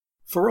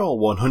For all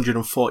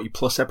 140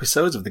 plus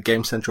episodes of the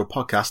Gamecentral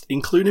podcast,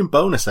 including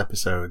bonus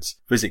episodes,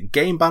 visit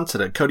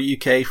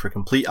gamebanter.co.uk for a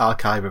complete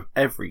archive of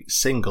every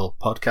single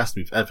podcast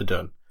we've ever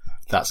done.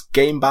 That's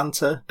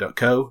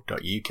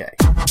gamebanter.co.uk.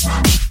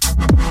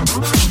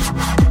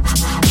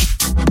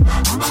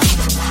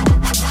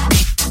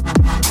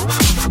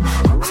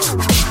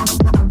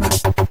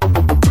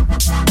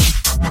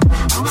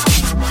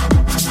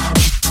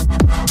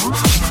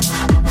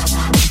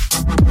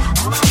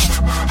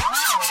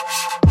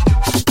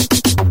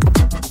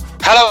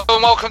 Hello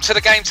and welcome to the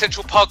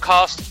Gamecentral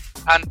podcast.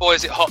 And boy,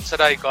 is it hot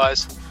today,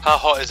 guys. How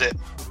hot is it?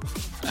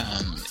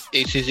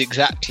 It is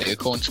exactly,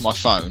 according to my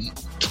phone,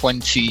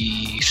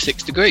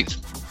 26 degrees.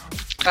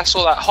 That's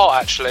all that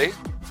hot, actually.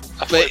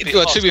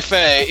 Well, to be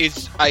fair,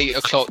 it's 8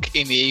 o'clock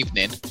in the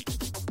evening.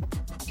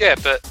 Yeah,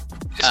 but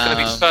it's going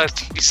to be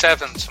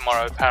 37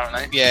 tomorrow,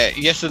 apparently. Yeah,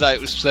 yesterday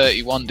it was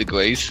 31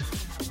 degrees.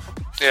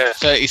 Yeah.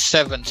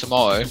 37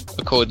 tomorrow,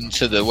 according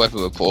to the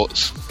weather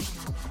reports.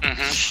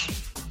 Mm-hmm.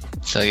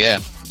 So, yeah,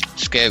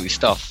 scary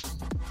stuff.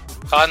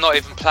 I'm not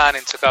even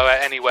planning to go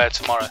out anywhere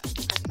tomorrow.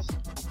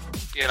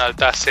 You know,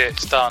 that's it,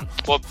 it's done.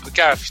 Well,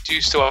 Gareth, do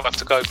you still have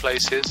to go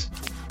places?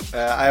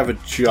 I have a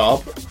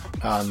job,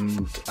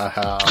 and I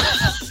have...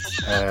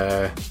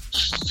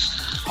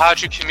 How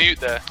do you commute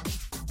there?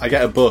 I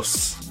get a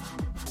bus.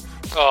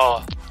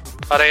 Oh,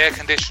 are they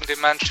air-conditioned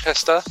in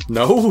Manchester?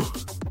 No.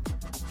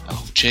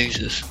 Oh,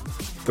 Jesus.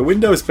 The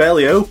window's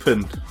barely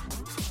open.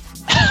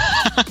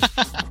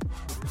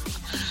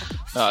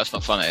 No, that's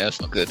not funny. That's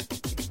not good.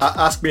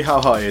 Ask me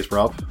how hot it is,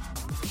 Rob.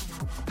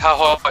 How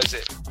hot is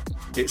it?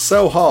 It's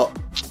so hot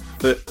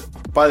that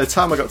by the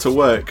time I got to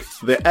work,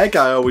 the egg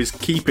I always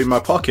keep in my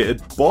pocket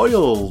had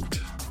boiled.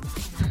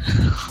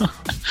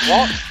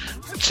 What?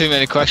 Too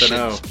many questions. I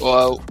don't know.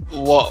 Well,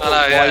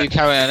 why are you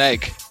carrying an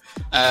egg?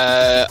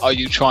 Are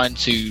you trying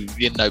to,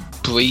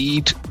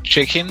 breed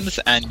chickens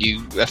and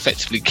you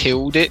effectively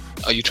killed it?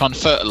 Are you trying to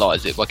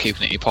fertilise it by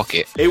keeping it in your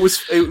pocket? It was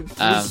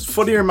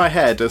funnier in my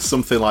head as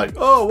something like,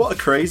 oh, what a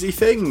crazy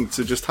thing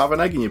to just have an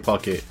egg in your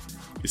pocket.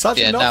 It's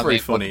actually not very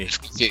funny.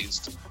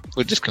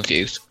 We're just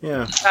confused.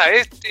 Yeah.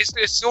 No,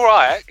 it's all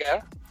right,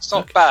 Gareth. It's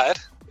not bad.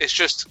 It's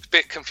just a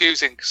bit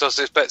confusing because I was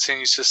expecting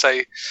you to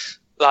say,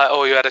 like,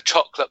 oh, you had a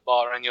chocolate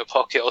bar in your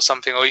pocket or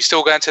something, or you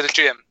still going to the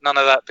gym. None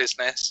of that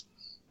business.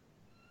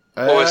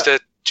 Or is the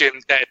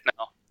gym dead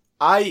now?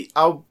 I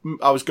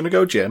was going to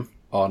go gym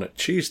on a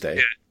Tuesday,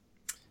 yeah.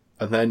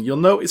 And then you'll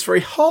know it's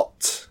very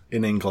hot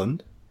in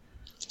England.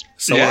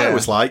 So I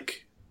was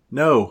like,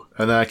 no.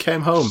 And then I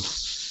came home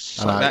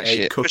and I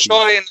ate cookies. But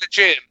surely in the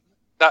gym,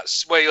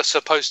 that's where you're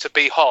supposed to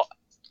be hot.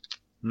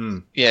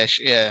 Yeah.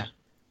 So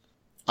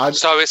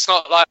it's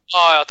not like,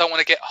 oh, I don't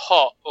want to get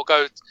hot or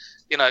go,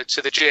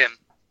 to the gym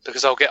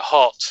because I'll get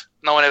hot.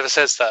 No one ever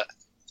says that.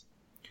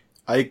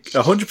 I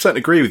 100%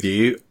 agree with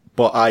you,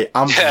 but I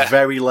am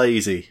very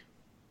lazy.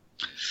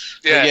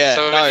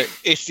 Yeah,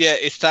 it's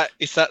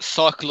that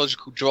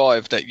psychological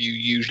drive that you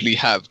usually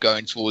have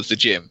going towards the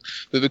gym,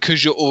 but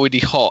because you're already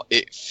hot,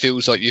 it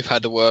feels like you've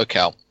had a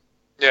workout.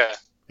 Yeah,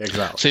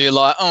 exactly. So you're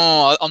like,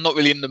 oh, I'm not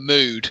really in the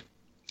mood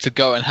to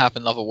go and have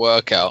another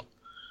workout.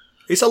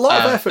 It's a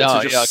lot of effort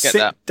to just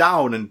sit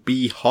down and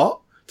be hot.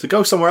 To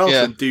go somewhere else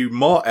and do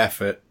more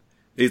effort,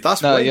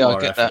 that's way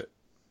more effort. That.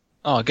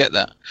 Oh, I get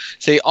that.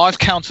 See, I've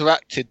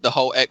counteracted the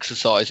whole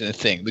exercising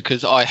thing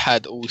because I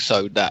had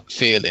also that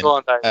feeling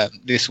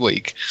this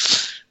week.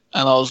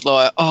 And I was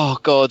like, oh,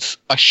 God,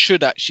 I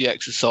should actually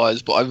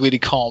exercise, but I really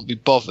can't be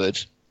bothered.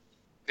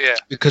 Yeah.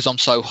 Because I'm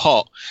so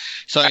hot.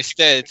 So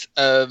instead,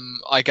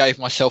 I gave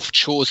myself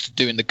chores to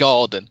do in the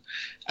garden.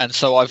 And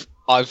so I've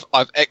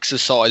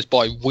exercised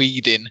by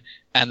weeding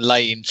and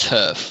laying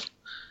turf.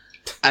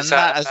 And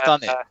that has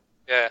done it.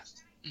 Yeah.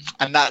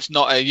 And that's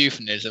not a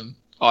euphemism.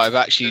 I've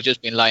actually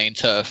just been laying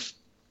turf.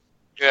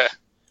 Yeah.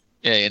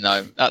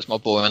 Yeah, that's my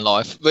boring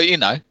life. But,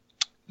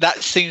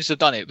 that seems to have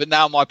done it. But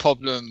now my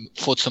problem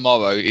for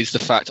tomorrow is the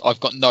fact I've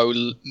got no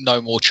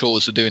more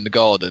chores to do in the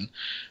garden.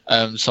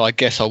 So I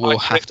guess I will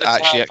have to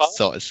actually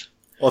exercise.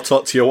 Or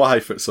talk to your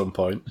wife at some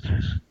point.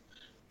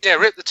 Yeah,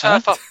 rip the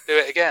turf up and do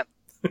it again.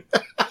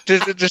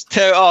 just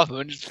tear it off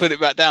and just put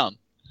it back down.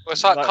 Well,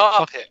 it's like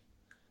carpet.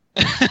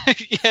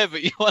 Yeah,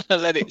 but you want to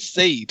let it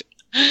seed.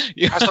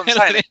 That's what I'm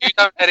saying. If you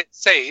don't let it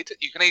seed,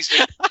 you can easily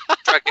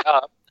drag it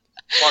up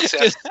once it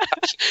has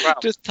touched the ground.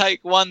 Just take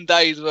 1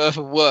 day's worth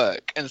of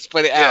work and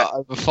spread it out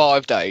over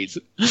 5 days.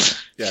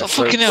 Yeah,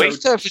 fucking hell,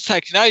 turf is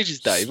taking ages,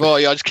 Dave. Well,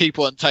 I just keep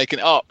on taking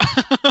it up.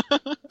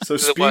 So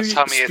spew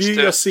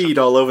your seed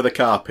all over the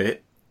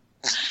carpet.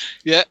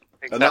 Yeah.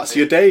 Exactly. And that's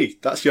your day.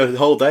 That's your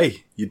whole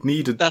day. You'd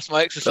need That's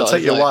my exercise. That'll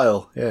take you a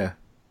while, yeah.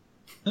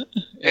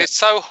 It's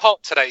so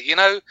hot today.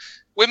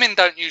 Women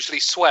don't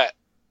usually sweat.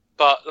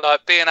 But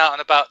like being out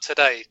and about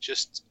today,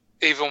 just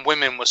even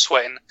women were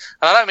sweating.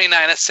 And I don't mean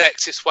that in a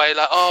sexist way,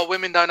 like, oh,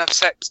 women don't have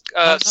sex.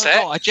 Sex.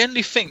 No, I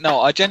generally think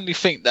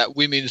that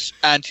women's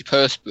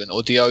antiperspirant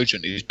or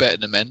deodorant is better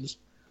than men's.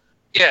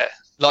 Yeah.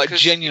 Like,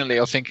 genuinely,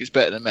 I think it's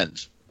better than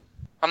men's.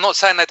 I'm not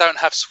saying they don't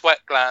have sweat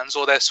glands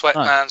or their sweat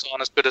glands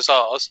aren't as good as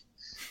ours.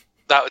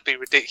 that would be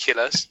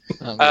ridiculous.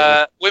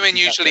 Oh, Women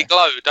usually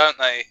glow, don't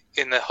they,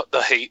 in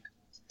the heat?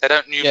 They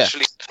don't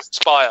usually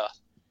perspire.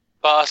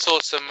 But I saw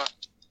some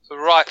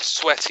right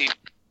sweaty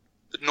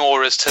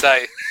Noras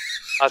today,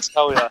 I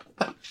tell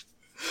you.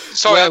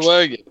 Sorry, where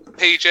were you?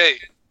 PG.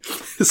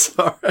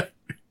 Sorry.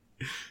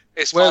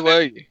 It's Where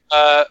were you?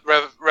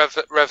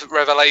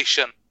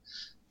 Revelation.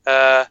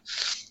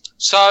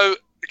 So,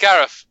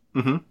 Gareth,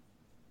 Mm-hmm.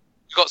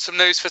 you got some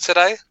news for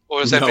today?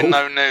 Or has there been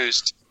no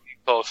news to speak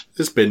of?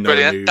 There's been no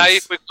Brilliant. news.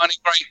 Dave, we've got any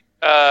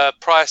great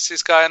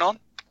prices going on?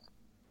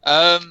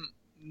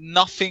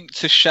 Nothing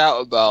to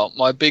shout about.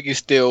 My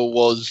biggest deal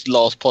was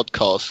last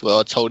podcast where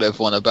I told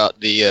everyone about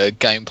the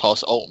Game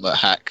Pass Ultimate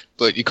hack,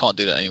 but you can't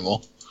do that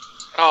anymore.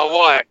 Oh,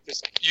 why?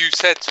 'Cause you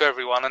said to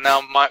everyone, and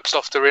now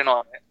Microsoft are in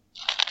on it.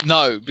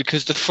 No,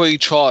 because the free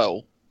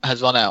trial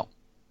has run out.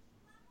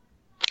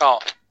 Oh,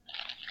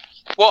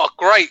 what a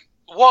great!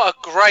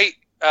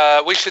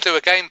 We should do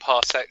a Game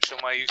Pass section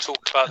where you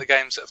talk about the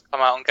games that have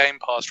come out on Game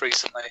Pass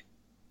recently.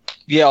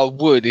 Yeah, I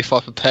would if I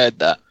prepared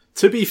that.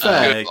 To be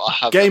fair,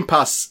 Good. Game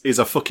Pass is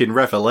a fucking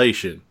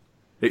revelation.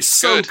 It's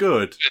so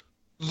good.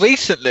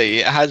 Recently,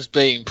 it has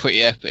been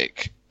pretty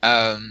epic.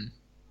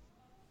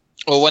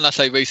 Well, when I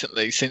say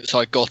recently, since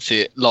I got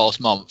it last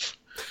month,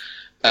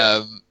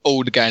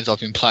 all the games I've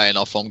been playing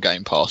are from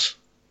Game Pass.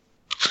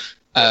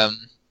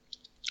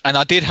 And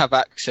I did have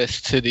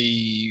access to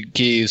the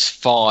Gears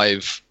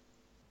 5.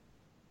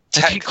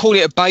 They didn't call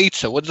it a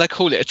beta. What did they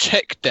call it? A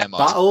tech demo?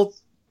 Battle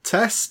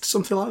test?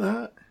 Something like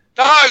that?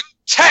 No,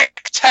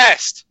 tech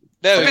test!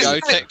 There we go,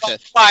 tech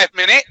test. 5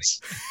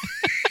 minutes.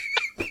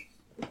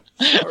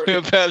 We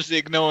were purposely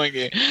ignoring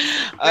you.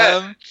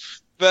 Yeah.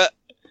 But,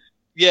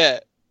 yeah,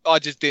 I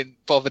just didn't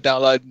bother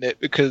downloading it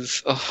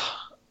because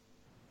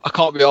I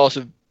can't be arsed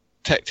with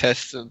tech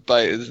tests and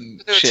betas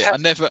and shit.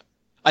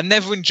 I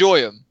never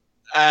enjoy them.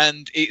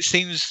 And it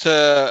seems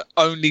to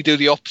only do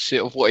the opposite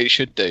of what it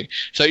should do.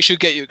 So it should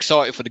get you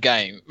excited for the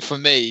game. For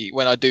me,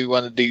 when I do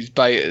one of these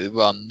beta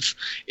runs,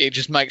 it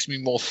just makes me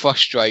more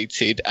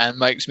frustrated and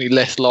makes me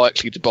less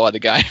likely to buy the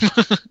game.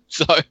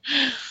 So I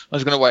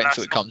was going to wait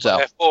until it comes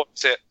out.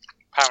 Is it?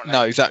 Apparently.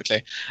 No,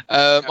 exactly.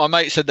 My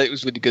mate said that it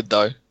was really good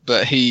though,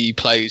 but he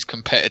plays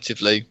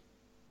competitively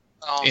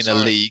in a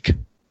league.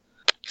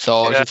 So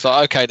I was just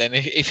like, okay, then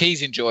if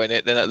he's enjoying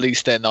it, then at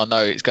least then I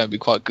know it's going to be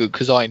quite good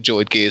because I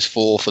enjoyed Gears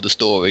 4 for the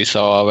story,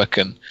 so I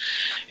reckon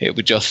it'll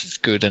be just as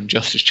good and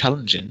just as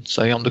challenging.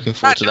 So yeah, I'm looking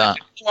forward to that.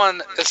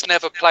 Anyone that's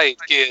never played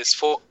Gears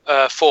 4,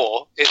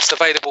 it's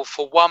available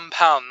for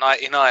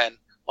 £1.99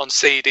 on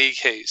CD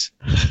keys.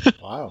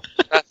 Wow.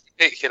 That's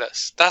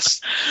ridiculous.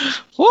 That's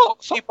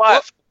what you buy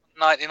it for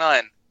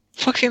 £1.99.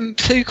 Fucking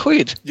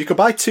 £2. You could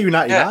buy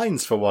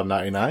 2.99s for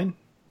 $1.99.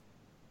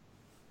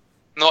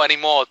 Not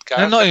anymore,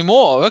 Gareth. No, not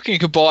anymore. I reckon you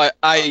could buy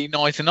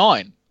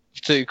A99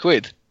 for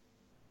 £2.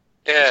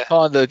 Yeah.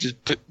 Kind of just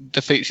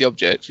defeats the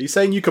object. Are you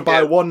saying you could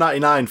buy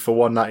 $1.99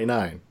 for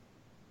 $1.99?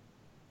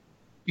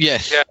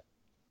 Yes. Yeah.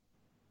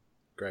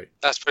 Great.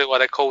 That's probably why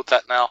they called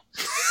that now.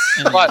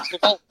 Right, so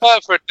without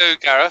further ado,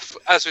 Gareth,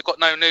 as we've got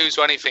no news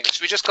or anything,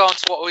 should we just go on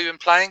to what we've been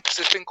playing? Because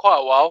it's been quite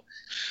a while.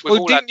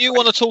 Well, didn't you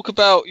want to talk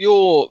about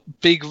your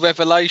big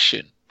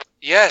revelation?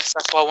 Yes,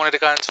 that's why I wanted to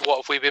go into what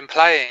have we been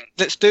playing.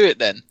 Let's do it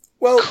then.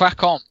 Well,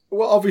 crack on.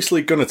 We're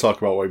obviously going to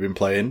talk about what we've been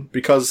playing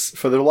because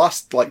for the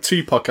last 2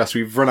 podcasts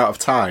we've run out of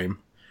time.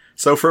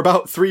 So for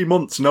about 3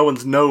 months, no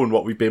one's known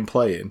what we've been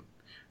playing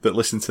that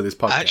listen to this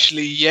podcast.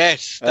 Actually,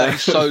 yes, that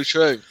is so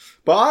true.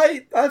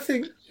 But I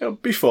think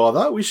before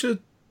that we should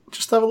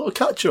just have a little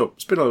catch up.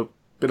 It's been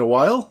a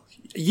while.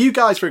 You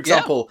guys, for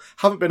example,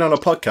 haven't been on a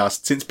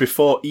podcast since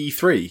before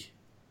E3.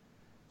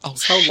 Oh,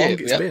 that's how long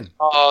it's been.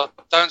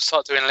 Don't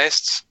start doing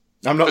lists.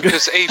 I'm not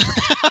because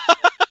E3.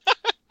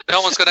 No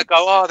one's going to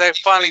go, they're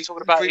finally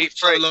talking about E3.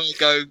 So long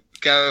ago,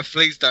 Gareth,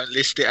 please don't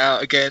list it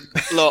out again.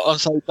 Look, I'm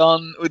so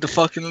done with the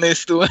fucking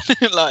list.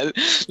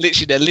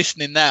 Literally, they're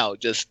listening now,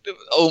 just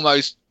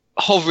almost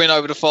hovering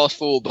over the fast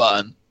forward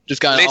button.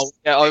 Just going,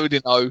 I already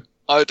know.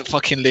 I had the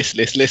fucking list.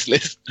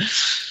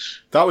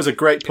 That was a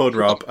great pun,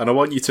 Rob, and I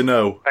want you to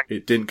know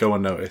it didn't go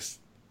unnoticed.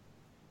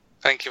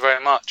 Thank you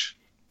very much.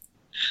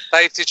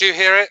 Dave, did you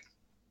hear it?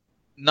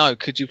 No,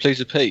 could you please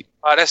repeat?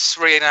 All right, let's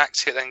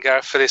reenact it then,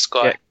 Gareth, for this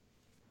guy. Yeah.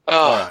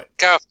 Oh, right.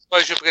 Gareth, I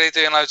suppose you're going to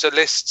be doing loads of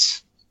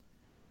lists.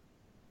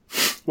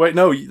 Wait,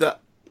 no,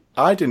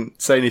 I didn't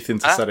say anything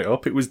to set it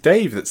up. It was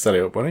Dave that set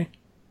it up, wasn't he?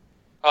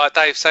 All right,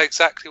 Dave, say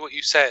exactly what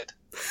you said.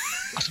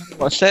 I don't know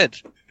what I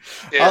said.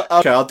 Yeah.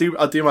 I'll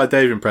do my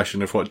Dave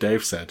impression of what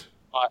Dave said.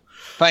 Right.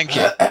 Thank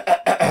you.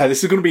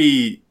 This is going to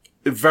be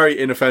very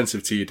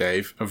inoffensive to you,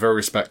 Dave, and very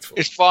respectful.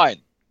 It's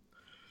fine.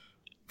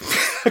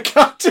 I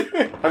can't do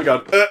it. Hang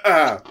on.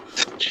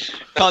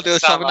 Can't do a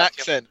southern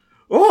accent.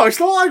 Oh, it's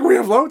not like we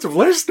have loads of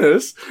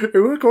listeners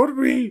who are going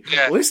to be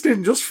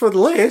listening just for the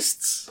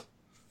lists.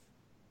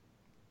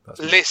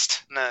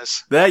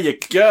 Listeners. There you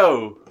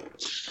go.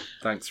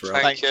 Thanks,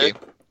 Rob. Thank you.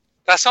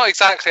 That's not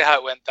exactly how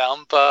it went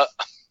down, but...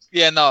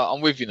 Yeah, no,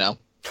 I'm with you now.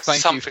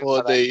 Thank you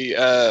for like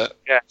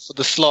for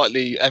the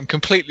slightly and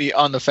completely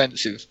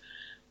unoffensive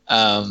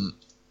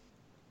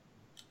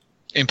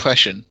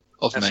impression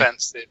of me.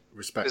 Offensive.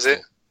 Respectful. Is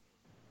it?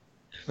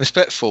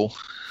 Respectful.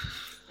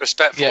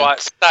 Respectful. Yeah.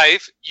 Right,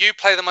 Dave, you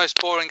play the most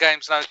boring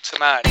games known to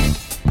man.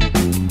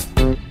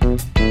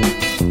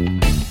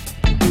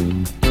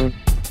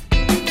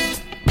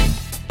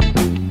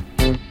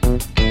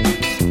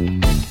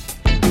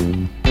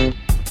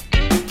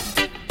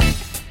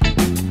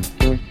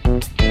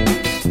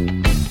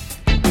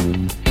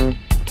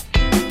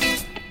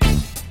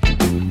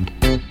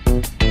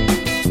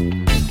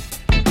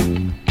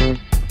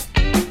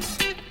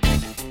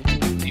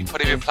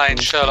 Playing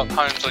Sherlock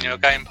Holmes on your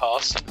Game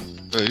Pass.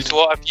 Rude. So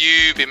what have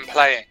you been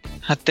playing?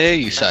 How dare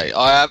you say?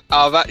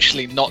 I've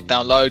actually not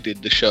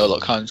downloaded the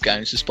Sherlock Holmes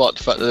games despite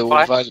the fact that they're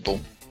all available.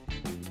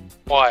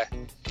 Why?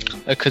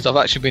 Because I've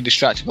actually been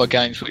distracted by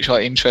games which are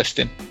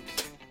interesting.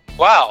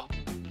 Wow.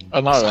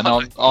 I know, and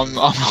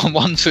I'm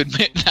one to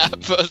admit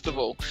that, first of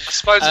all. I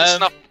suppose it's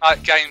not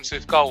like games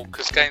with gold,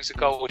 because games with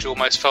gold you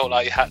almost felt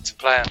like you had to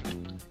play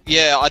them.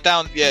 Yeah,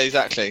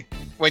 exactly.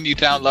 When you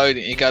download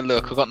it, you go,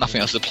 look, I've got nothing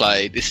else to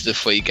play. This is a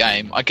free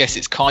game. I guess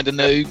it's kind of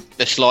new.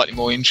 They're slightly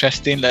more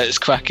interesting. Let's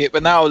crack it.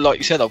 But now, like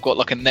you said, I've got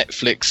like a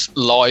Netflix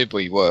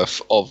library worth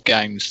of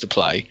games to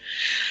play.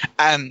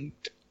 And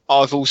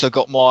I've also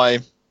got my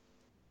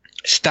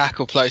stack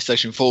of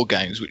PlayStation 4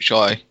 games, which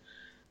I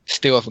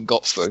still haven't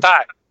got through.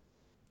 Stack?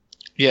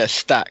 Yeah,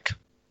 stack.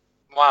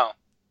 Wow.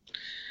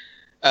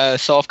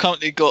 So I've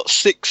currently got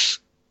 6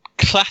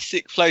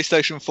 classic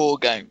PlayStation 4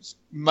 games,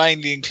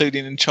 mainly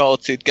including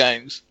Uncharted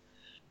games.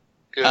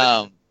 Good.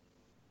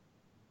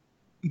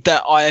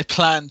 That I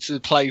plan to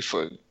play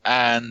through,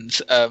 and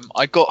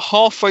I got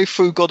halfway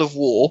through God of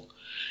War,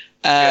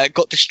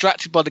 got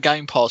distracted by the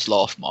Game Pass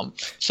last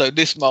month, so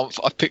this month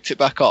I picked it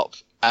back up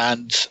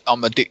and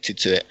I'm addicted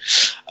to it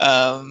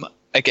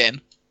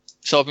again.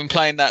 So I've been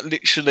playing that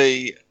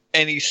literally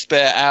any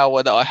spare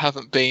hour that I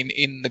haven't been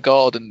in the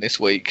garden this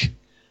week,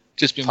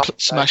 just been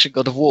smashing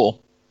God of War,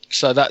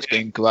 so that's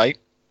been great.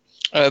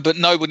 But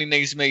nobody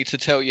needs me to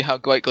tell you how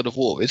great God of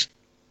War is.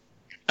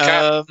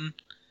 Yes,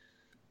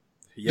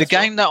 the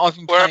game that I've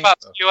been playing...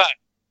 Whereabouts are you at?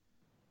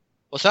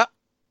 What's that?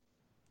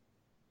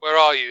 Where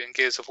are you in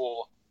Gears of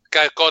War?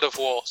 God of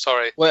War,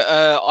 sorry.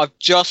 Well, I've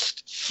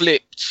just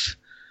flipped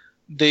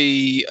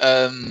the...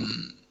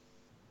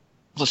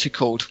 what's it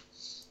called?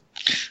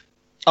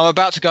 I'm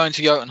about to go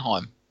into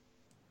Jotunheim.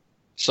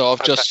 So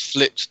I've just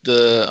flipped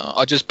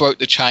I just broke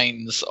the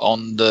chains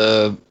on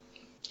the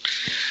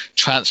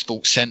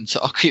transport centre.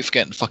 I keep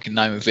forgetting the fucking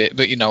name of it,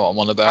 but you know what I'm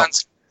on about.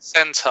 Transport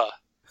centre.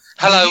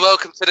 Hello,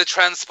 welcome to the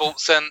transport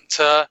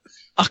centre.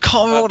 I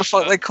can't remember what the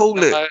fuck they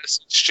call it.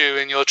 Stew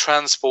in your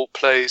transport,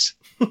 please.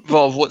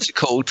 Rob, what's it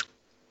called?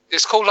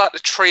 It's called like the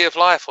Tree of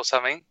Life or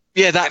something.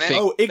 Yeah, that thing.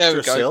 Oh,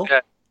 Yggdrasil.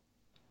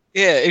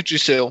 Yeah,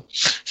 Yggdrasil.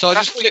 So I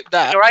just flipped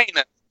that. Your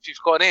anus if you've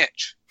got an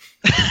itch.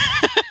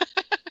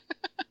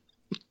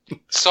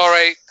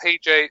 Sorry,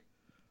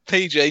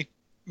 PG.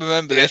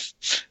 Remember this.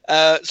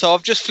 So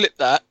I've just flipped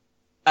that,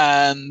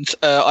 and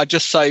I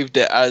just saved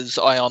it as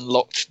I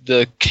unlocked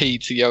the key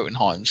to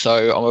Jotunheim.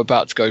 So I'm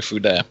about to go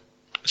through there.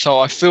 So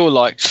I feel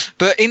like,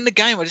 but in the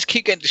game I just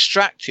keep getting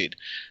distracted.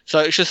 So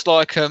it's just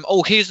like,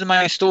 oh, here's the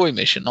main story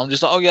mission. I'm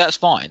just like, oh yeah, that's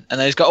fine. And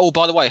then it's go, oh,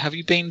 by the way, have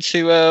you been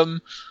to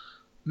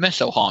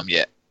Messelheim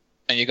yet?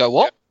 And you go,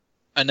 what? Yep.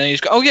 And then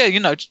he's go, oh yeah, you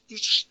know,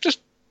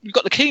 just you've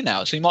got the key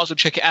now, so you might as well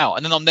check it out.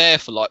 And then I'm there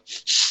for like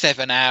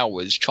 7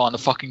 hours trying to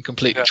fucking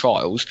complete the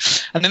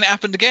trials. And then it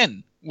happened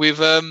again with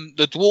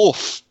the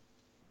dwarf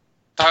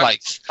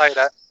place. Say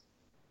that.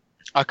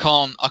 I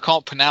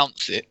can't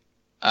pronounce it.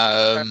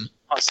 I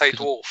say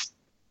dwarf.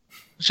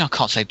 I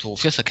can't say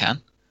dwarf. Yes, I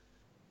can.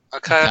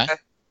 Okay.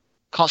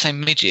 Can't say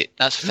midget.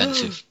 That's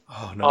offensive.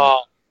 Oh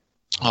no.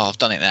 Oh, I've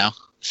done it now.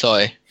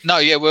 Sorry. No,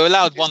 yeah, we're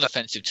allowed one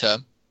offensive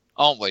term,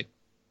 aren't we?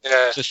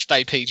 Yeah. Just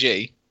stay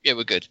PG. Yeah,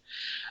 we're good.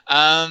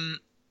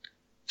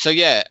 So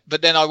yeah,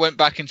 but then I went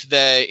back into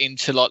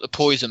like the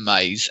poison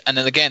maze, and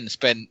then again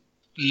spent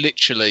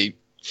literally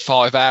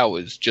 5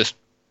 hours just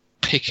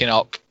picking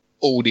up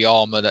all the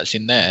armor that's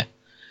in there,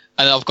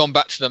 and I've gone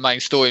back to the main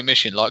story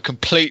mission like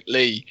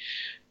completely,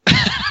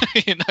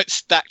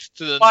 stacked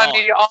to the. Find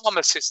the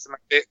armor system a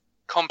bit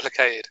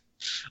complicated.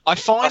 I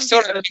find still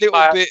it a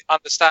little bit.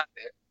 Understand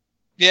it.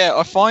 Yeah,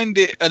 I find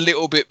it a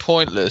little bit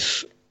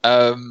pointless.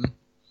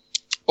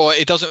 Or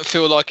it doesn't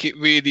feel like it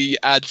really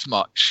adds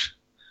much.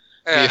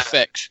 The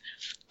effect.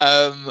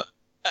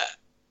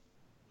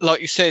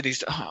 Like you said,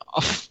 is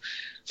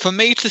for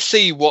me to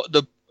see what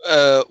the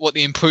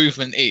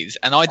improvement is,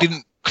 and I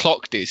didn't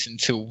clock this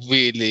until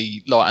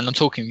really and I'm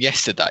talking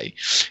yesterday,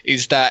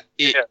 is that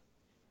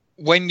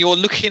when you're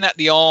looking at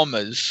the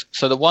armors,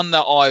 so the one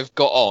that I've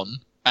got on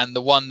and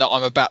the one that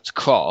I'm about to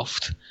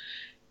craft,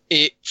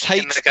 it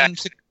takes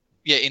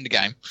in the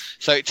game.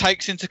 So it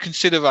takes into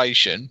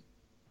consideration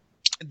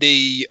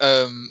the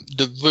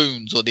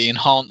runes or the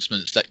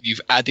enhancements that you've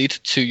added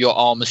to your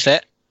armor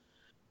set,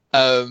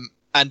 and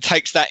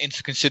takes that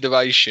into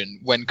consideration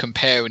when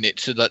comparing it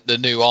to the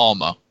new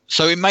armor.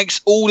 So it makes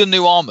all the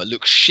new armor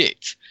look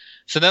shit.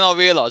 So then I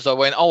realised, I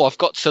went, oh, I've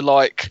got to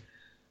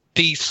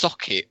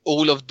de-socket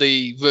all of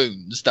the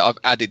runes that I've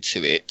added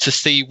to it to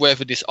see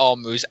whether this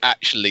armor is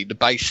actually the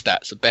base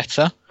stats are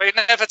better. But it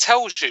never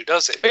tells you,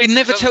 does it? It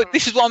never tells.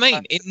 This is what I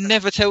mean. It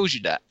never tells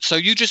you that. So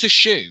you just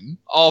assume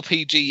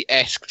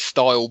RPG-esque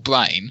style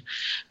brain.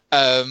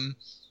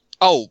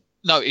 Oh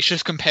no, it's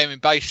just comparing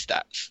base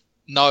stats.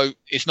 No,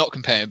 it's not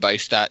comparing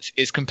base stats.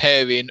 It's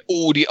comparing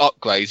all the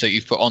upgrades that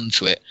you've put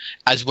onto it,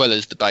 as well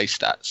as the base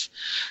stats.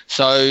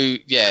 So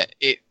yeah,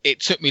 it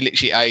took me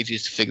literally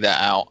ages to figure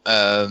that out.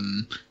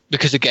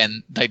 Because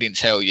again, they didn't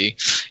tell you.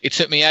 It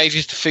took me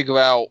ages to figure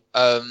out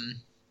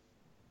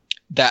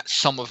that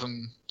some of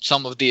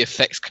the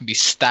effects can be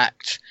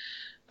stacked,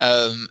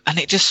 and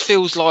it just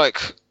feels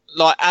like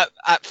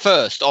at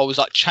first I was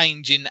like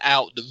changing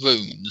out the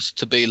runes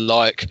to be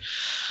like,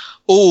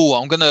 oh,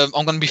 I'm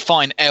gonna be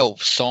fighting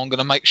elves, so I'm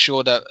gonna make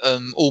sure that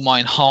all my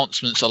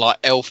enhancements are like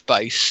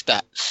elf-based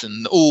stats,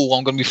 and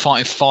I'm gonna be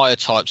fighting fire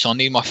types, so I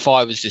need my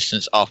fire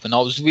resistance up, and I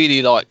was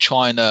really like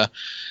trying to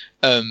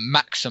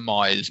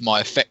maximize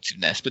my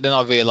effectiveness, but then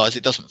I realized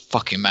it doesn't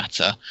fucking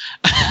matter.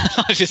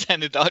 I just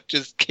ended up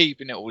just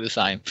keeping it all the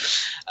same.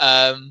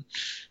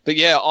 But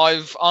yeah,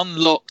 I've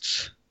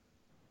unlocked.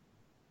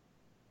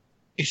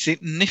 Is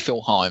it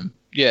Niflheim?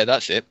 Yeah,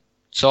 that's it.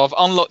 So I've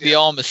unlocked the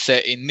armor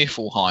set in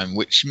Niflheim,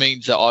 which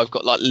means that I've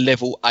got like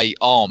level 8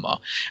 armor.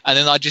 And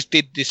then I just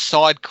did this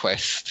side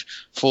quest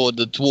for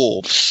the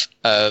dwarves,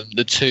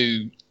 the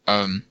 2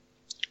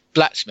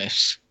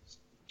 blacksmiths.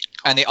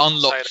 And it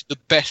unlocks the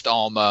best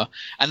armor,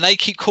 and they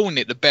keep calling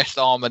it the best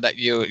armor that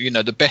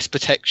the best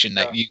protection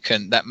that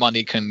that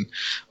money can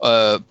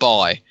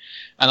buy.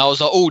 And I was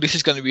like, oh, this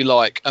is going to be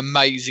like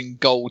amazing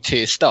gold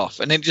tier stuff.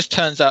 And then it just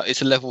turns out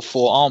it's a level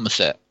 4 armor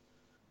set.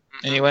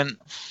 Mm-hmm. And you went,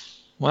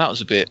 well, that was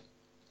a bit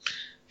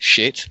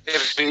shit. Yeah,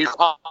 but you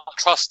can't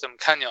trust them,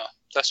 can you?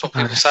 That's what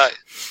people say.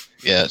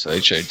 Yeah, that's very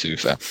true, to be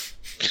fair.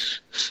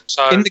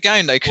 So in the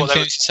game, they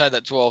continuously say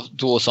that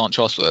dwarves aren't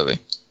trustworthy.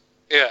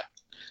 Yeah.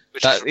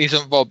 That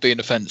isn't Rob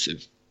being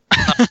offensive.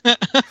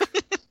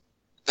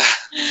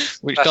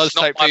 Which That's does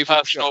take my people.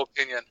 Personal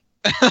opinion.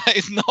 That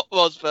is not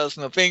Rob's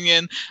personal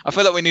opinion. I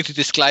feel like we need to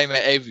disclaim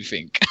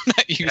everything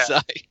that you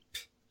say.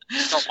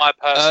 It's not my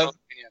personal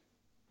opinion.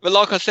 But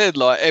like I said,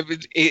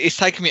 it's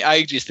taken me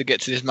ages to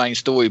get to this main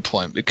story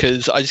point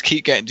because I just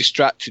keep getting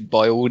distracted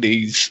by all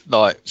these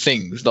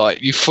things.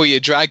 Like you free a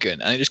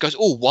dragon, and it just goes,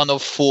 "Oh, 1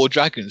 of 4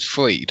 dragons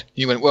freed."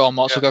 You went, "Well, I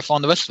might as well go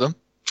find the rest of them."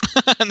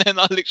 And then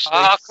I literally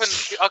I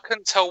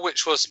couldn't tell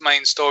which was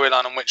main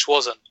storyline and which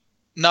wasn't.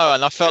 No,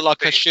 and I felt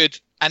like I should,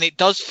 and it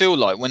does feel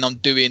like when I'm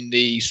doing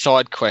the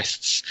side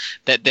quests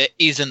that there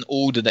is an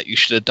order that you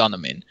should have done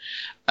them in,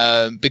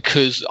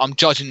 because I'm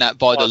judging that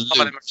by the loot.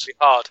 Some of them are really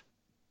hard.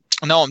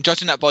 No, I'm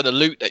judging that by the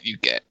loot that you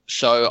get.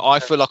 So I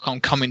feel like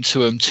I'm coming to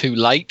them too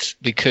late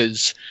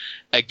because,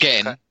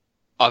 again,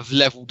 I've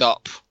leveled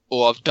up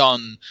or I've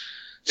done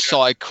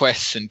side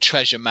quests and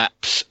treasure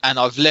maps, and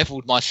I've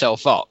leveled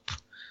myself up.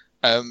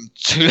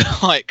 To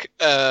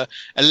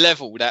a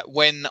level that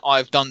when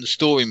I've done the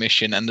story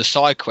mission and the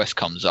side quest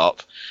comes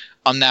up,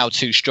 I'm now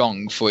too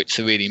strong for it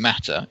to really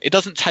matter. It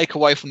doesn't take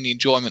away from the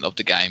enjoyment of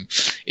the game.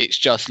 It's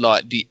just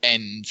like the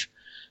end.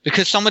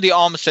 Because some of the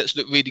armor sets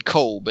look really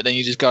cool, but then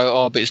you just go,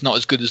 oh, but it's not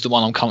as good as the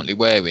one I'm currently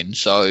wearing,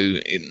 so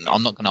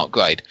I'm not going to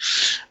upgrade.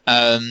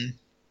 And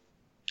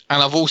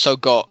I've also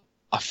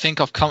I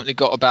think I've currently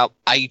got about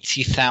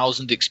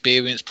 80,000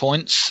 experience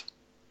points,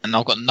 and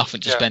I've got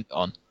nothing to spend it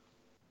on.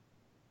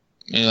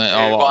 You've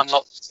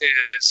unlocked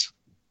tiers.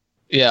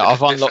 Yeah,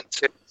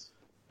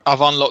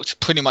 I've unlocked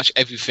pretty much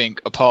everything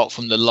apart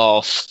from the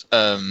last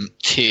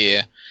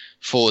tier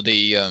for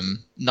the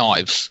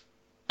knives,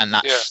 and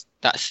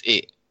that's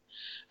it.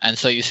 And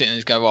so you're sitting there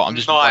and go, right, I'm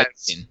just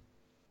waiting.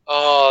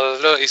 Oh,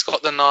 look, he's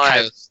got the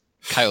knives.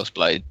 Chaos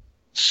Blade.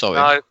 Sorry.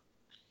 No.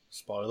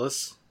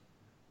 Spoilers.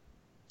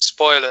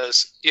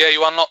 Yeah,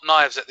 you unlock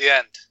knives at the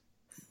end.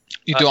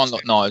 You do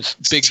unlock knives.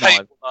 Big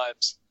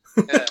knives.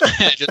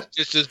 Yeah.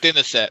 just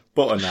dinner set.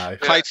 Butter knife.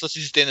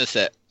 Kratos' dinner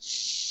set.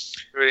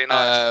 Really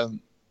nice.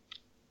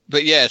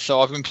 But yeah, so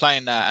I've been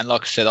playing that, and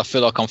like I said, I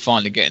feel like I'm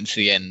finally getting to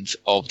the end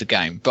of the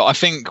game. But I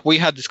think we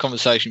had this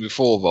conversation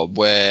before, Rob,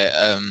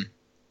 where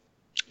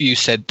you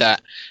said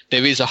that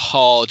there is a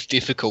hard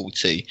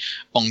difficulty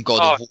on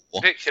God of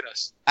War.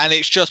 Ridiculous. And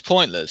it's just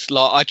pointless.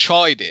 Like, I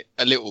tried it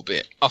a little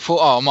bit. I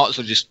thought, I might as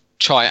well just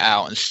try it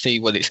out and see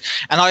what it's...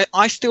 And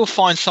I still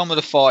find some of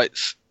the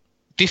fights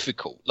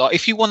difficult. Like,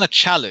 if you want a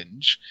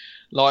challenge,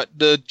 like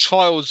the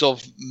Trials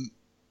of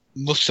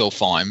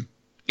Muspelheim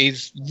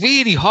is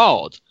really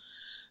hard.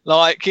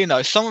 Like,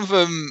 some of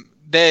them,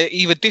 they're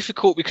either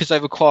difficult because they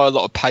require a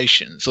lot of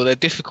patience, or they're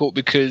difficult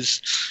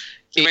because...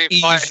 You mean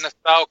fighting the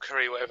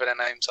Valkyrie, whatever their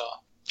names are?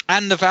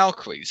 And the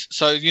Valkyries.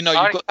 So, you've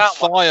got the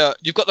fire.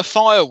 You've got the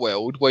fire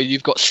world where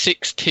you've got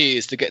 6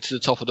 tiers to get to the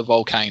top of the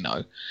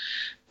volcano,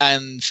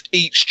 and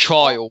each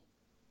trial.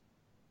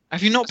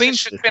 Have you not been? It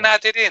should have been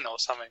added in or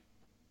something.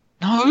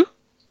 No,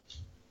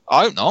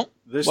 I hope not.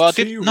 There's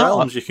 2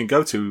 realms you can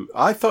go to.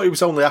 I thought it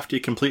was only after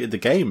you completed the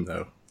game,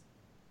 though.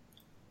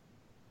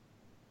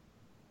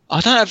 I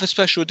don't have a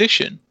special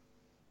edition.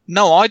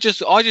 No, I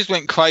just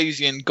went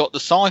crazy and got the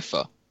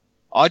cipher.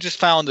 I just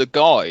found a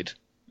guide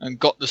and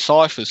got the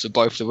ciphers for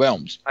both the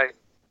realms. Like,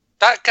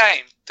 that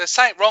game, there's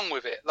something wrong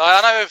with it.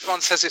 Like, I know everyone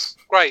says it's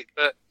great,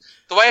 but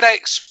the way they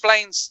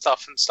explain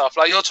stuff and stuff,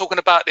 like you're talking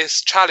about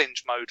this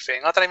challenge mode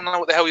thing, I don't even know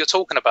what the hell you're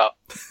talking about.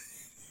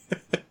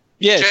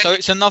 Yeah, so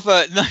it's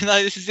another... No,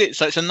 this is it.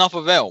 So it's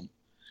another realm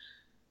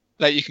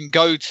that you can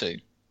go to.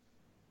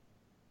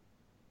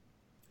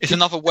 It's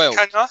another world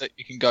that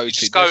you can go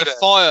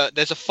to.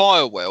 There's a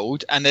fire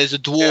world and there's a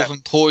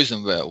dwarven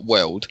poison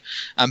world,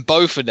 and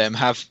both of them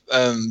have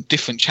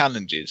different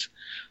challenges.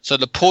 So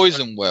the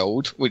poison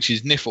world, which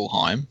is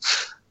Niflheim,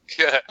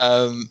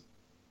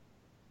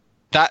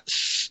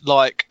 that's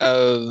like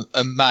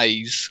a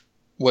maze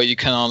where you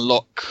can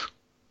unlock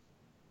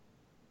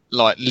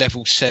like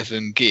level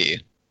 7 gear.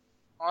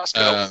 Oh, that's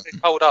cool. They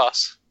told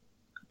us.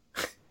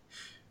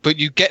 But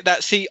you get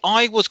that. See,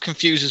 I was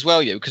confused as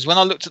well, because when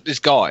I looked at this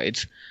guide,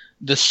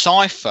 the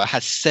cipher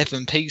has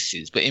 7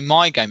 pieces, but in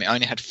my game it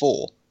only had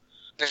 4.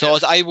 Yeah. So I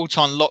was able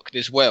to unlock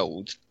this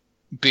world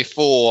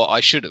before I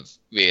should have,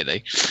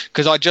 really,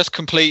 because I just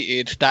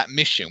completed that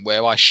mission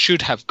where I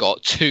should have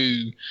got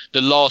the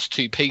last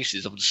 2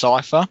 pieces of the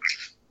cipher.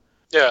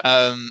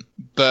 Yeah.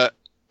 But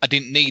I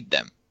didn't need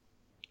them,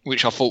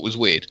 which I thought was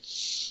weird.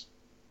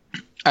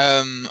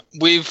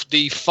 With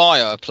the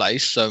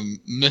fireplace, so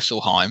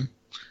Misselheim,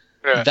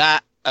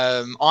 that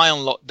I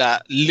unlocked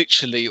that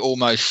literally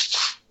almost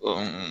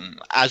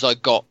as I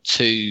got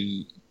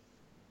to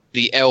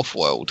the elf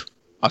world.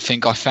 I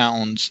think I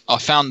found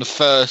the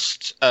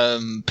first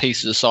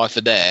piece of the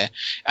cipher there,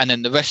 and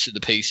then the rest of the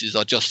pieces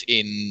are just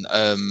in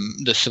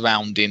the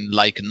surrounding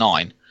Lake of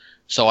Nine.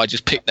 So I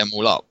just picked them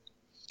all up.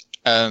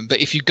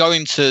 But if you go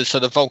into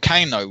the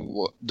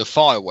volcano, the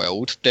fire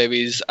world,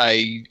 there's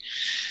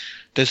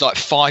like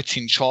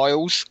fighting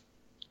trials,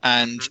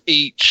 and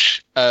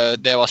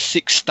there are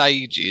 6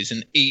 stages,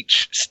 and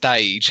each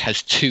stage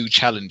has 2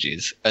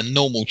 challenges: a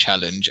normal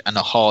challenge and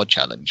a hard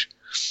challenge.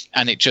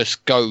 And it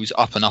just goes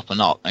up and up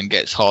and up and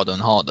gets harder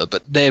and harder.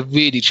 But they're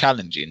really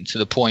challenging to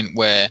the point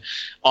where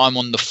I'm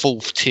on the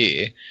 4th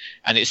tier,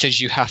 and it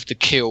says you have to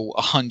kill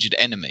 100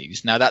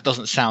 enemies. Now, that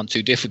doesn't sound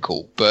too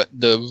difficult, but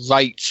the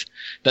rate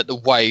that the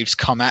waves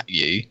come at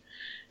you,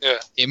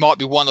 it might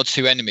be 1 or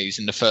 2 enemies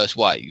in the first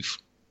wave,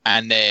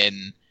 and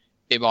then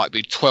it might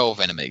be 12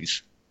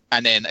 enemies,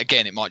 and then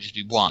again it might just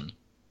be 1.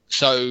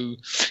 So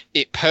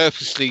it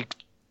purposely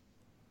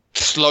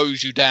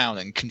slows you down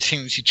and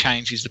continuously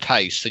changes the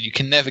pace, so you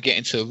can never get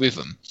into a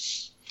rhythm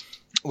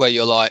where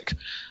you're like,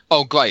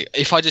 oh great,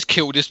 if I just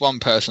kill this one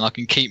person I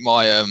can keep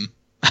my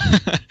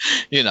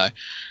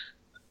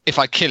if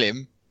I kill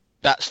him,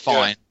 that's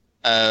fine.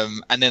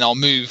 And then I'll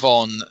move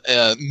on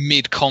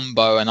mid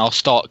combo and I'll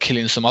start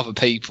killing some other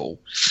people.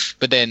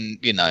 But then,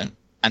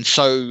 and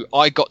so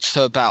I got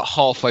to about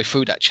halfway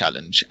through that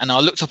challenge, and I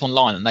looked up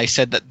online and they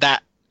said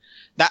that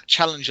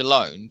challenge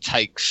alone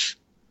takes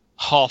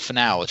half an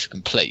hour to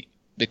complete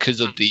because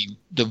of the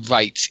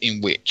rate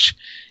in which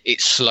it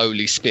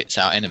slowly spits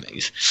out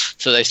enemies.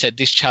 So they said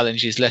this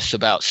challenge is less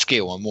about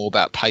skill and more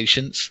about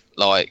patience.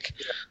 Like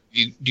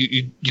you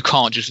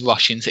can't just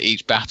rush into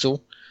each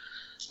battle.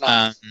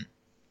 Nice.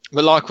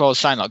 But like what I was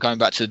saying, like going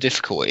back to the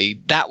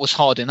difficulty, that was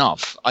hard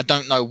enough. I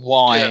don't know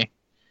why,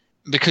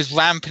 because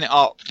ramping it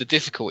up, the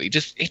difficulty it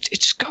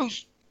just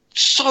goes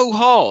so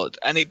hard,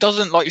 and it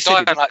doesn't, like you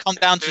said, it doesn't come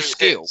down to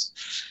skill.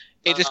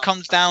 It just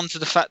comes down to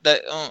the fact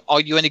that,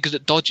 are you any good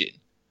at dodging?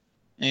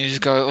 And you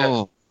just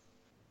go,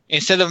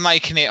 instead of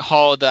making it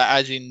harder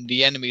as in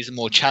the enemies are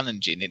more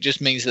challenging, it just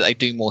means that they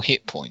do more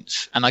hit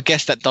points. And I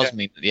guess that does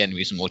mean that the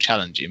enemies are more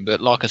challenging. But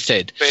like I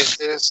said, but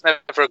it's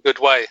never a good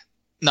way.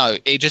 No,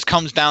 it just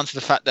comes down to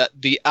the fact that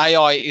the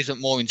AI isn't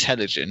more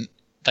intelligent.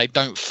 They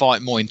don't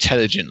fight more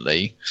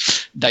intelligently.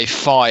 They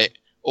fight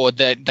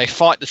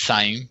the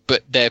same,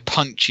 but their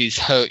punches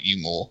hurt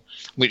you more,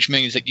 which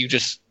means that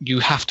you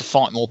have to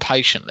fight more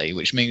patiently,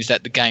 which means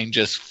that the game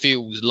just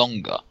feels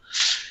longer.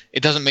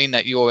 It doesn't mean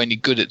that you're any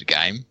good at the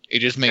game. It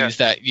just means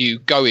that you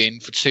go in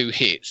for 2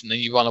 hits and then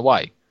you run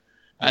away,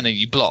 and then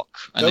you block,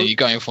 and then you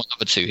go in for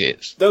another 2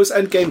 hits. Those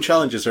end game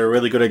challenges are a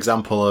really good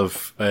example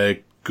of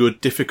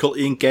good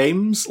difficulty in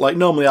games. Like,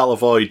 normally I'll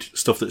avoid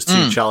stuff that's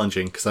too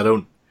challenging because I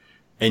don't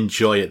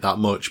enjoy it that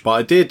much, but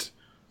I did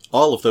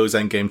all of those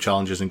end game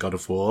challenges in God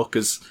of War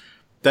because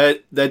they're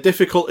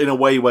difficult in a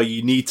way where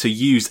you need to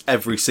use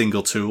every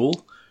single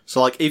tool.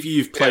 So, like, if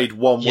you've played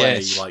one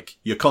way, like,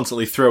 you're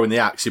constantly throwing the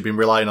axe, you've been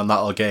relying on that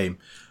all game,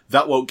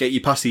 that won't get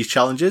you past these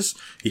challenges.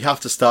 You have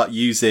to start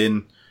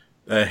using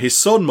his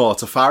son more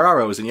to fire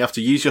arrows, and you have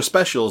to use your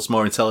specials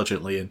more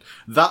intelligently, and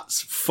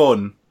that's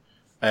fun.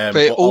 But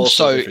it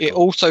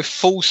also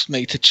forced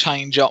me to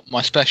change up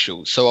my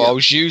specials. So I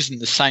was using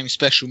the same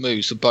special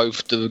moves for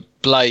both the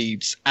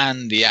blades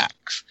and the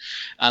axe.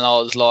 And I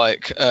was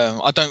like,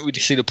 I don't really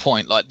see the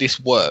point. Like, this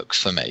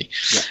works for me.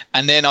 Yeah.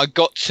 And then I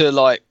got to,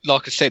 like I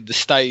said, the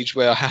stage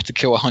where I had to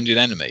kill 100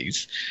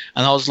 enemies.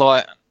 And I was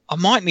like, I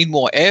might need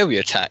more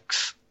area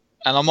attacks.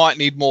 And I might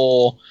need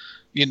more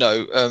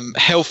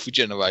health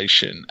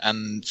regeneration,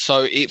 and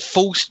so it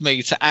forced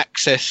me to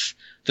access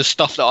the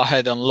stuff that I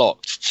had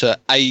unlocked to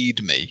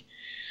aid me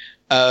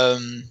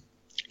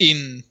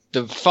in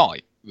the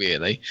fight,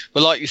 really.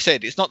 But like you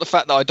said, it's not the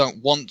fact that I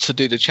don't want to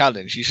do the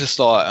challenge. It's just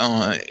like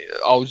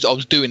I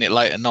was doing it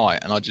late at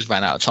night and I just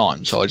ran out of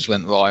time, so I just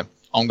went, right,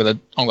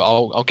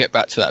 I'll get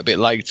back to that a bit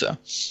later.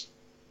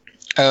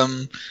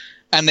 And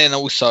then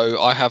also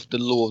I have the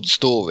lore of the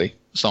story,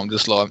 so I'm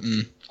just like,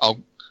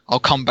 I'll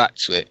come back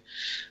to it.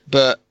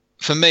 But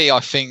for me, I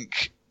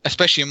think,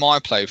 especially in my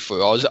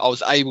playthrough, I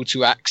was able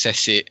to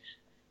access it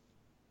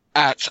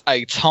at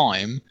a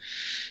time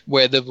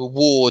where the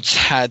rewards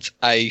had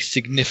a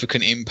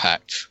significant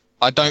impact.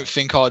 I don't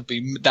think I'd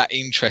be that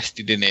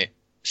interested in it.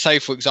 Say,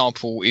 for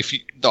example, if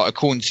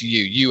according to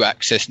you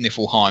access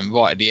Niflheim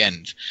right at the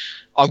end,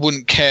 I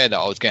wouldn't care that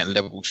I was getting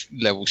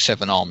level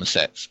 7 armor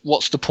sets.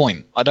 What's the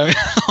point? I don't,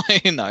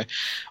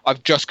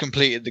 I've just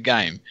completed the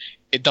game.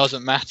 It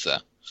doesn't matter.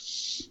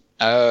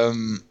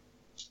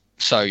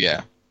 So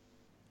yeah,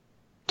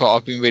 but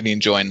I've been really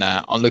enjoying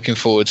that. I'm looking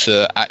forward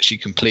to actually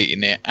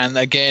completing it. And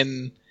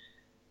again,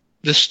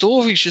 the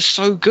story's just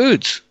so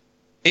good.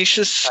 It's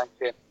just,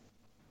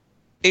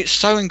 it's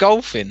so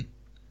engulfing.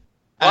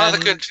 One of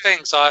the good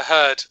things I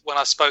heard when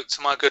I spoke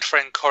to my good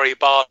friend Corey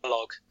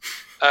Barlog,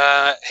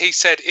 he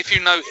said, if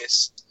you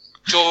notice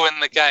during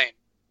the game,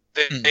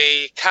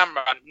 the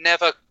camera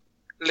never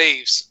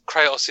leaves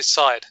Kratos'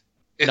 side.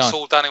 It's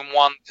all done in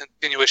one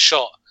continuous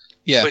shot,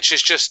 which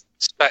is just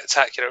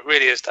spectacular. It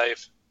really is,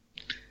 Dave.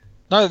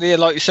 No, yeah,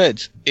 like you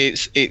said,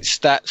 it's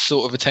that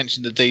sort of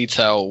attention to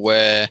detail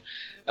where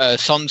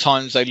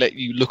sometimes they let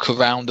you look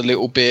around a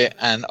little bit,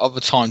 and other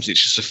times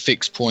it's just a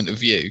fixed point of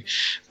view.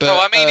 But no,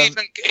 I mean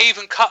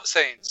even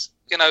cutscenes.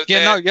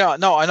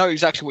 No, I know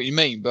exactly what you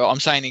mean, but I'm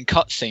saying in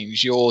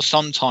cutscenes you're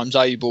sometimes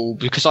able,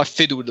 because I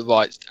fiddle with the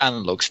right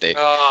analog stick.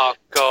 Oh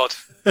God,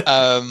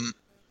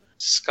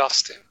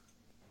 disgusting.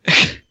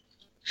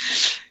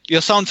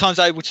 You're sometimes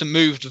able to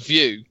move the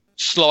view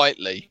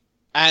slightly,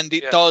 and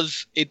it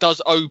does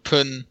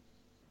open.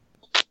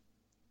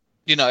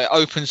 It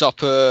opens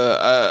up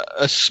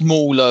a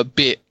smaller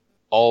bit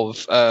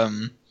of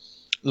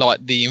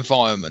like the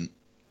environment.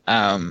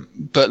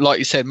 But like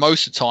you said,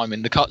 most of the time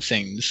in the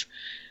cutscenes,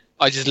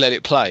 I just let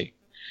it play,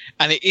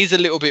 and it is a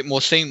little bit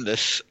more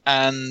seamless.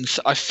 And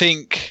I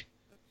think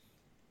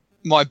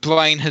my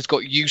brain has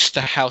got used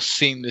to how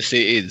seamless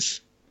it is.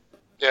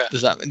 Yeah.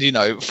 Does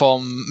that,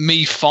 from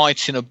me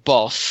fighting a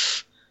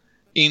boss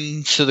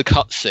into the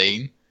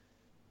cutscene,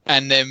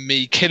 and then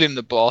me killing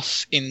the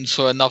boss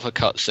into another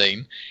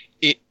cutscene,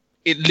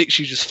 it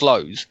literally just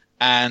flows.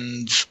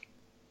 And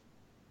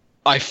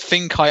I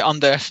think I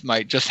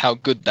underestimate just how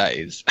good that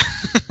is.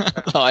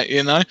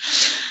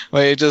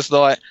 Where you're just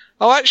like,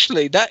 oh,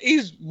 actually, that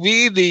is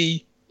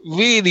really,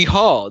 really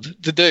hard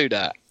to do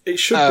that. It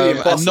should be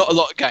impossible. And not a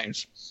lot of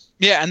games.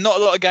 Yeah, and not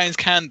a lot of games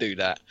can do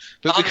that.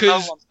 But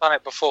no one's done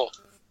it before.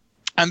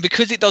 And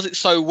because it does it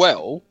so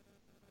well,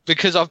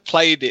 because I've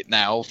played it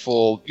now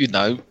for,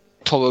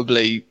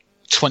 probably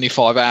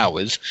 25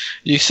 hours,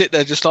 you sit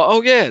there just like,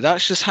 oh yeah,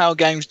 that's just how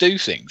games do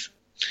things.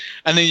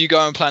 And then you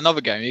go and play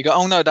another game and you go,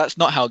 oh no, that's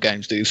not how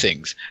games do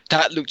things.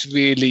 That looked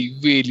really,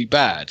 really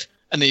bad.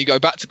 And then you go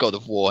back to God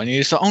of War and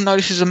you're just like, oh no,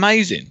 this is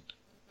amazing.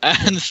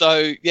 And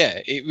so,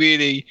 yeah, it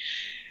really,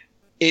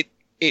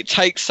 it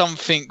takes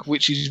something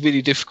which is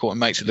really difficult and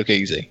makes it look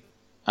easy,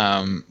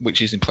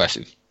 which is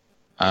impressive.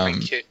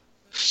 Thank you.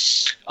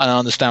 And I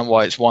understand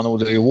why it's won all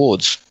the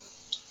awards.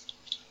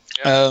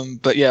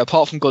 But yeah,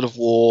 apart from God of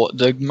War,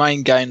 the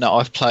main game that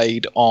I've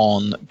played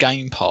on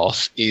Game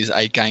Pass is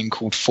a game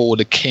called For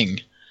the King.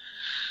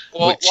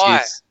 Why?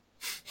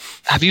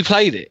 Have you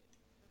played it?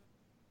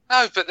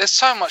 No, but there's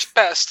so much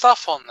better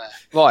stuff on there.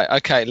 Right,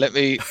 okay, let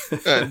me...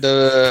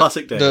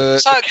 Classic day.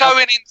 It's like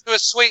going into a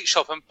sweet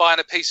shop and buying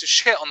a piece of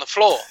shit on the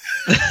floor.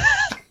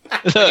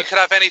 You could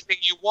have anything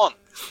you want.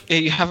 Yeah,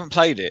 you haven't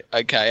played it,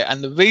 okay,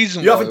 and the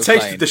reason you haven't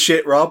tasted the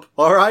shit, Rob,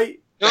 alright?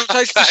 You haven't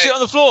tasted the shit on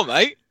the floor,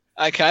 mate?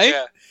 Okay.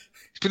 Yeah.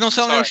 It's been on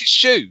someone else's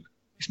shoe.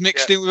 It's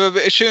mixed in with a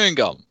bit of chewing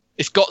gum.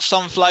 It's got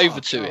some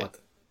flavour to it.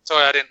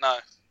 Sorry, I didn't know.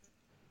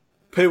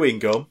 Pooing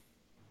gum.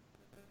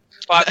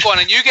 Right, go on,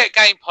 and you get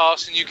Game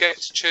Pass, and you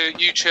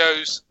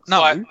chose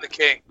Fight the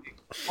King.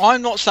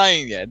 I'm not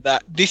saying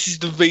that this is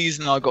the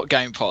reason I got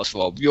Game Pass,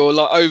 Rob. You're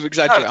like over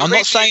exaggerating. I'm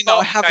not saying that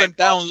I haven't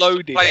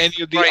downloaded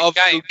any of the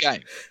other good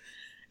games.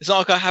 It's not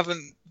like I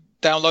haven't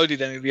downloaded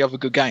any of the other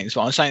good games.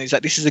 What I'm saying is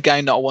that this is a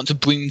game that I want to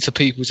bring to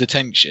people's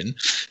attention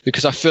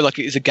because I feel like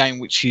it is a game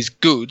which is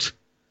good,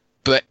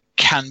 but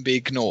can be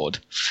ignored.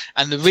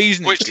 And the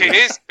reason it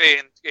is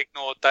being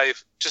ignored,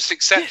 Dave. Just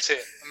accept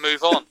it and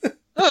move on.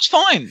 No, it's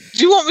fine.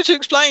 Do you want me to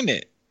explain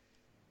it?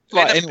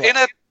 Right,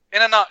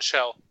 in a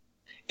nutshell.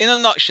 In a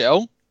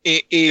nutshell,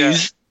 it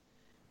is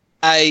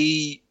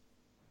a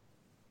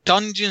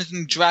Dungeons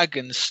and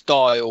Dragons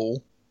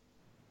style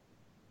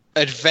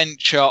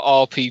adventure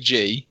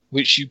RPG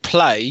which you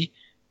play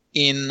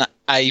in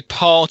a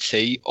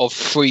party of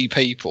 3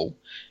 people.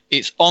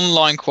 It's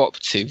online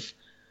cooperative.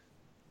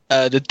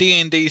 The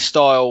D&D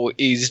style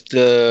is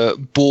the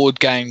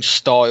board game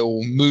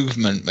style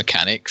movement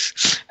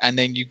mechanics, and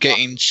then you get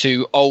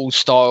into old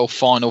style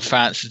Final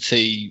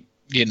Fantasy,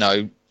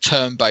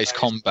 turn-based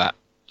combat.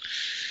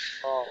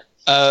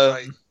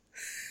 But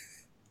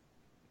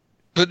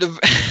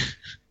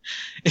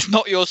it's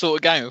not your sort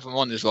of game, if I'm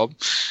honest, Rob.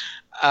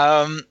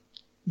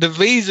 The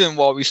reason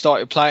why we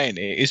started playing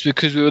it is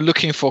because we were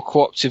looking for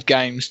cooperative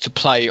games to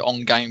play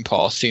on Game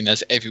Pass, seeing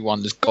as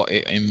everyone has got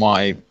it in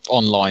my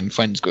online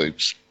friends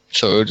groups.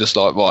 So we were just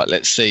like, right,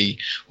 let's see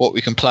what we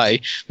can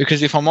play.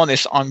 Because if I'm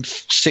honest, I'm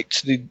sick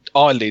to the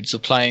eyelids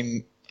of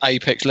playing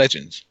Apex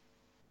Legends.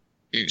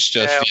 It's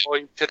just... or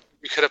you could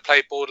have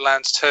played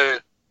Borderlands 2.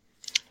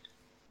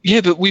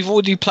 Yeah, but we've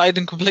already played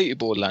and completed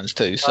Borderlands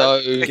 2,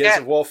 so... Gears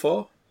of War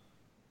 4?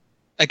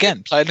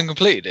 Again, played and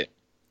completed it.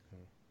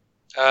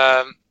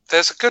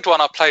 There's a good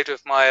one I played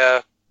with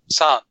my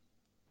son.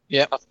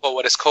 Yeah. I forgot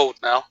what it's called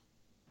now.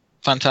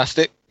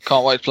 Fantastic.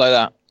 Can't wait to play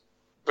that.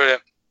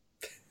 Brilliant.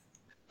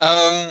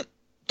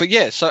 But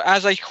yeah, so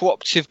as a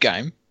cooperative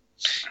game,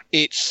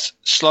 it's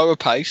slower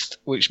paced,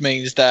 which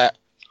means that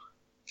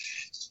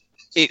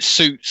it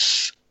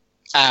suits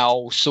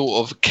our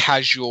sort of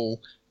casual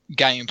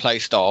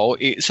gameplay style.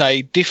 It's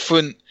a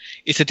different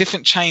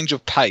change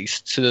of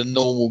pace to the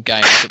normal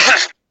games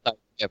that we play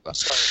together.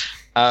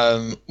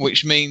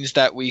 Which means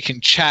that we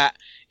can chat.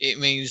 It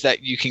means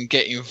that you can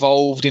get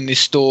involved in this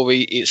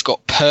story. It's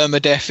got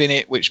permadeath in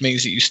it, which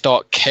means that you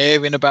start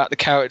caring about the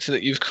character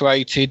that you've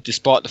created,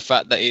 despite the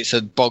fact that it's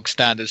a bog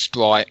standard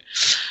sprite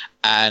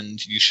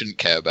and you shouldn't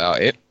care about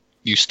it.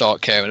 You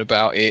start caring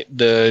about it.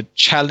 The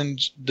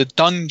challenge, the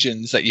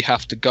dungeons that you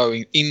have to go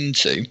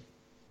into.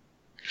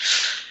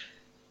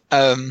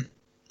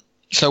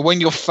 So when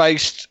you're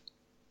faced,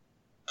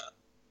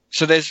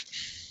 so there's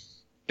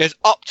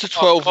up to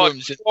 12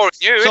 rooms.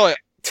 Sorry.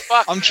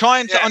 I'm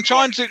trying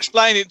to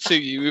explain it to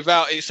you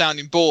without it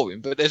sounding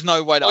boring, but there's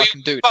no way that I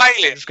can do that.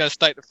 I'm just going to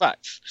state the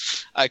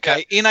facts.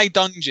 Okay, yeah. In a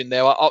dungeon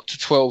there are up to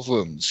 12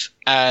 rooms,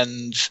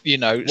 and some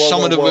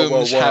of the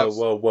rooms have.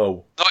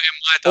 Whoa! Not in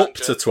my dungeon. Up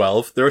to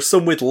 12. There are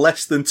some with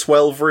less than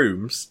 12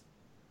 rooms.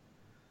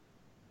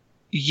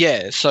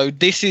 Yeah, so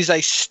this is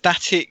a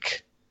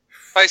static.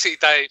 Basically,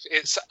 Dave,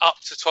 it's up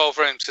to 12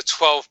 rooms. The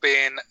 12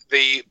 being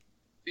the.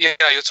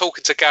 You're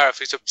talking to Gareth,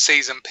 who's a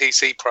seasoned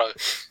PC pro.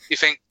 You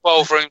think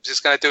 12 rooms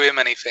is going to do him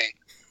anything?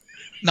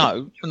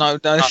 No,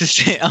 this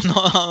is it. I'm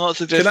not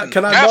suggesting.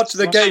 Can I mod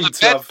the game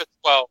to have?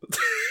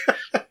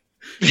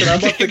 Can I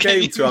mod the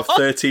game to have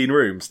 13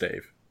 rooms,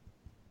 Dave?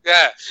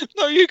 Yeah.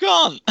 No, you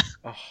can't.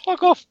 Oh.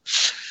 Fuck off.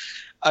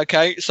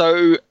 Okay,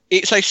 so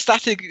it's a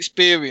static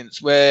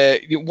experience where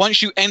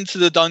once you enter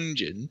the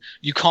dungeon,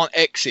 you can't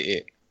exit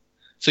it.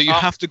 So you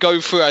have to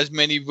go through as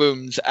many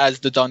rooms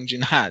as the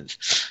dungeon has.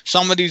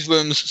 Some of these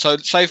rooms, so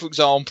say for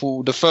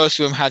example, the first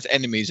room has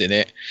enemies in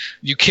it.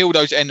 You kill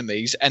those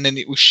enemies and then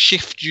it will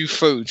shift you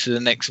through to the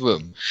next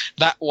room.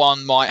 That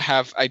one might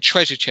have a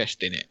treasure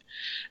chest in it.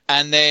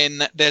 And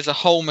then there's a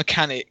whole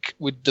mechanic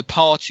with the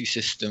party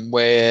system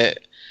where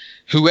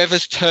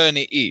whoever's turn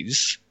it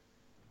is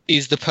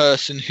the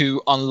person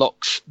who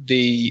unlocks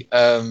the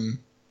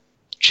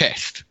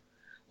chest.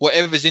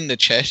 Whatever's in the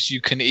chest,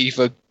 you can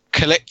either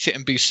collect it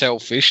and be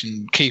selfish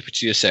and keep it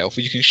to yourself,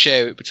 or you can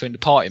share it between the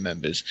party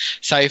members.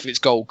 Say if it's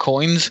gold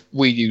coins,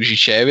 we usually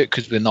share it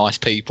because we're nice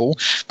people,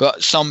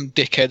 but some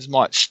dickheads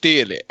might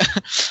steal it.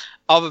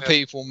 Other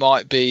people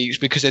might be,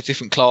 because they're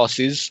different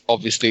classes,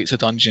 obviously it's a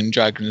Dungeons and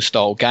Dragons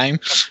style game,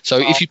 so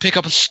if you pick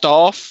up a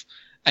staff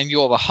and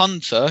you're a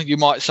hunter, you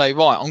might say,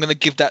 right, I'm going to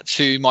give that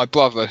to my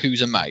brother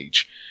who's a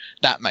mage.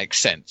 That makes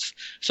sense.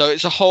 So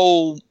it's a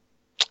whole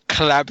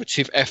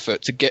collaborative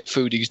effort to get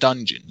through these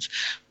dungeons.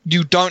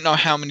 You don't know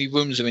how many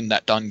rooms are in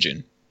that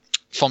dungeon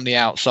from the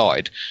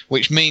outside,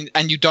 which means,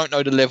 and you don't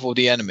know the level of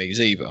the enemies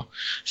either.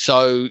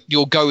 So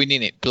you're going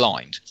in it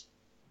blind,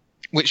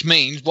 which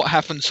means what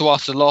happened to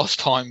us the last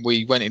time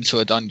we went into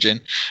a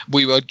dungeon,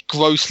 we were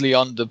grossly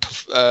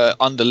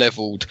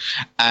under-leveled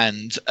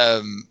and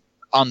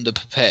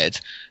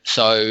underprepared.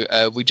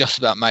 So we just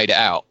about made it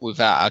out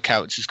without our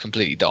characters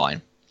completely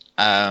dying.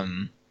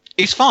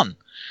 It's fun.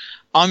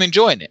 I'm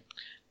enjoying it.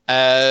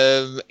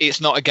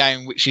 It's not a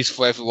game which is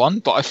for everyone,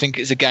 but I think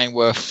it's a game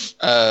worth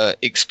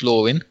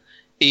exploring,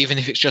 even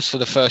if it's just for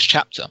the first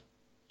chapter.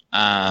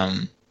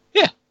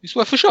 Yeah, it's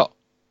worth a shot,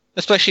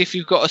 especially if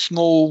you've got a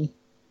small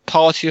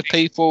party of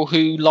people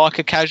who like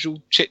a casual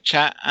chit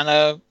chat and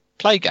a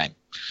play game.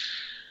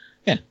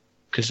 Yeah,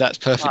 because that's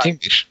perfect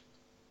English.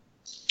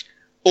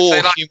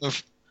 Or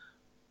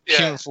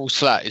Human Falls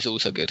Flat is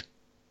also good.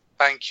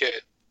 Thank you.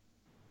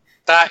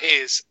 That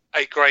is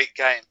a great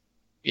game.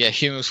 Yeah,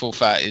 Humans Fall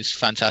Flat is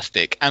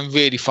fantastic and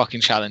really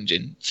fucking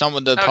challenging. Some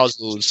of the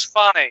puzzles... It's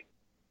funny.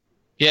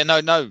 Yeah,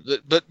 no,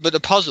 but the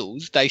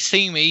puzzles, they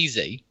seem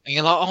easy, and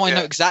you're like, oh, I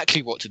know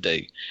exactly what to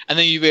do. And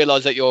then you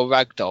realise that you're a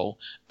ragdoll,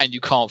 and you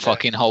can't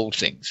fucking hold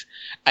things.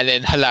 And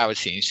then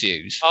hilarity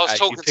ensues. I was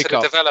talking to the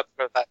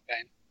developer of that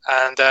game,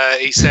 and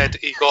he said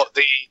he got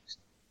the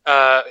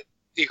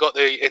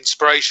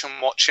inspiration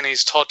watching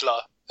his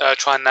toddler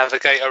try and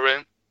navigate a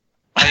room.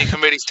 And you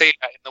can really see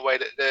that in the way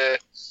that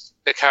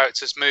the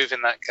characters move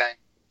in that game.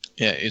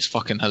 Yeah, it's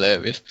fucking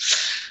hilarious.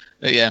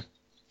 But yeah,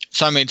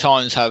 so many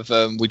times have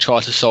we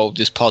tried to solve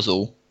this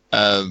puzzle,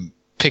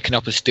 picking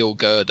up a steel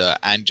girder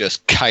and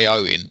just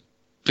KOing,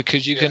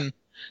 because you can.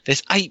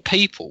 There's 8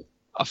 people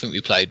I think we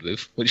played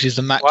with, which is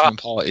the maximum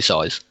party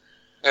size.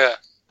 Yeah.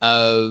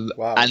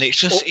 Wow. And it's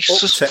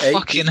just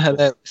fucking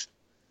hilarious.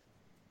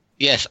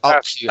 Yes,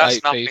 up to that's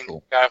 8 nothing,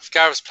 people.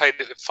 Gareth's played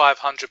it with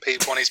 500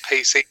 people on his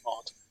PC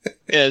mod.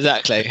 Yeah,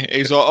 exactly.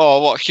 He's like,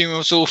 oh, what,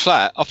 Humans All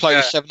Flat? I played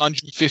with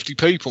 750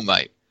 people,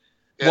 mate.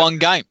 Yeah. One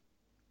game.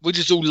 We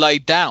just all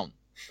laid down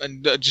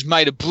and just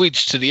made a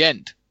bridge to the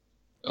end.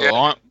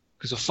 Alright?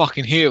 Because we're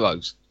fucking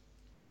heroes.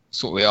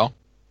 That's what we are.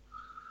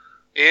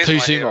 He is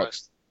PC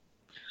mods.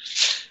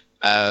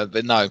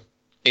 But no,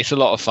 it's a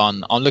lot of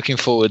fun. I'm looking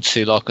forward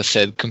to, like I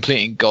said,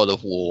 completing God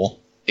of War,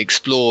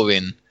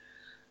 exploring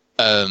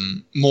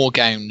more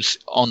games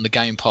on the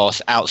Game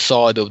Pass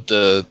outside of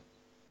the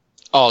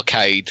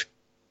arcade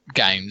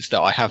games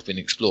that I have been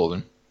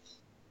exploring.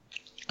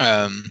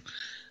 And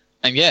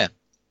yeah,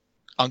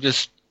 I'm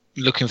just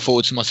looking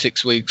forward to my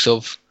 6 weeks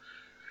of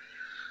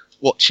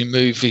watching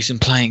movies and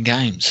playing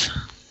games.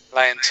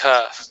 Laying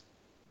turf.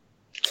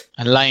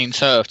 And laying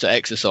turf to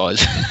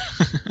exercise.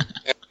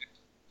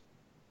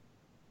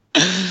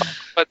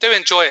 But do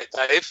enjoy it,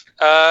 Dave.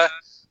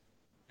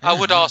 I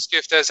would ask you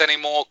if there's any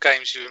more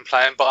games you've been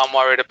playing, but I'm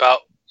worried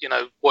about,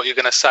 what you're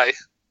going to say.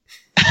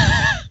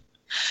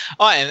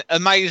 Alright,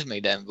 amaze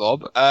me then,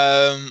 Rob.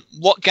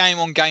 What game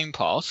on Game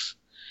Pass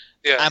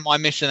am I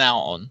missing out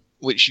on,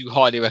 which you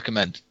highly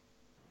recommend?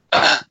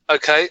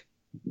 Okay.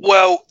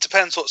 Well,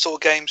 depends what sort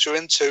of games you're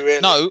into,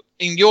 really. No,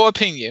 in your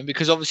opinion,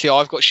 because obviously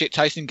I've got shit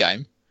tasting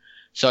game,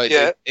 so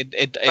it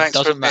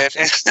doesn't matter.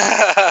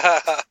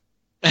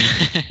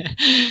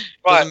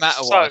 Doesn't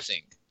matter what I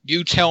think.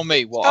 You tell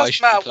me what I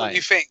should be playing. Doesn't matter what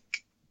you think.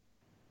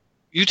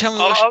 You tell me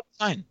what I should be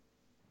playing.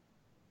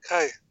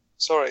 Okay,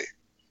 sorry.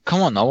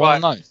 Come on, I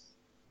want to know.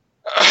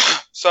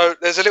 So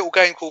there's a little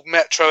game called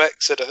Metro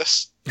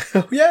Exodus.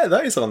 Oh yeah,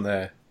 that is on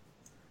there.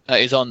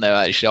 That is on there,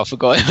 actually. I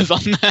forgot it was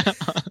on there.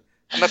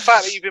 And the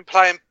fact that you've been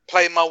playing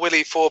My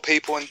Willy 4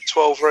 people in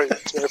 12 rooms,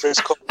 whatever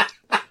it's called,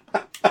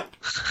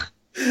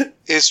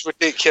 is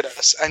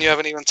ridiculous. And you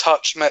haven't even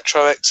touched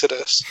Metro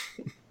Exodus.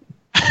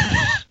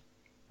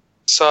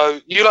 So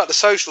you like the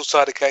social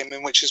side of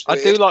gaming, which is weird.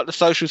 I do like the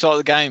social side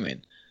of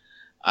gaming.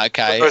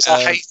 Okay. Whereas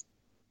I hate.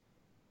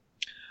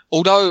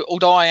 Although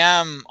I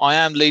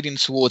am leading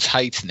towards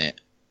hating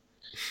it.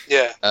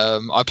 Yeah.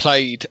 I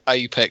played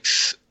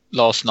Apex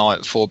last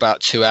night for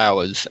about 2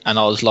 hours, and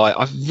I was like,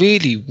 I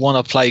really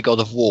want to play God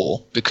of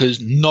War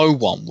because no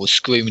one was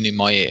screaming in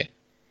my ear.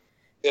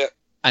 Yeah.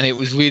 And it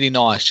was really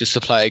nice just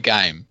to play a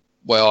game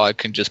where I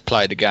can just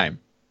play the game.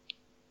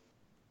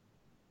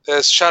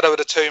 There's Shadow of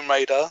the Tomb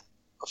Raider.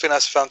 I think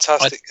that's a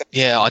fantastic game.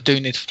 Yeah, I do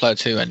need to play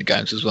 2 indie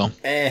games as well.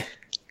 Yeah.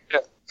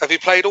 Have you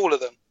played all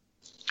of them?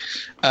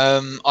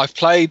 I've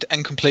played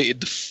and completed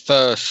the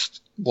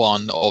first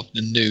one of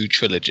the new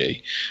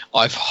trilogy.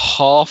 I've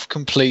half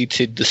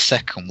completed the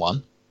second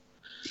one.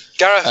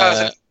 Gareth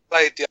hasn't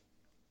played yet.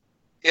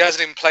 He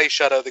hasn't even played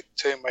Shadow of the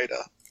Tomb Raider.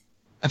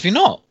 Have you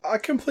not? I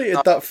completed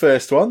that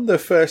first one, the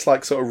first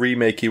sort of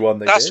remakey one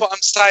they did. That's what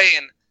I'm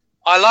saying.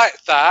 I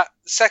liked that.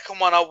 The second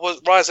one,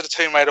 Rise of the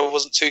Tomb Raider, I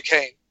wasn't too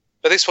keen.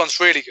 But this one's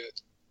really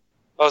good.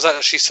 I was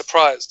actually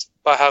surprised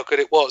by how good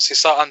it was.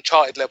 It's like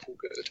Uncharted level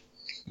good.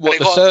 What,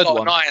 and the third one?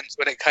 It got 9s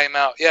when it came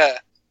out, yeah.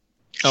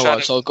 Oh,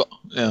 right, so I've got...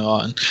 Yeah,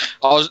 right.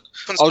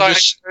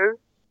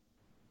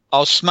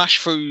 I'll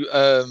smash through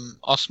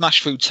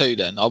 2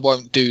 then. I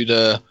won't do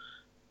the,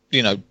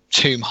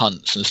 tomb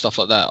hunts and stuff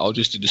like that. I'll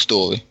just do the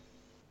story.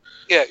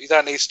 Yeah, you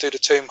don't need to do the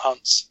tomb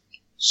hunts.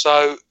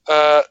 So,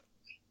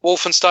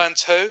 Wolfenstein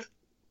 2?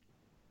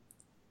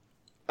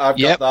 I've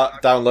got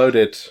that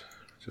downloaded.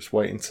 Just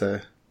waiting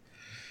to...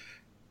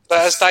 But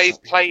has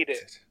Dave played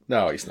it?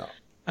 No, he's not.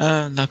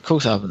 No, of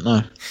course I haven't,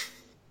 no.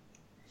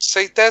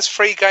 See, there's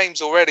 3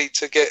 games already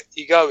to get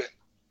you going.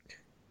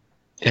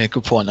 Yeah,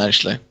 good point,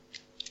 actually.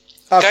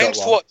 Games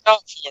to watch out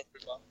for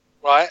everyone,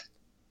 right?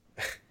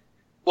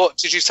 What,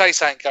 did you say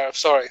something, Gareth?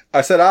 Sorry.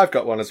 I said I've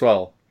got one as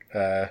well.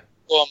 Go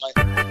on,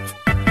 mate.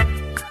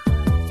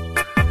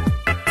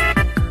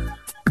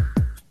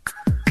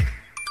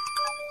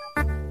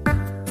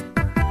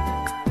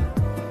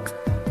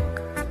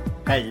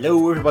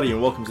 Hello everybody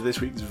and welcome to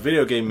this week's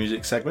video game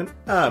music segment.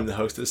 I'm the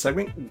host of the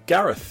segment,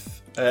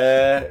 Gareth.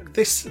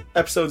 This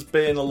episode's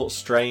been a little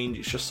strange.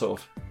 It's just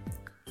sort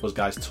of us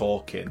guys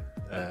talking,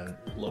 a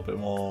little bit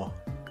more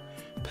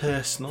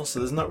personal, so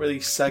there's not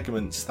really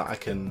segments that I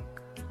can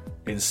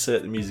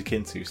insert the music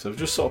into, so I've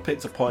just sort of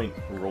picked a point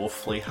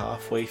roughly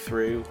halfway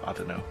through. I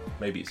don't know,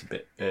 maybe it's a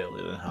bit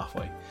earlier than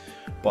halfway.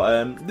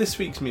 But this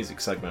week's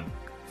music segment,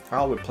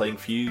 I'll be playing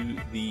for you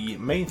the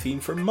main theme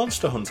from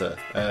Monster Hunter.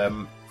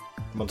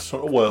 Monster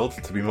Hunter World,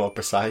 to be more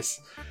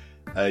precise.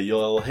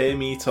 You'll hear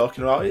me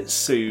talking about it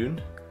soon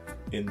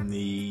in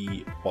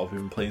the What Have We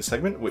Been Playing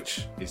segment,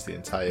 which is the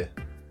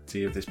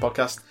entirety of this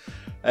podcast.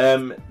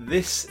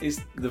 This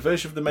is the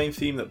version of the main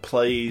theme that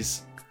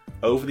plays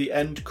over the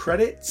end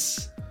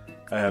credits.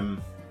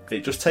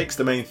 It just takes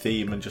the main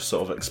theme and just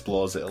sort of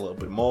explores it a little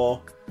bit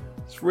more.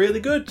 It's really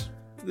good.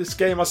 This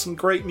game has some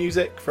great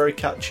music, very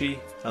catchy,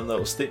 and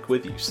that'll stick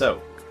with you.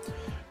 So,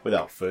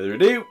 without further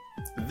ado,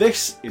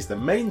 this is the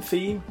main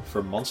theme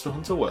from Monster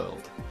Hunter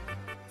World.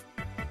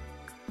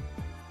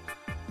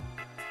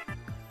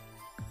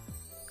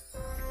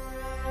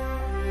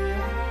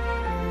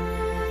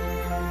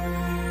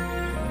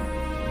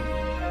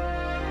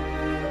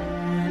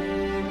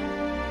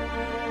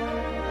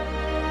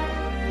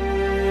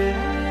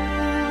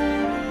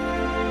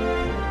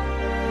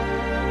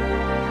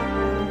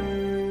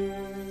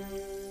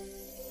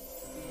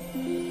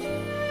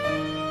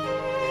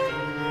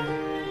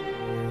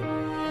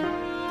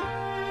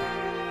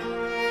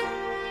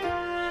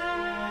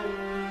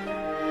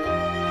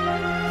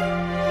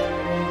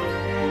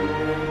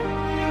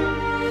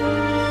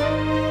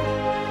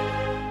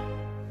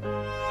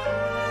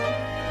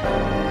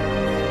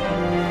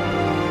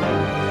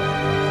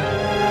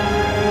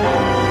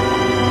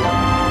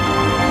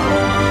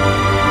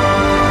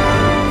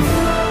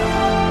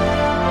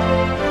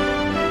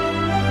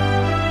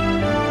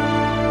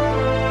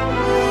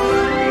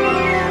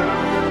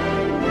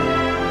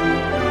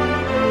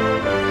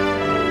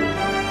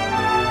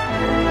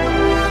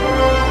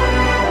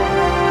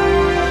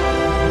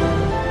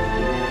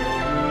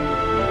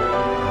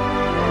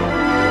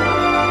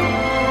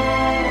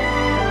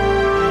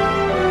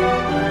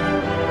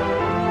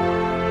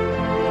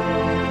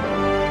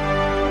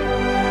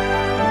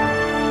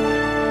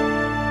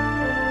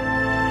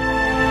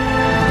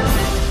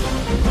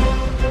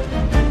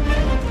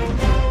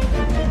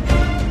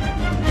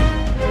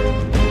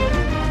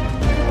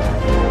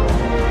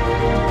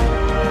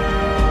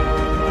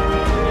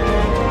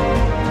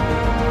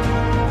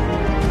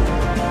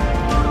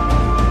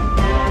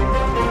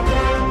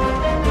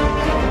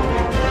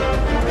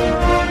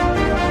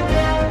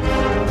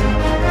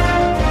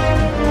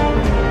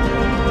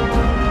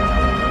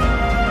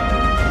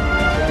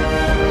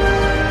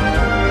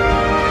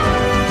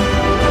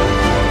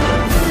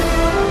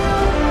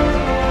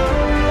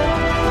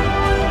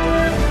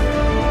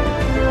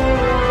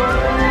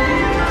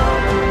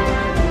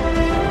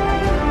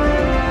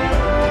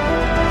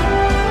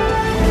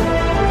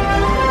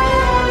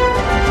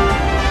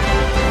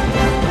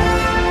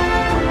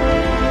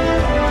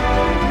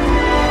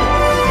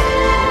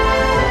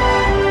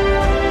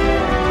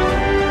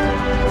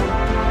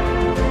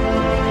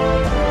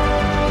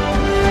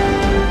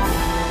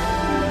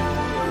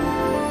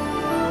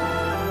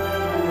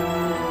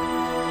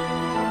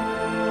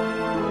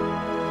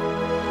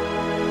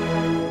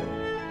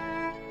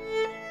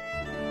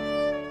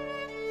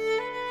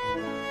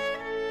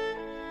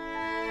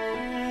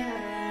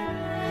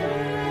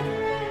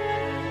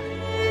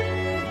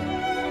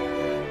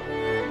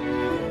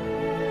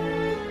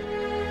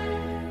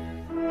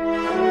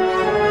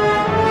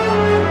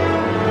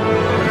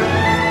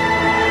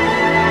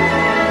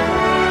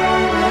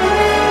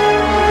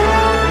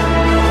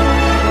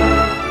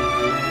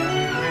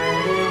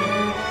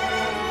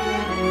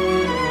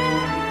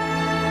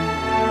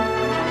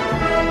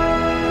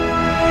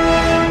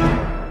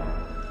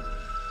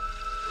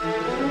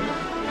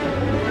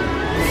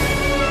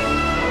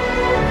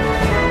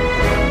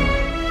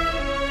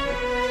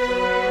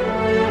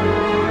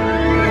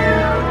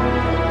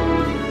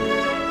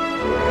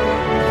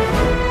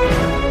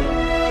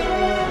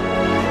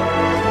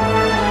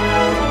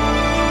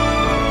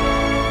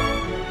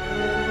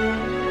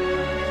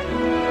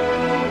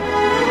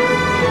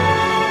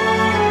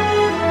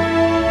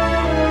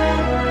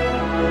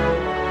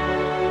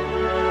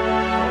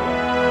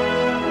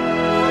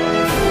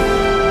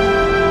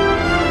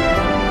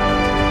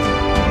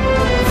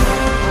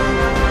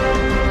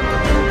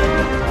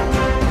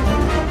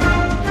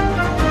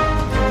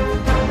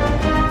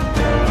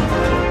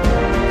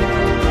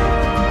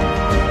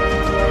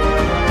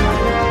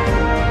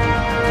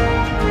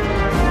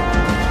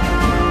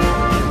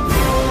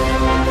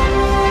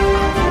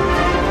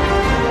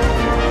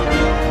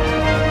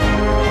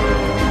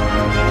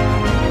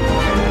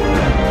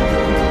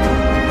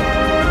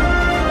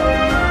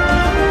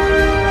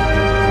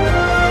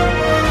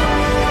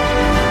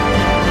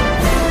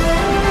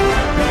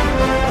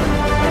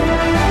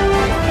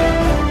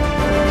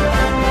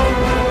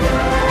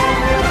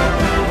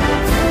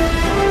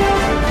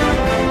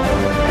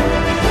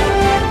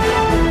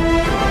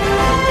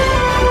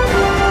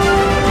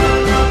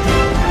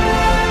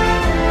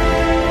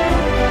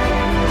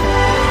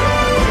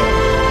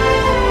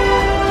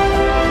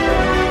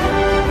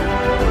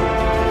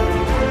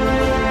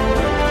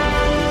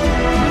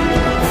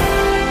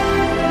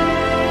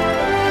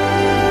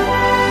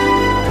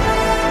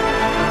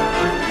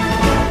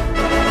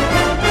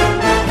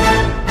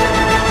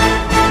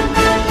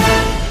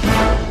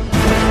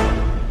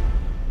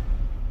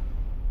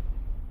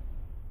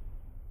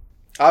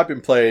 I've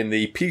been playing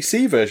the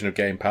PC version of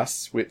Game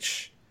Pass,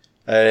 which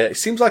it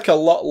seems like a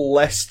lot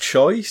less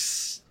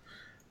choice.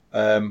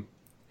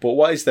 but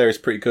what is there is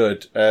pretty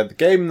good. The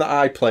game that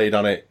I played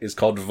on it is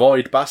called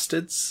Void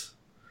Bastards.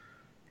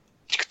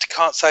 You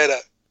can't say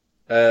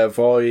that.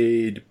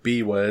 Void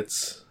B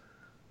words.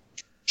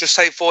 Just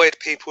say void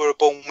people who are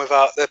born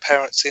without their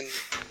parents in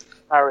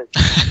marriage.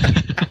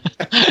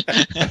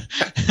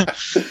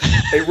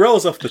 It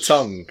rolls off the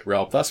tongue,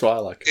 Rob. That's what I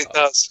like. It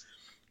does.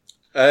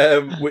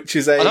 Which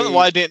is I don't know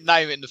why I didn't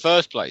name it in the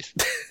first place,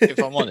 if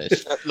I'm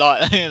honest.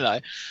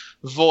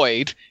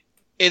 Void.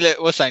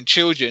 We're saying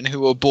children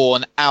who were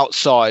born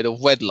outside of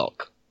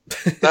wedlock.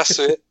 That's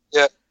it.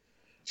 Yeah.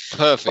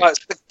 Perfect. Right,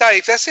 so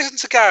Dave, let's listen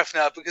to Gareth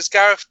now, because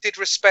Gareth did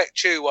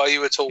respect you while you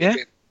were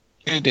talking.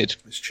 Yeah, he did.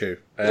 It's true.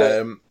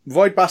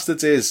 Void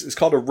Bastards it's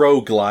called a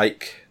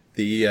roguelike,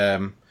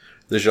 the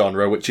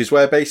genre, which is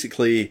where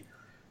basically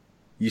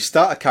you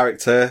start a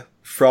character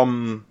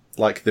from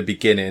like the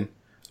beginning,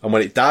 and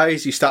when it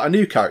dies, you start a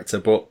new character,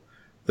 but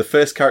the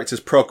first character's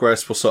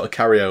progress will sort of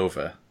carry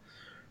over.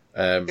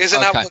 Isn't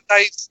that what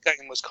Dave's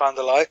game was kind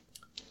of like?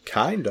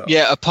 Kind of.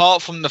 Yeah,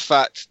 apart from the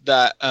fact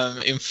that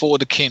in For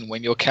the Kin,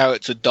 when your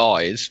character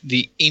dies,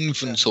 the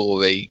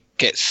inventory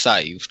gets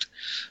saved,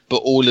 but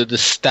all of the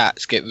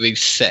stats get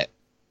reset.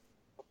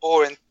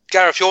 Boring.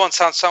 Gareth, your one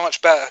sounds so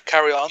much better.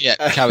 Carry on. Yeah,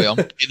 carry on.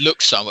 It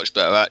looks so much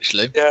better,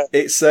 actually. Yeah.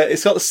 It's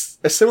got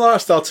a similar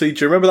art style to,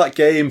 do you remember that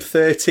game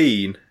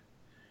 13?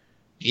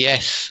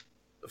 Yes.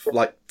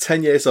 Like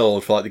 10 years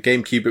old for like the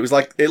GameCube.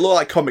 It looked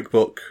like comic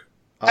book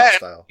art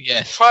style.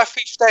 Yes. Try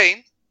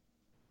 15.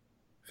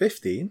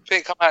 15? I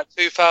think it came out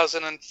in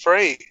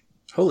 2003.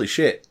 Holy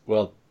shit.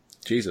 Well,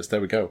 Jesus,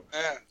 there we go.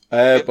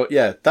 Yeah. But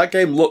yeah, that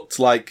game looked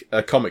like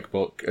a comic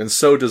book, and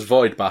so does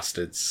Void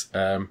Bastards.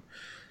 The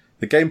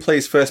gameplay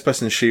is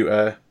first-person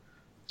shooter.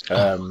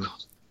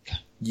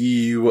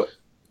 You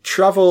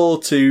travel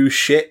to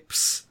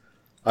ships,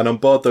 and on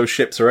board those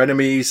ships are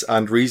enemies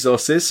and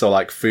resources, so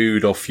like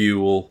food or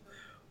fuel,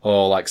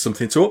 or like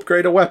something to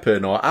upgrade a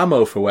weapon, or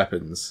ammo for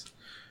weapons.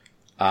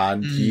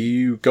 And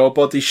you go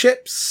aboard these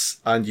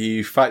ships, and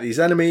you fight these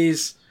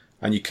enemies,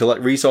 and you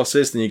collect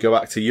resources, then you go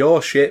back to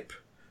your ship,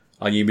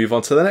 and you move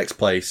on to the next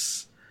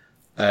place.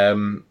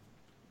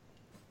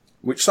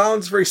 Which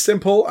sounds very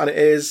simple, and it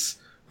is,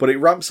 but it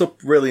ramps up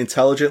really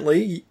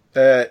intelligently.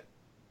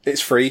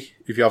 It's free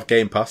if you have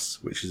Game Pass,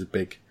 which is a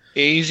big...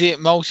 Is it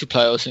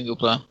multiplayer or single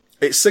player?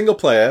 It's single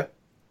player,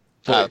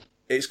 but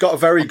it's got a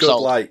very good,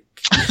 like...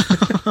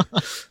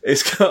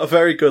 It's got a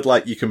very good,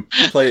 like, you can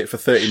play it for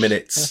 30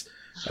 minutes...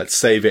 and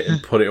save it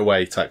and put it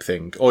away type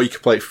thing. Or you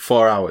can play it for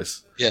 4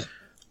 hours. Yeah.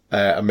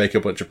 And make a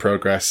bunch of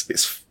progress.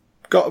 It's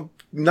got a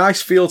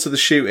nice feel to the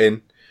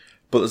shooting,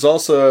 but there's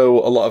also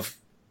a lot of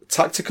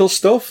tactical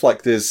stuff.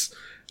 Like there's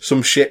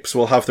some ships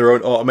will have their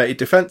own automated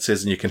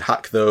defenses and you can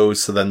hack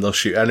those so then they'll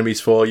shoot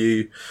enemies for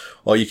you.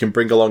 Or you can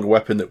bring along a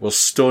weapon that will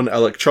stun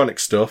electronic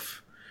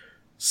stuff.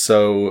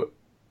 So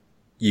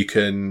you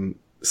can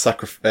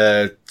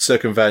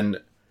circumvent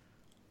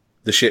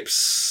the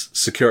ship's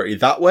security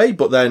that way,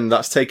 but then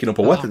that's taking up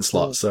a weapon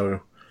slot.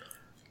 So,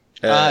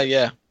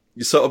 yeah,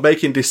 you're sort of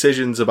making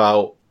decisions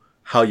about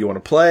how you want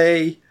to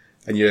play,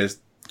 and you're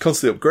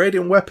constantly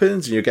upgrading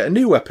weapons, and you get a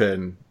new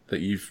weapon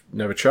that you've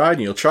never tried,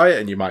 and you'll try it,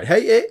 and you might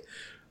hate it,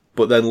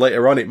 but then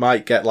later on it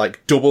might get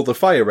like double the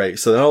fire rate.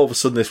 So then all of a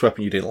sudden, this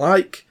weapon you didn't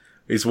like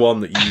is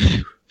one that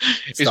you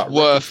it's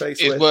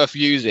worth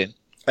using.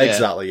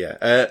 Exactly, yeah,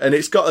 and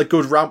it's got a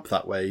good ramp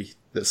that way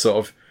that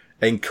sort of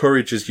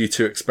encourages you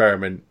to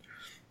experiment.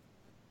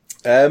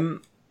 It's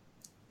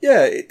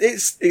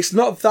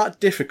not that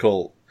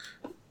difficult.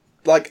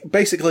 Like,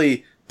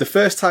 basically, the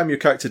first time your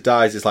character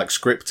dies is, like,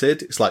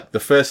 scripted. It's like, the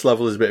first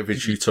level is a bit of a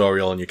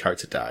tutorial and your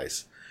character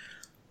dies.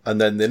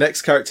 And then the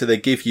next character they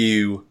give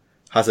you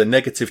has a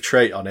negative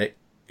trait on it.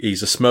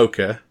 He's a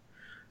smoker.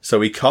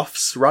 So he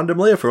coughs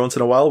randomly every once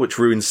in a while, which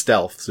ruins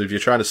stealth. So if you're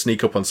trying to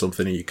sneak up on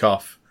something and you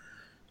cough,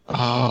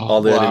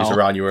 all the enemies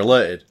around you are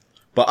alerted.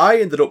 But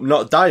I ended up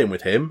not dying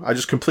with him. I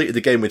just completed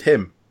the game with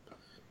him.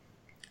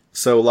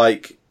 So,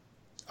 like,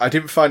 I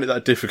didn't find it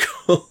that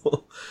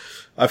difficult.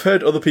 I've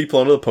heard other people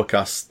on other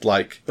podcasts,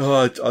 like,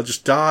 oh, I'll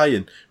just die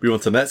and move on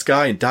to the next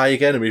guy and die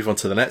again and move on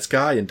to the next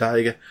guy and die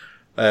again.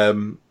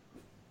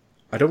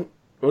 I don't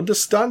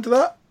understand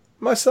that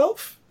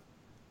myself.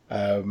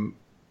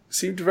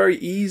 Seemed very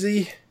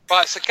easy.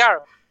 Right, so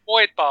Gareth,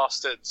 Void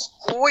Bastards.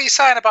 What are you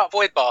saying about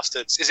Void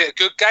Bastards? Is it a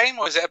good game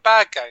or is it a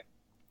bad game?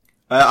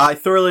 I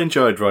thoroughly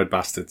enjoyed Void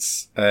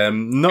Bastards.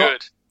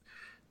 Good.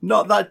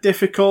 Not that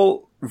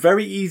difficult.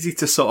 Very easy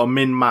to sort of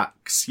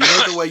min-max. You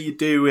know the way you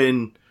do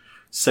in,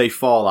 say,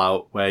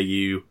 Fallout, where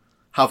you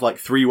have like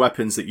 3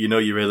 weapons that you know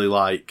you really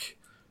like.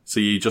 So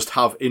you just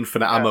have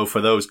infinite ammo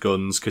for those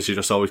guns because you're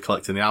just always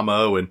collecting the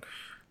ammo and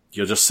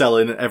you're just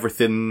selling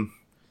everything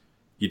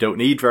you don't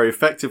need very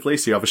effectively.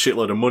 So you have a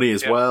shitload of money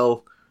as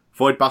well.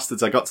 Void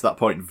Bastards, I got to that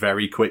point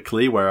very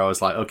quickly where I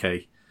was like,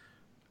 okay,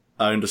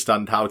 I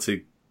understand how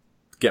to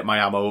get my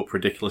ammo up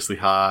ridiculously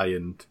high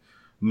and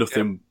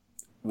nothing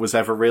was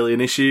ever really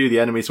an issue. The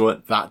enemies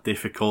weren't that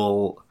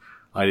difficult.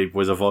 I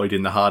was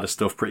avoiding the harder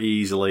stuff pretty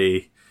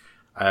easily.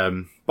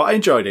 But I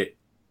enjoyed it.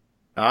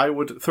 I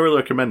would thoroughly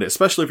recommend it,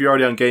 especially if you're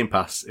already on Game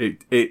Pass.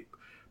 It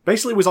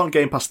basically was on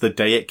Game Pass the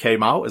day it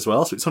came out as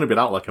well, so it's only been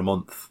out like a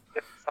month.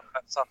 Yeah,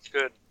 that sounds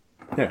good.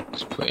 Yeah.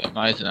 It's pretty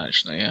amazing,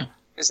 actually, yeah.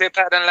 Is it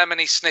better than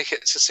Lemony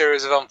Snicket's A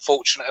Series of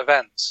Unfortunate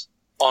Events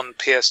on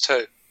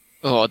PS2?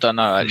 Oh, I don't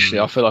know, actually.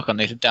 I feel like I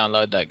need to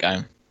download that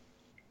game.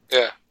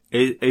 Yeah.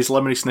 Is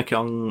Lemony Snicket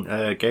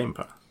on Game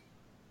Pass?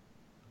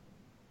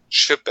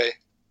 Should be.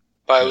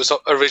 But it was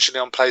originally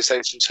on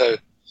PlayStation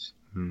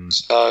 2.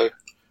 So...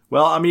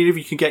 Well, I mean, if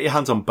you can get your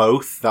hands on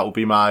both, that would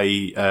be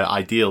my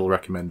ideal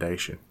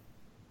recommendation.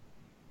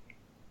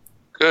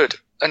 Good.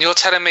 And you're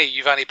telling me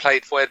you've only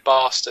played Void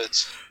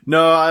Bastards?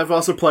 No, I've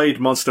also played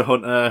Monster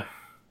Hunter.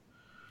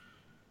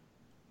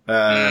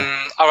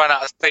 I ran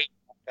out of steam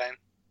in that game.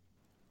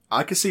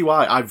 I can see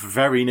why. I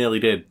very nearly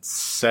did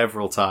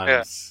several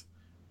times.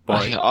 Yeah.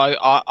 But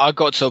I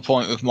got to a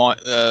point with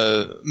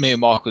me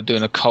and Mark were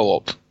doing a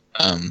co-op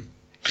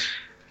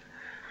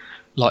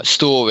like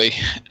story,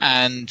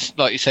 and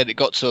like you said, it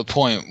got to a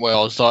point where I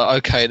was like,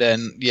 okay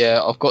then,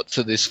 yeah, I've got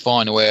to this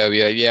final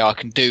area, yeah, I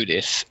can do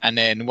this. And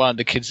then one of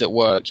the kids at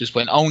work just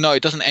went, oh no,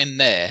 it doesn't end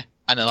there.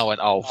 And then I went,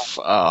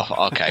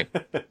 okay.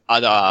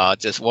 I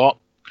just what?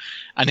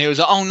 And he was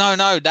like, oh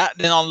no, that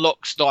then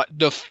unlocks like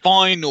the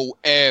final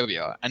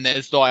area, and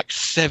there's like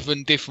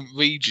 7 different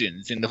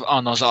regions in the.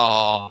 And I was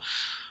like,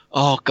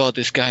 oh god,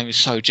 this game is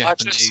so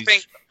Japanese.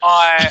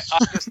 I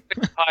just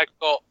think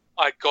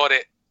I got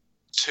it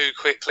too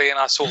quickly, and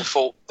I sort of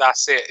thought,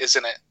 that's it,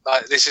 isn't it?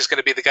 Like, this is going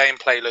to be the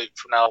gameplay loop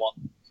from now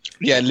on.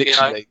 Yeah,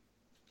 literally. You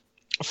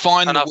know?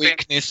 Find the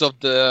weakness of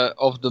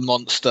the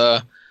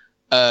monster,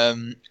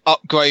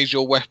 upgrade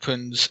your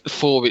weapons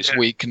for its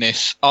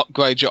weakness,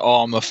 upgrade your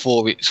armor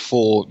for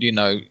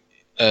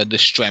the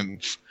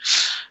strength.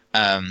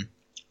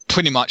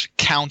 Pretty much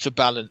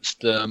counterbalance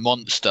the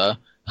monster,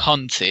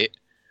 hunt it,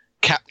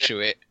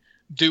 capture it,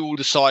 do all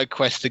the side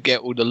quests to get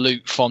all the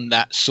loot from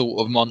that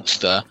sort of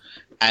monster,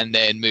 and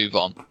then move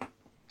on.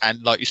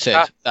 And like you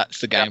said,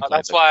 that's the gameplay.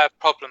 That's why I have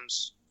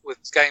problems with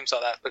games like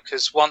that,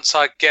 because once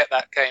I get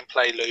that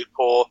gameplay loop,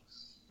 or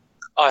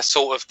I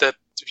sort of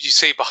you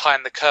see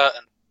behind the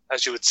curtain,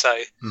 as you would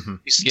say,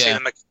 you see the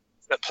mechanics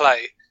that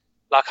play,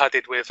 like I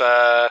did with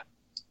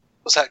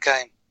what's that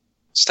game?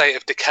 State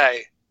of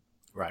Decay.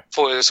 Right.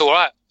 Thought it was all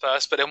right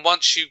first, but then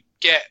once you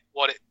get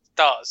what it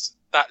does,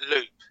 that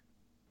loop,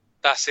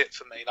 that's it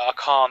for me. Like, I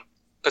can't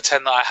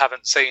pretend that I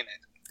haven't seen it.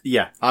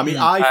 Yeah, I mean,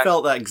 I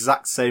felt that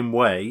exact same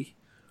way,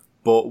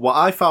 but what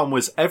I found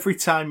was every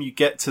time you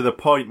get to the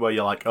point where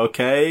you're like,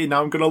 okay,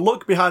 now I'm going to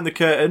look behind the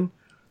curtain,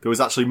 there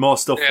was actually more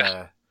stuff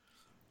there.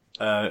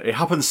 It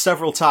happened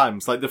several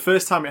times. Like, the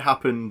first time it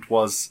happened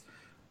was,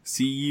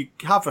 see, you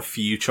have a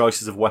few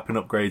choices of weapon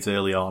upgrades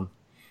early on,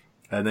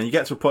 and then you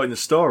get to a point in the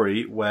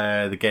story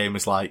where the game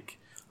is like,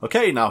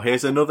 okay, now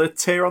here's another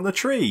tier on the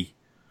tree.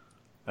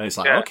 And it's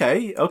like,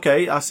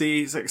 okay, I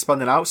see it's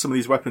expanding out. Some of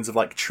these weapons have,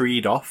 like,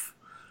 treed off.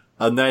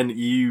 And then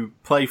you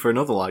play for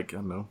another, like, I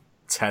don't know,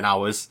 10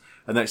 hours.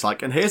 And then it's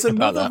like, and here's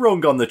another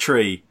rung on the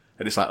tree.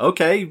 And it's like,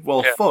 okay,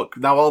 well, fuck.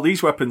 Now all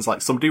these weapons,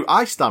 like, some do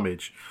ice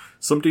damage.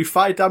 Some do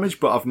fire damage,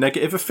 but have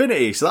negative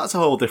affinity. So that's a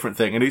whole different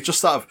thing. And it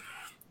just sort of,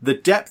 the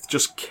depth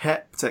just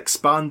kept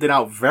expanding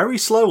out very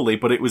slowly,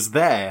 but it was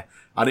there.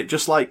 And it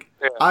just, like,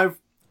 I'm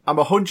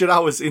 100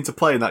 hours into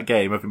playing that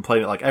game. I've been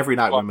playing it, like, every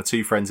night with my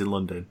 2 friends in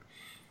London.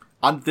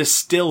 And there's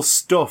still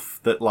stuff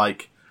that,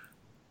 like,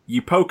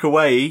 you poke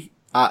away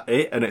at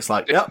it, and it's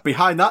like,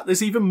 behind that,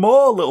 there's even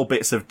more little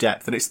bits of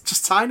depth, and it's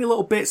just tiny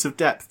little bits of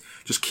depth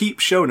just keep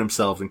showing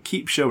themselves,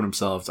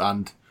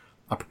 and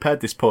I prepared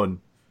this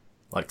pun,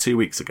 like, 2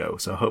 weeks ago,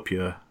 so I hope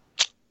you're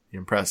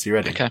impressed. You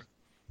ready? Okay.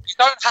 You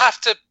don't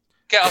have to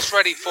get us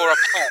ready for a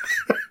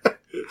pun.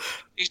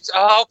 The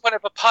whole point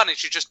of a pun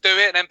is you just do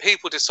it, and then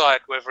people decide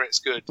whether it's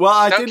good.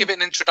 Well, don't give it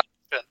an introduction.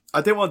 I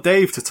didn't want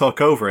Dave to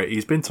talk over it.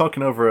 He's been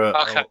talking over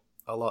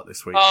a lot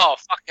this week. Oh,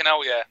 fucking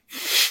hell, yeah.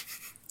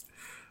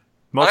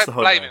 Monster I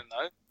don't blame him,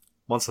 though.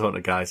 Monster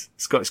Hunter, guys.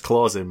 It's got its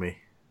claws in me.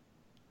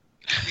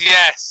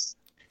 Yes.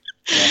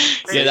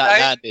 Yeah, that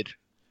landed.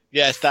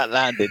 Yes, that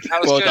landed. That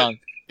was well good. Done.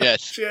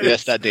 Yes,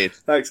 yes, that did.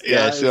 Thanks, guys.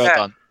 Yes, well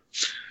done.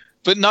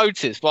 But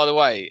notice, by the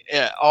way,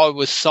 I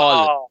was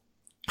silent. Oh.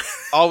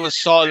 I was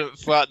silent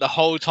throughout the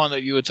whole time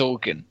that you were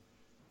talking.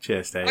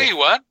 Cheers, Dave. No, you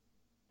weren't.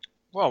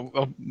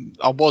 Well,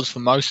 I was for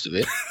most of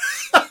it.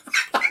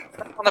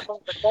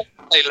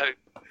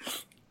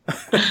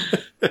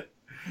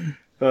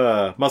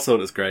 Monster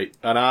Hunter's great,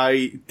 and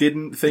I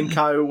didn't think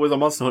I was a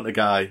Monster Hunter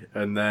guy,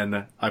 and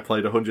then I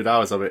played 100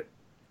 hours of it,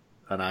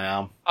 and I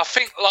am. I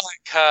think,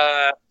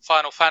 like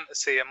Final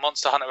Fantasy and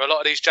Monster Hunter, a lot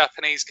of these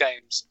Japanese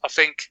games,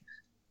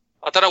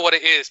 I don't know what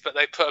it is, but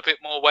they put a bit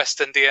more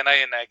Western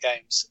DNA in their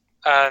games.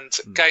 And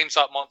games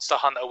like Monster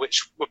Hunter,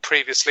 which were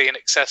previously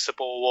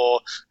inaccessible or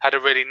had a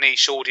really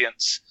niche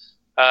audience,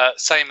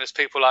 same as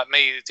people like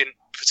me who didn't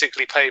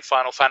particularly play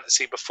Final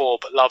Fantasy before,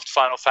 but loved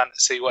Final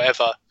Fantasy,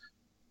 whatever.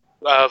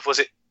 Was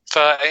it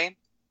 13?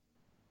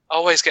 I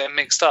always get them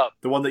mixed up.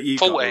 The one that you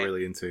 14. got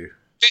really into.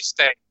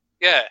 15,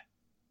 yeah.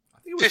 I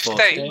think it was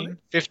 15.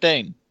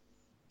 15.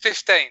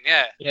 15,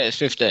 yeah. Yeah, it's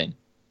 15.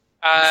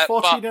 Is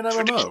 14 an but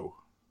MMO?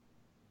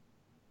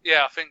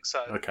 Yeah, I think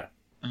so. Okay.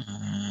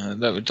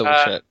 Let me double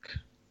check.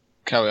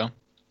 Carry on.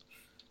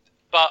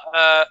 But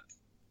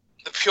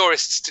the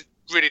purists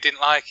really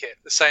didn't like it,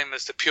 the same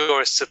as the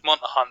purists of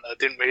Monster Hunter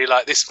didn't really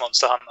like this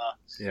Monster Hunter.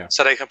 Yeah.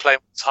 So they can play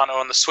Monster Hunter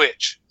on the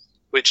Switch,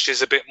 which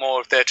is a bit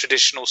more of their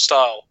traditional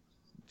style.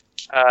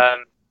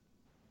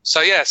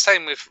 So yeah,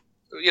 same with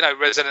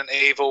Resident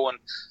Evil and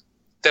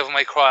Devil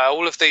May Cry.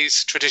 All of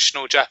these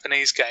traditional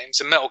Japanese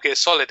games, and Metal Gear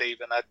Solid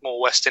even had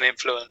more Western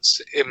influence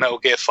in Metal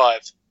Gear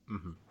 5.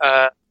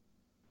 Mm-hmm.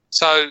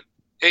 So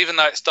even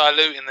though it's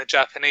diluting the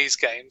Japanese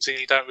games, and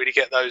you don't really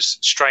get those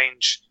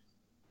strange.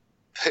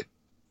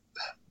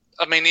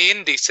 I mean, the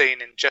indie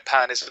scene in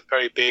Japan isn't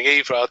very big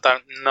either. I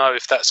don't know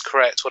if that's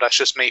correct, or that's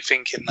just me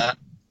thinking that.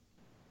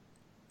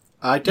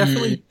 I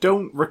definitely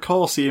don't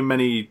recall seeing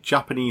many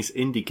Japanese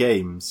indie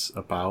games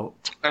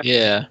about.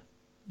 Yeah.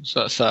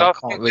 So I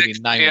can't really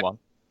name one.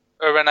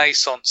 A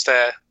renaissance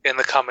there in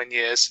the coming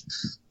years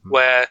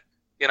where,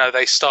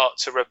 they start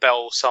to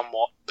rebel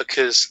somewhat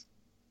because,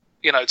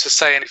 to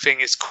say anything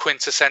is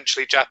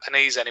quintessentially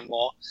Japanese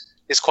anymore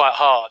is quite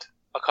hard.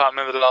 I can't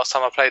remember the last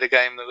time I played a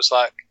game that was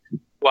like,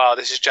 wow,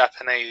 this is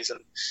Japanese,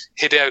 and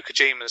Hideo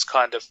Kojima's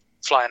kind of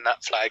flying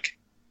that flag.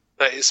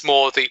 But it's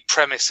more the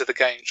premise of the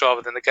games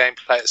rather than the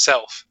gameplay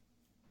itself.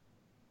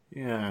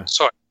 Yeah.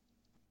 Sorry.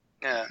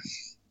 Yeah.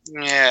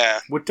 Yeah.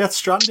 Would Death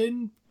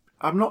Stranding...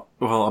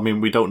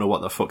 we don't know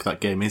what the fuck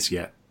that game is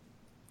yet.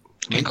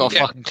 Ain't got a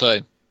fucking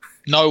clue.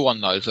 No one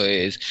knows what it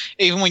is.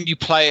 Even when you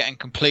play it and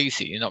complete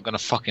it, you're not going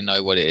to fucking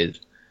know what it is.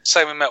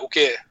 Same with Metal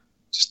Gear.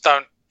 Just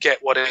don't get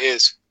what it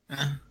is.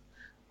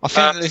 I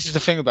think this is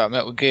the thing about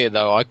Metal Gear,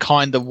 though. I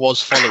kind of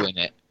was following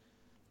it.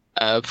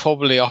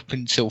 Probably up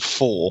until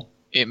 4,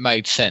 it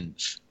made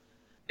sense.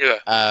 Yeah.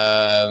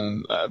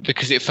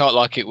 Because it felt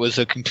like it was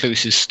a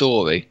conclusive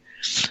story.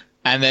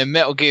 And then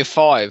Metal Gear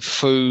 5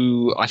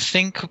 threw, I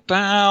think,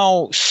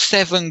 about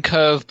 7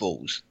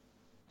 curveballs.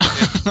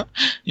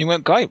 You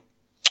went, great.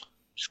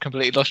 Just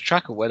completely lost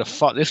track of where the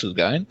fuck this was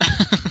going.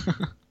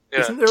 Yeah.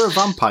 Isn't there a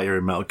vampire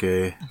in Metal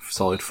Gear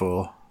Solid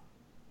 4?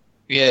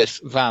 Yes,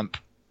 Vamp.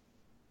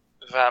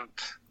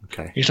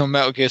 Okay. He's on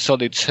Metal Gear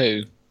Solid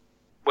 2.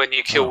 When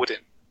you killed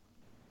him.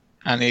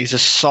 And he's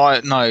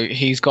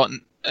he's got...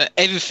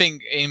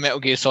 everything in Metal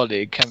Gear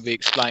Solid can be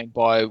explained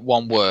by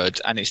one word,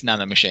 and it's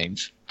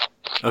nanomachines.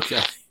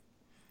 Okay.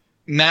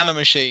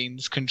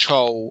 Nanomachines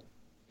control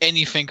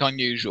anything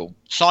unusual.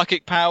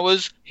 Psychic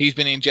powers, he's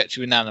been injected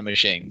with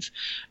nanomachines.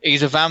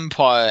 He's a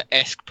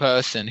vampire-esque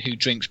person who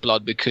drinks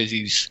blood because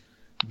he's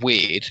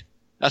weird.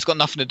 That's got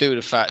nothing to do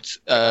with the fact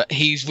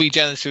he's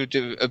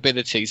regenerative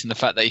abilities and the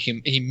fact that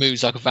he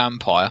moves like a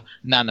vampire.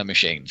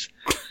 Nanomachines.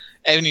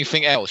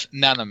 Anything else,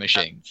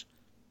 nanomachines.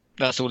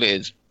 That's all it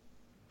is.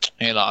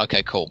 And you're like,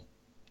 okay, cool.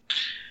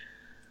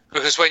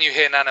 Because when you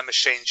hear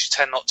nanomachines, you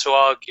tend not to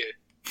argue.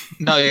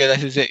 No, yeah,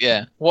 that is it,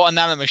 yeah. What are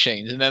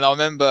nanomachines? And then I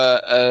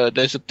remember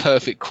there's a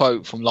perfect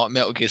quote from like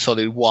Metal Gear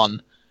Solid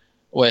 1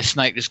 where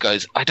Snake just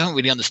goes, I don't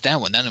really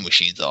understand what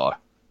nanomachines are.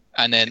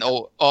 And then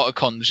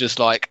Autocon's just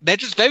like, they're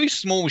just very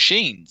small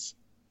machines.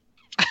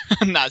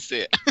 And that's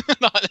it.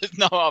 There's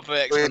no other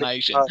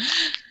explanation.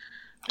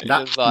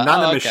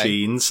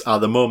 Nanomachines are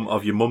the mum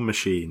of your mum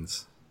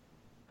machines.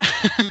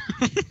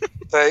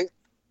 See?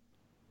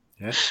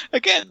 Yeah.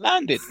 Again,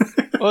 landed.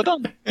 Well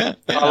done. Yeah.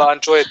 I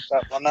enjoyed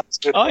that one. That's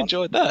a good one. I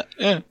enjoyed that.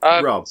 Yeah.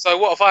 Rob. So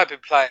what have I been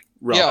playing?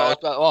 Rob. Yeah, I was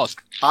about to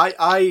ask.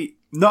 I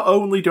not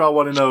only do I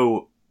want to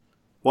know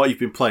what you've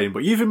been playing,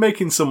 but you've been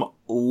making some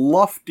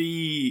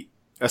lofty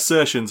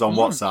assertions on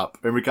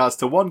WhatsApp in regards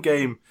to one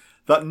game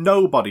that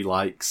nobody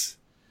likes.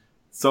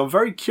 So I'm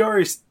very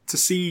curious to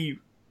see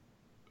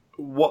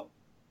what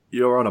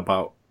you're on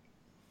about.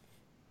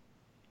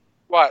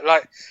 Right,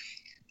 like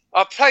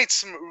I've played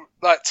some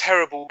like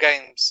terrible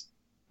games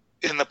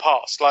in the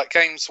past, like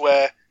games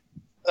where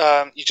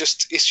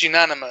it's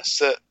unanimous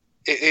that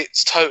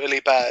it's totally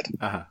bad.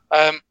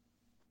 Uh-huh.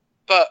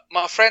 But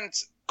my friend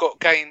got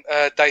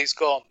Days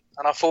Gone,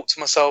 and I thought to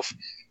myself,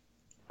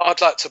 I'd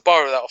like to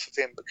borrow that off of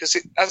him because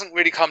it hasn't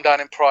really come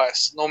down in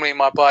price. Normally,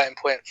 my buying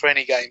point for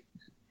any game,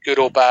 good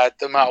or bad,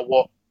 no matter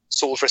what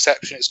sort of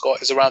reception it's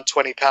got, is around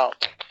 £20.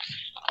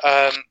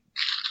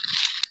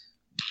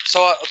 So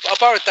I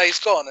borrowed Days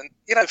Gone,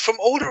 and from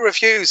all the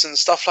reviews and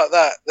stuff like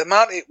that, the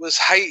amount it was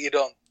hated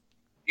on,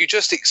 you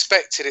just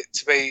expected it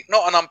to be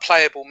not an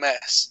unplayable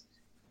mess,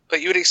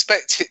 but you would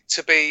expect it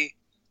to be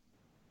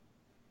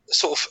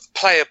sort of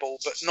playable,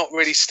 but not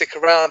really stick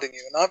around in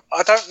you. And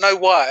I don't know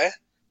why.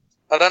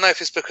 I don't know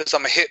if it's because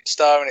I'm a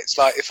hipster and it's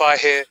like if I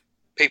hear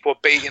people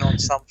beating on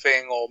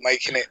something or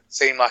making it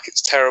seem like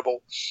it's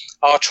terrible,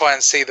 I'll try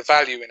and see the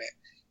value in it.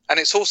 And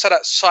it's also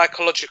that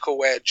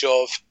psychological edge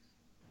of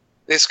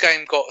this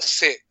game got a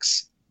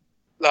 6.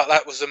 Like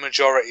that was the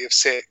majority of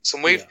 6.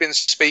 And we've been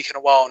speaking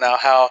a while now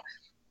how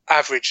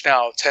average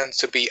now tends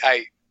to be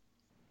 8.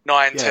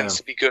 9 tends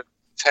to be good.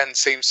 10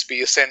 seems to be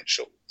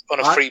essential on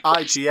a free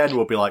IGN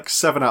will be like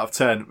 7 out of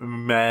 10.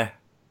 Meh.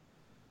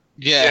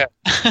 Yeah.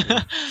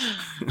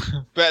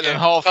 Better than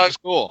half the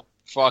score.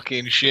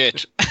 fucking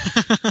shit.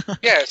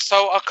 Yeah,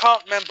 so I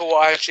can't remember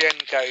what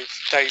IGN gave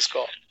Days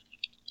Gone.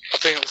 I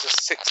think it was a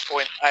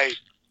 6.8.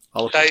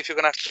 Dave, you're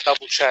going to have to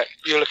double check.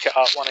 You look it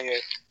up, one of you.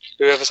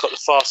 Whoever's got the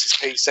fastest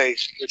PC,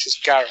 which is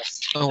Gareth.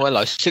 Oh,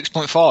 hello.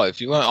 6.5.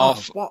 You weren't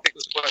off. What?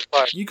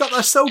 6.5. You got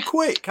there so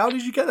quick. How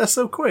did you get there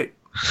so quick?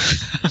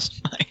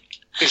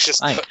 It's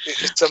just,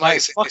 it's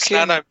amazing. It's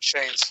nano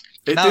machines.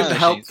 It didn't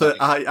help that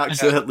I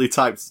accidentally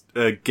typed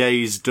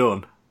gaze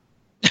done.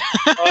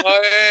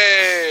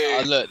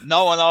 Oh, look,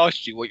 no one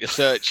asked you what you're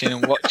searching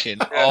and watching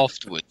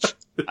afterwards.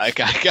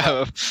 Okay,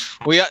 go.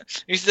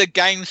 This is a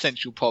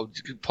Gamecentral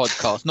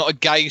podcast, not a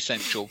Gay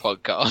Central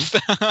podcast.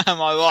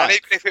 Am I right? And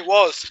even if it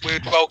was, we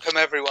would welcome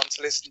everyone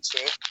to listen to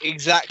it.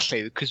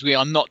 Exactly, because we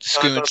are not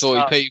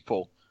discriminatory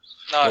people.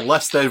 No.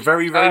 Unless they're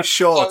very, very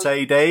short,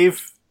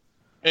 Dave?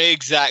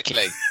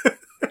 Exactly.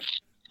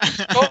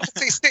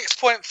 Obviously,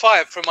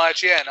 6.5 from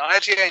IGN.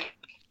 IGN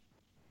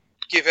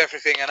give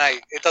everything an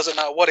 8. It doesn't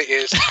matter what it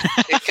is.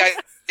 It gave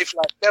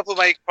like Devil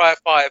May Cry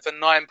 5 a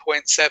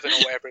 9.7 or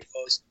whatever it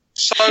was.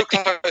 So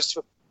close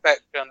to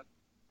perfection.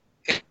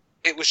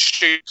 It was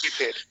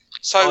stupid.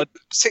 So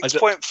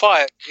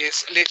 6.5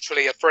 is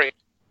literally a 3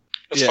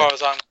 as far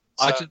as I'm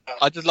concerned.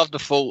 I just love the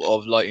thought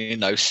of, like, you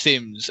know,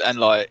 Sims, and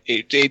like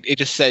it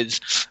just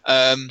says,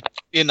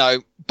 you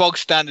know, bog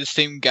standard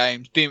Sim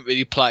games, didn't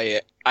really play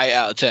it, 8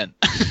 out of 10.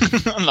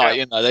 Like,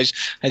 you know, they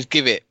just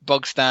give it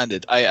bog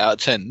standard 8 out of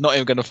 10. Not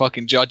even going to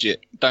fucking judge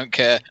it. Don't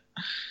care.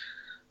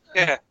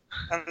 Yeah,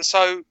 and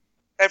so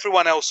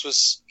everyone else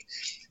was.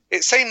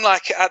 It seemed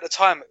like at the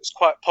time it was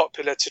quite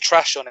popular to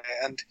trash on it,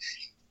 and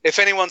if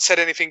anyone said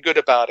anything good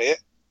about it,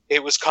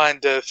 it was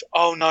kind of,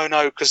 oh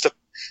no, because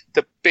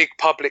the big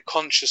public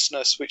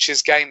consciousness, which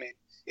is gaming,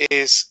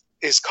 is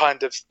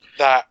kind of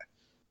that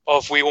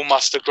of we all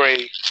must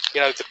agree.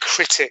 You know, the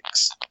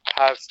critics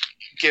have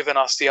given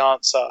us the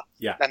answer,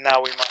 and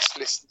now we must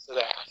listen to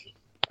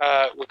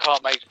them. We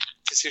can't make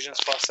decisions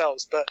for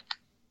ourselves. But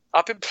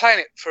I've been playing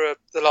it for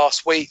the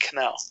last week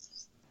now,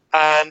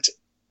 and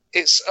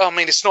it's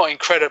not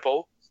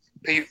incredible.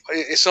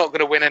 It's not going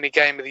to win any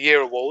Game of the Year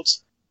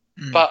awards,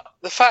 but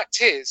the fact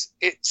is,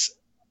 it's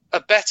a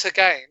better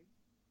game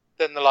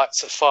than the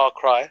likes of Far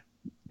Cry.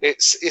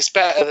 It's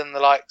better than the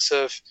likes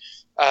of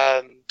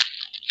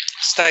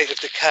State of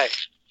Decay,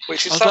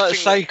 which is something. I was about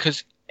to say,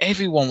 because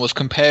everyone was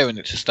comparing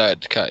it to State of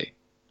Decay.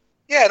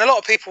 Yeah, and a lot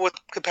of people were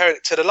comparing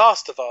it to The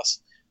Last of Us,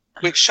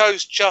 which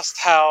shows just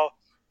how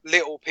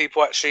little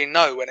people actually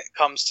know when it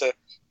comes to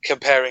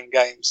comparing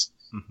games.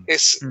 Mm-hmm.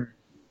 It's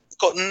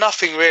got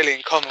nothing really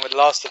in common with The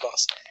Last of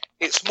Us.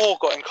 It's more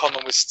got in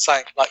common with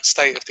something like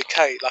State of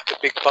Decay, like a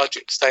big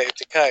budget State of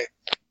Decay.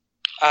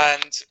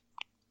 And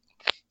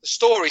the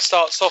story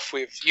starts off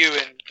with you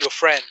and your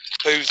friend,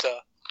 Boozer.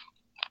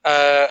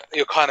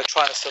 You're kind of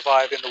trying to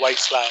survive in the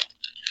wasteland.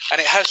 And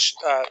it has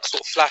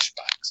sort of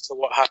flashbacks to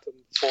what happened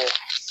before.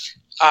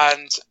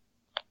 And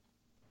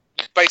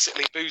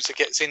basically, Boozer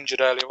gets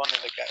injured earlier on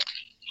in the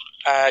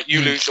game.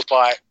 You lose your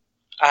bike.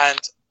 And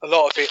a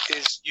lot of it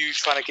is you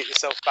trying to get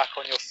yourself back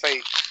on your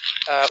feet,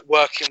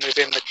 working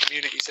within the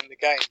communities in the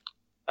game.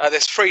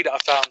 There's 3 that I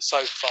found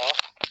so far.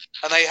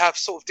 And they have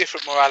sort of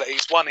different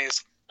moralities. One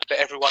is that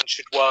everyone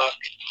should work.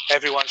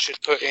 Everyone should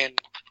put in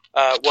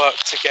work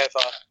together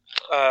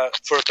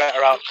for a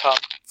better outcome.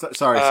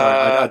 Sorry.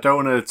 I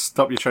don't want to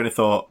stop your train of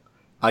thought.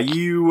 Are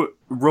you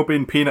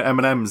rubbing peanut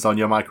M&Ms on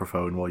your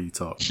microphone while you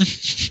talk?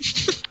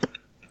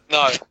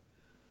 No.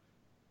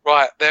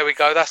 Right, there we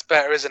go. That's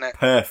better, isn't it?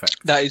 Perfect.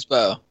 That is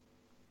better.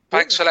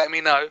 Thanks for letting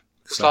me know.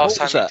 Because last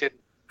time you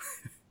didn't.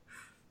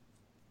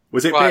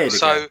 Was it beard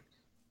again?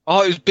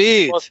 Oh, it was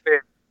beard. It was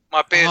beard.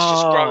 My beard's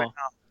just growing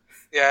up.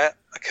 Yeah,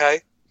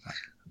 okay.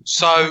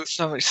 So,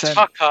 so much sense.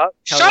 Tucker,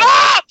 shut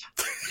up!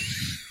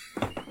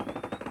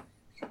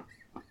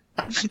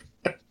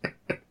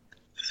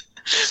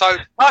 So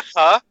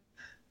Tucker,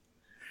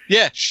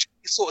 she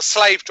sort of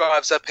slave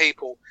drives her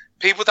people.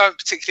 People don't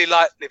particularly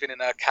like living in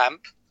her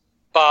camp,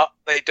 but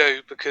they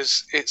do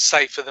because it's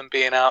safer than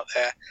being out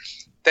there.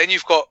 Then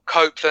you've got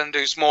Copeland,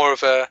 who's more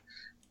of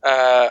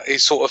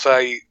he's sort of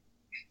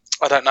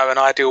I don't know, an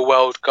ideal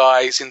world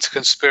guy. He's into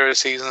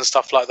conspiracies and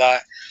stuff like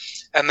that.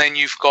 And then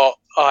you've got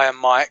Iron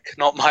Mike,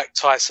 not Mike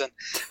Tyson,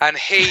 and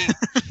he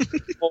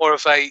more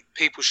of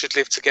people should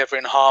live together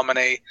in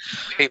harmony.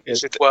 People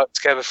should work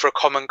together for a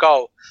common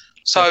goal.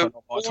 So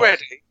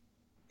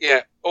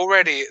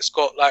already it's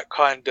got like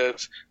kind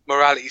of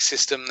morality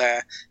system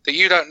there that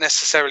you don't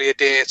necessarily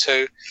adhere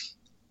to,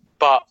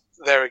 but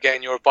there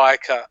again, you're a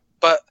biker.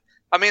 But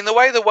I mean, the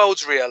way the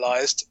world's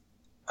realised,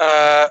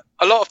 a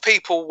lot of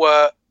people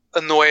were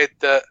annoyed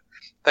that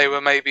they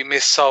were maybe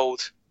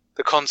missold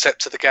the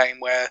concept of the game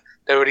where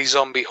there were these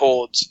zombie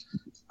hordes.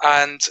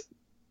 And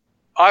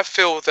I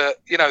feel that,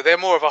 you know, they're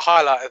more of a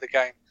highlight of the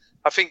game.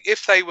 I think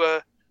if they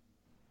were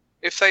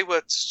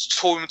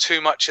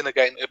too much in the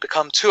game, it would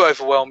become too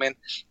overwhelming.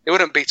 It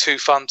wouldn't be too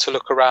fun to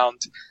look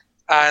around.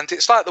 And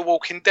it's like The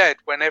Walking Dead,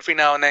 when every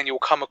now and then you'll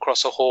come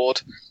across a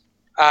horde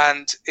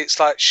and it's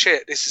like,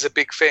 shit, this is a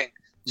big thing.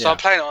 So I'm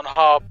playing it on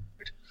hard.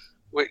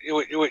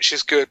 which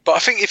is good. But I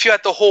think if you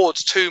had the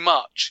hordes too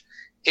much,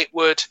 it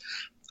would.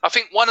 I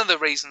think one of the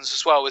reasons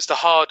as well is the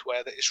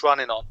hardware that it's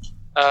running on.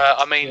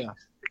 The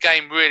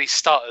game really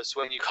stutters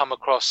when you come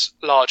across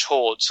large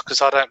hordes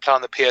because I don't play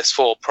on the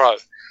PS4 Pro.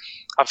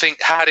 I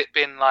think had it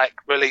been like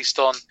released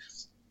on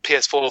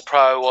PS4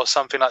 Pro or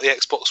something like the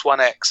Xbox One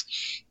X,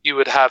 you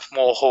would have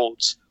more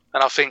hordes.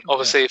 And I think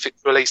obviously if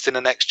it's released in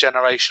the next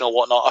generation or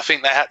whatnot, I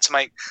think they had to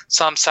make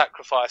some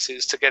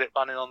sacrifices to get it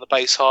running on the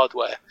base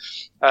hardware.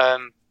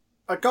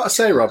 I gotta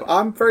say, Rob,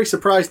 I'm very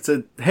surprised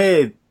to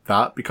hear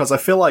that because I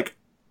feel like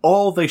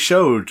all they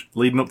showed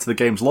leading up to the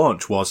game's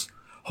launch was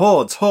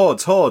hordes,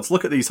 hordes, hordes.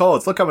 Look at these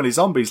hordes. Look how many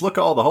zombies. Look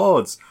at all the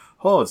hordes.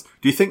 Hordes.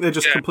 Do you think they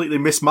just completely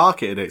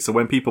mismarketed it? So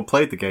when people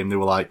played the game, they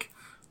were like,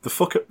 "The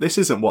fuck! This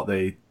isn't what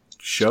they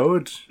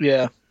showed."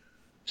 Yeah.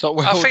 So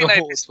I think they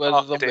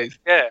mismarketed it.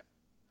 Yeah,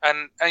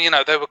 and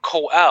they were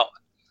caught out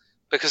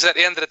because at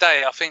the end of the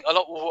day, I think a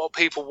lot of what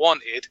people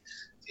wanted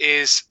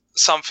is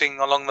something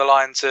along the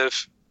lines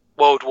of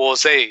World War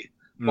Z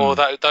or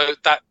that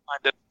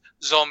kind of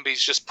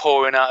zombies just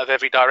pouring out of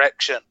every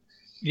direction.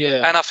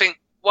 Yeah. And I think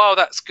while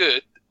that's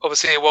good,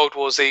 obviously a World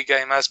War Z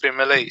game has been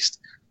released.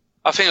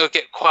 I think it'll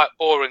get quite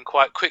boring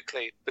quite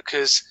quickly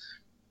because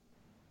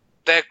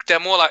they're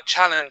more like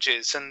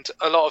challenges, and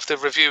a lot of the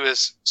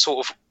reviewers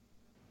sort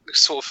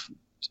of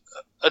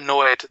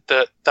annoyed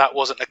that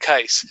wasn't the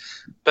case.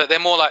 But they're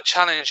more like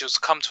challenges.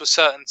 Come to a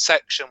certain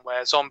section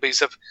where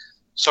zombies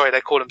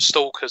they call them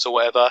stalkers or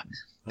whatever,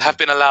 have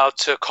been allowed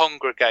to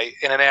congregate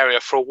in an area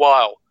for a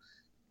while.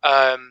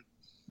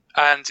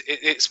 And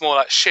it's more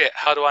like, shit,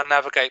 how do I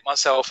navigate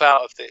myself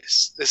out of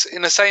this?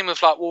 In the same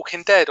with like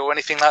Walking Dead or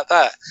anything like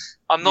that.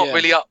 I'm not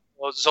really up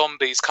for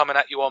zombies coming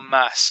at you en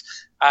masse.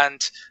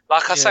 And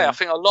like I say, I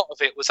think a lot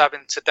of it was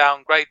having to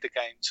downgrade the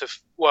game to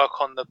work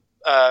on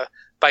the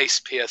base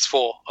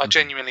PS4. I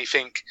genuinely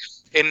think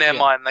in their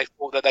mind they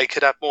thought that they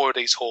could have more of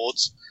these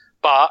hordes.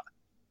 But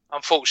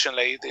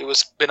unfortunately, it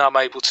was been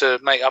unable to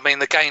make... I mean,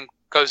 the game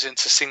goes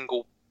into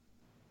single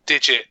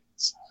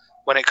digits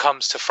when it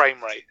comes to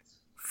frame rate.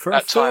 For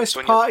a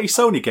first-party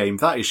Sony game,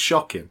 that is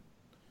shocking.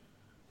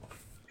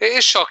 It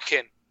is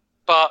shocking,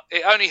 but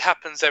it only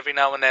happens every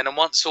now and then, and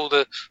once all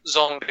the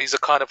zombies are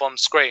kind of on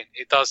screen,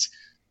 it does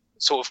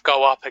sort of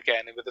go up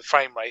again with the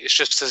frame rate. It's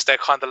just as they're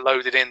kind of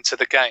loaded into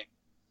the game.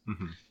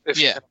 Mm-hmm. If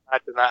you can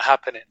imagine that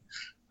happening.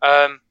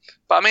 But,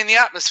 I mean, the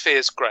atmosphere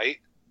is great.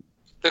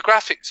 The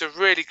graphics are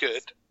really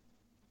good,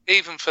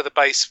 even for the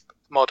base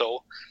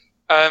model.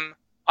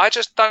 I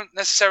just don't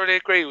necessarily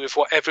agree with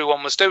what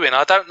everyone was doing.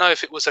 I don't know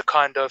if it was a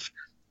kind of...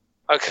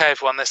 okay,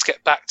 everyone, let's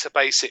get back to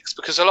basics.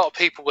 Because a lot of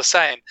people were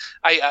saying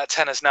 8 out of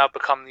 10 has now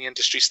become the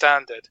industry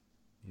standard.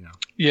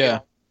 Yeah.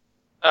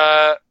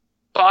 But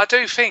I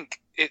do think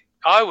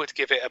I would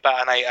give it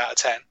about an 8 out of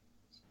 10.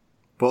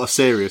 But a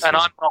serious and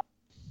one. I'm not.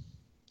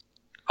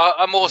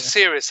 A more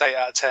serious 8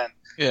 out of 10.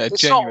 Yeah,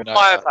 it's genuine not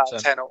a 5 out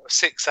of 10 or a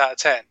 6 out of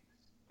 10.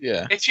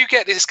 Yeah. If you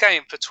get this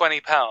game for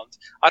 £20,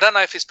 I don't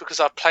know if it's because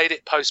I played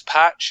it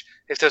post-patch,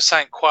 if there's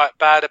something quite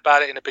bad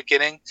about it in the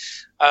beginning.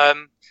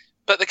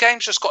 But the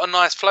game's just got a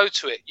nice flow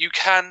to it.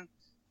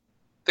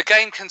 The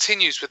game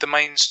continues with the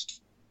main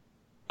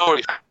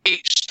story.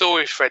 Each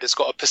story thread has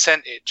got a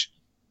percentage.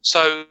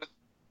 So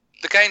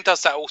the game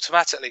does that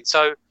automatically.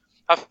 So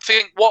I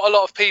think what a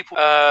lot of people,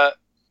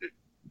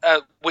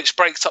 which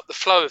breaks up the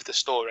flow of the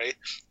story,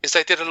 is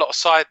they did a lot of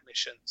side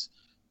missions.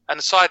 And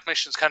the side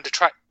missions can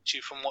detract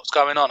you from what's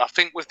going on. I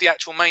think with the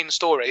actual main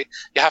story,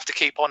 you have to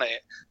keep on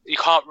it. You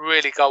can't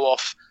really go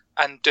off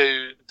and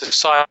do the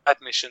side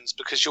missions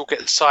because you'll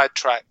get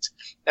sidetracked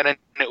and then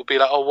it will be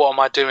like, oh, what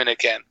am I doing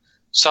again?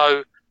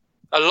 So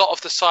a lot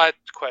of the side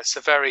quests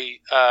are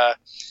very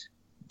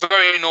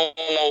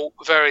normal,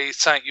 very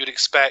something you'd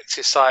expect.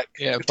 It's like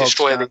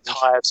destroy these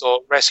hives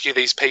or rescue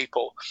these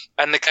people,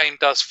 and the game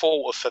does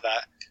falter for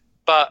that.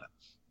 But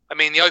I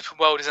mean, the open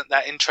world isn't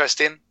that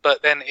interesting,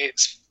 but then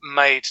it's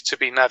made to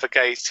be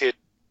navigated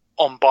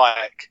on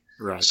bike.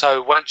 Right.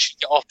 So once you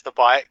get off the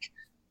bike,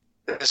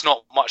 there's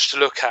not much to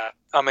look at.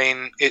 I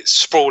mean, it's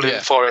sprawling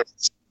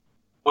forests,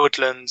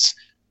 woodlands,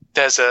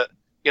 desert.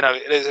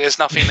 There's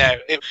nothing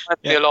there. It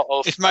might be a lot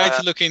of... It's made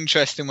to look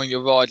interesting when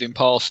you're riding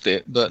past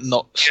it, but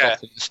not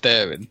stopping and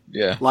staring.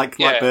 Yeah. Like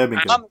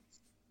Birmingham. A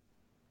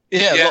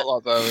lot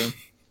like Birmingham.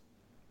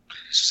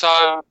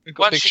 So we've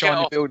got big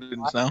shiny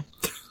buildings now.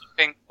 You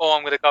think,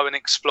 I'm going to go and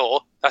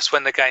explore. That's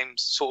when the game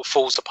sort of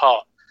falls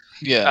apart.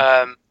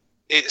 Yeah.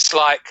 It's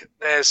like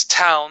there's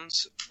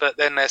towns, but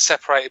then they're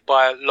separated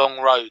by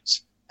long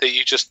roads that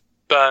you just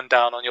burn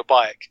down on your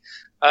bike.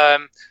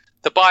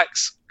 The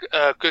bike's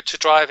good to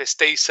drive. It's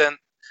decent.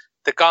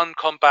 The gun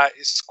combat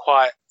is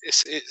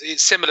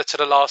it's similar to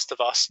The Last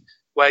of Us,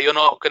 where you're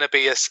not going to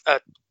be a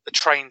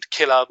trained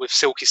killer with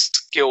silky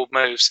skilled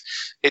moves.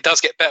 It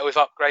does get better with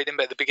upgrading,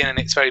 but at the beginning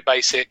it's very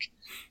basic.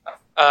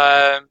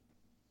 I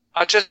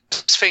just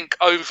think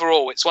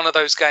overall it's one of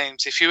those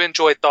games, if you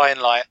enjoyed Dying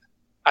Light,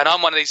 and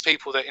I'm one of these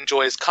people that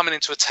enjoys coming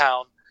into a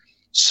town,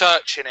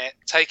 searching it,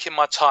 taking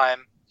my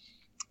time,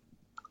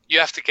 you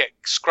have to get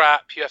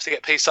scrap, you have to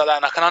get pieces like that,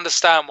 and I can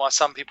understand why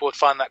some people would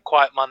find that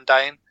quite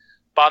mundane.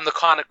 But I'm the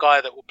kind of guy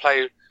that will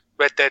play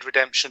Red Dead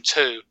Redemption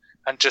 2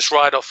 and just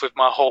ride off with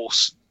my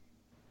horse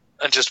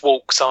and just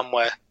walk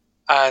somewhere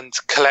and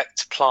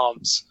collect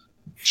plants,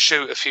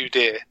 shoot a few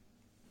deer.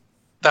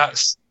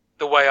 That's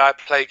the way I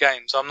play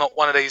games. I'm not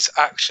one of these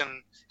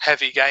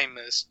action-heavy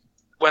gamers.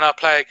 When I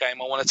play a game,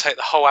 I want to take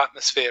the whole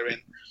atmosphere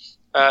in,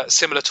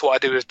 similar to what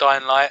I do with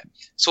Dying Light.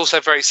 It's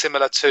also very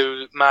similar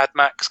to Mad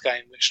Max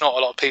game, which not a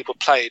lot of people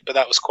played, but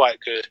that was quite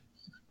good.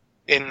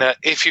 In that,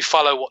 if you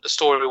follow what the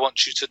story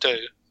wants you to do,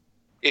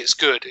 it's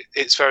good.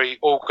 It's very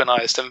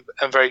organised and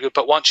very good.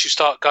 But once you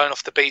start going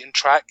off the beaten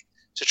track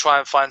to try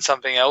and find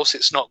something else,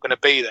 it's not going to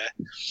be there.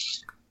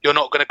 You're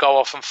not going to go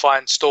off and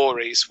find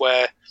stories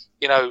where,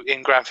 you know,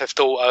 in Grand Theft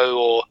Auto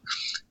or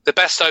the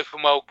best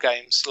open world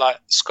games like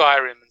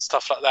Skyrim and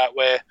stuff like that,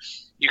 where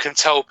you can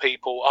tell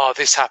people, oh,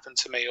 this happened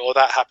to me or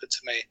that happened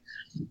to me.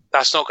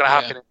 That's not going to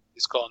happen if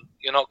it's gone.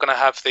 You're not going to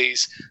have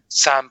these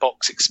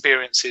sandbox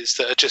experiences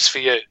that are just for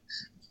you.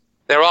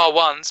 There are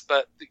ones,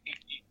 but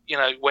you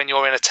know, when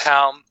you're in a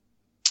town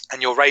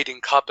and you're raiding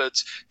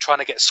cupboards, trying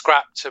to get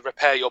scrap to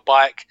repair your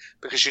bike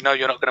because you know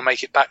you're not going to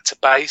make it back to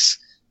base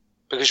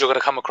because you're going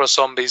to come across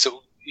zombies,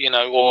 you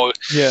know, or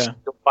your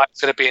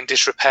bike's going to be in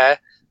disrepair,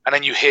 and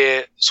then you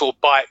hear sort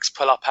of bikes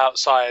pull up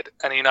outside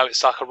and you know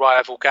it's like a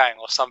rival gang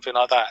or something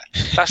like that.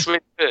 That's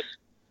really good.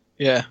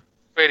 Yeah.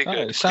 Really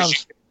good. It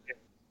sounds...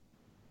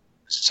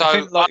 So, I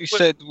think, like you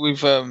said,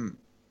 with a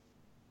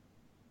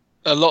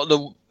lot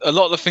of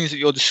the things that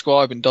you're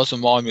describing does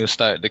remind me of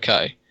State of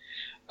Decay.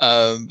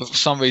 But for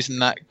some reason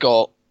that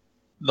got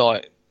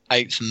like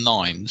 8s and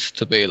 9s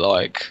to be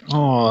like,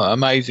 oh,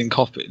 amazing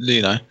copy,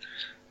 you know,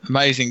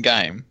 amazing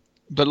game.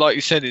 But like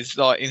you said, it's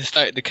like in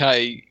State of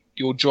Decay,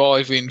 you're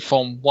driving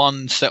from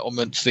one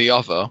settlement to the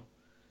other.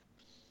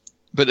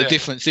 But the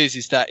difference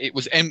is that it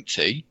was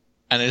empty,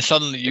 and then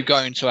suddenly you go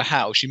into a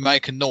house, you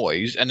make a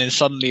noise, and then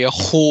suddenly a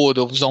horde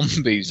of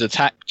zombies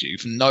attacked you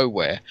from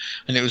nowhere.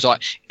 And it was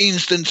like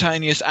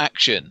instantaneous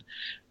action.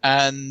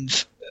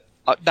 And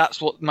that's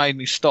what made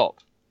me stop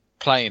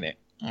playing it.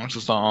 I was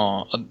just like,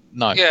 oh,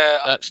 no,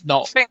 that's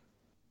not... I think,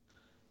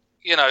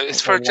 you know,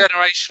 it's for a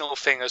generational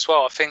thing as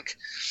well. I think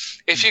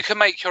if you can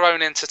make your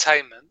own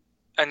entertainment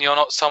and you're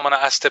not someone that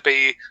has to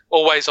be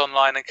always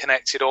online and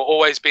connected or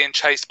always being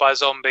chased by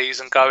zombies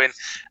and going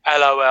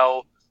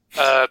LOL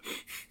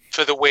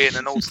for the win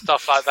and all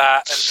stuff like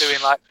that and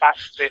doing like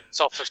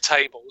backflips off of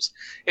tables,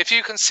 if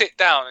you can sit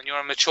down and you're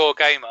a mature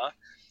gamer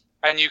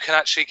and you can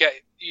actually get...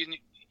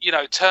 You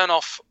know, turn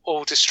off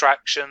all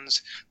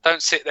distractions.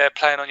 Don't sit there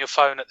playing on your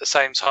phone at the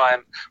same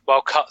time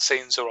while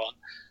cutscenes are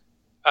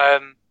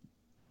on.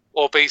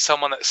 Or be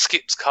someone that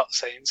skips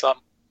cutscenes.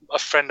 A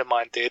friend of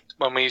mine did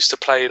when we used to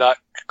play like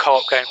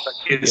co-op games like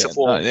Gears of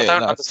War. I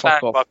don't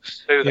understand why people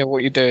do that. Yeah,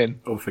 what you're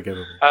doing?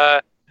 Unforgivable.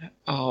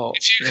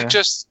 If you could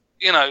just,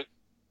 you know,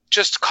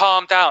 just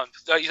calm down.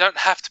 You don't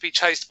have to be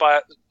chased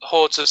by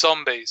hordes of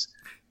zombies.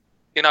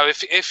 You know,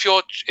 if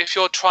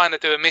you're trying to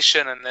do a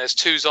mission and there's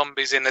 2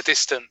 zombies in the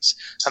distance,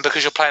 and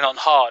because you're playing on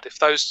hard, if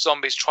those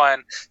zombies try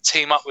and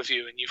team up with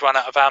you and you've run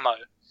out of ammo,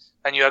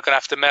 and you're going to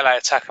have to melee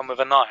attack them with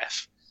a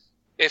knife,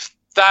 if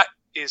that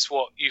is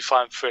what you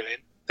find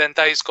thrilling, then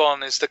Days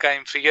Gone is the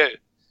game for you.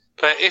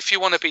 But if you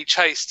want to be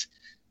chased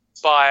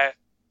by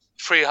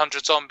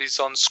 300 zombies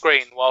on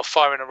screen while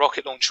firing a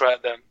rocket launcher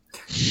at them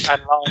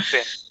and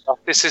laughing,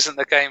 this isn't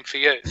the game for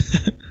you.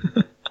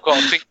 Got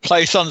to think.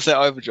 Play Sunset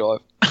Overdrive.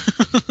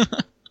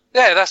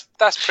 Yeah,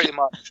 that's pretty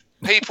much.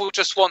 People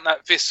just want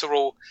that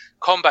visceral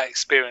combat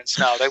experience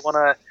now. They want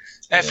to.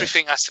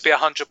 Everything has to be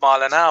 100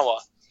 mile an hour.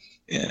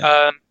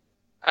 Yeah.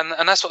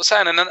 And that's what I'm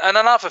saying. And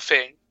another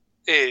thing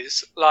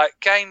is like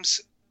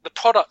games. The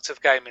product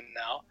of gaming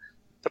now,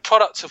 the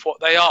product of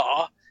what they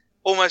are,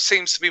 almost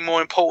seems to be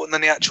more important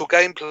than the actual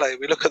gameplay.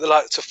 We look at the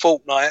likes of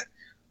Fortnite.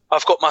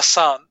 I've got my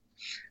son,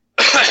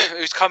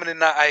 who's coming in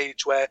that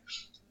age where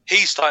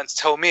he's starting to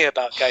tell me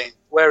about games,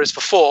 whereas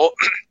before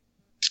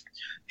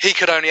he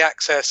could only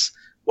access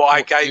what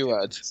I gave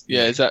him.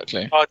 Yeah,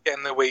 exactly. I'd get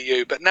in the Wii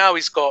U, but now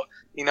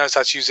he knows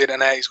how to use the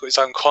internet, he's got his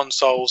own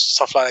consoles,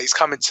 stuff like that. He's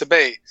coming to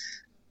me,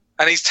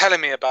 and he's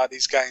telling me about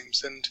these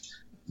games, and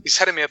he's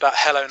telling me about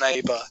Hello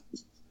Neighbor.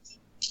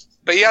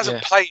 But he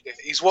hasn't played it.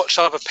 He's watched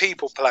other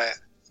people play it.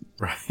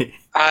 Right.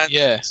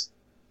 And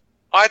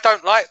I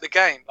don't like the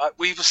game. Like,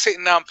 we were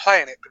sitting down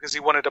playing it because he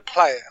wanted to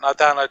play it, and I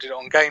downloaded it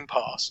on Game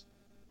Pass.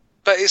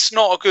 But it's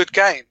not a good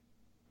game.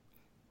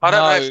 I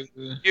don't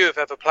know if you have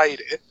ever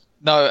played it.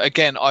 No,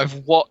 again, I've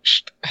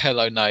watched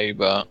Hello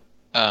Neighbor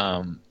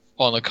on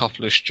a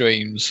couple of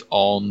streams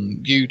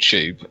on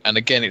YouTube. And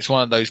again, it's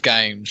one of those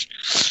games...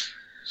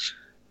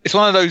 It's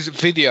one of those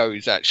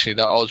videos, actually,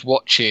 that I was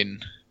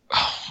watching.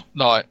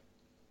 Like...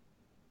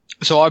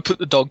 So I put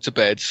the dog to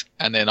bed,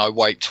 and then I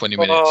wait 20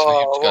 minutes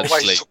for him to go to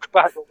sleep. Talk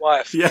about your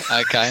wife. Yeah.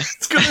 Okay.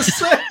 It's going to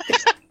say.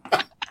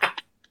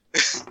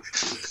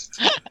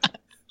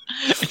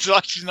 It's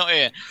like she's not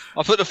here.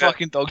 I put the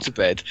fucking dog to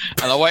bed,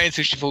 and I wait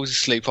until she falls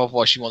asleep,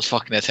 otherwise she wants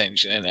fucking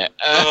attention, innit?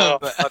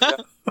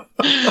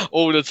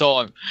 all the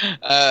time.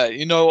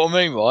 You know what I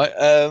mean, right?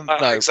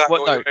 No,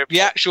 exactly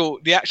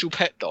the actual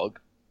pet dog.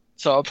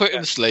 So I put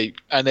him to sleep,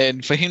 and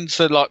then for him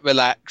to like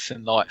relax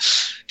and like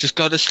just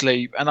go to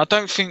sleep. And I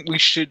don't think we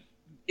should.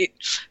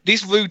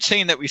 This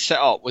routine that we set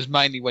up was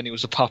mainly when he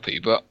was a puppy,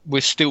 but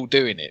we're still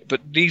doing it.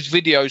 But these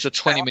videos are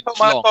 20 minutes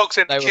long.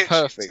 They were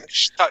perfect.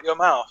 Shut your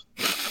mouth.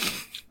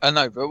 I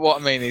know, but what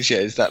I mean is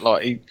that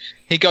like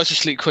he goes to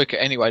sleep quicker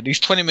anyway. These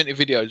 20-minute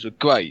videos were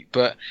great,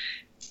 but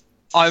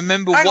I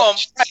remember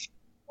watching.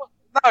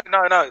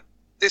 No.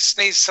 This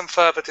needs some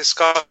further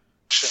discussion.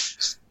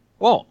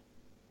 What?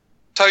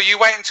 So you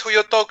wait until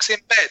your dog's in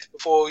bed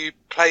before you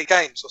play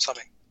games or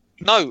something?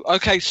 No.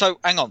 Okay. So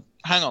hang on.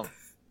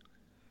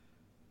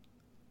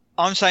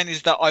 I'm saying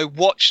is that I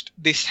watched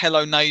this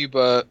Hello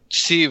Neighbor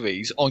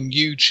series on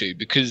YouTube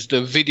because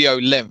the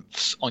video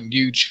lengths on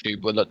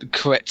YouTube were like the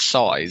correct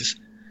size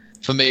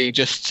for me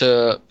just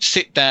to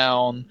sit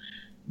down,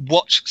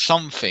 watch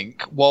something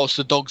whilst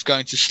the dog's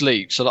going to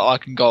sleep so that I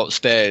can go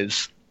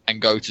upstairs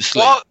and go to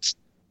sleep. What?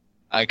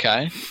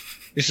 Okay.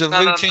 This is a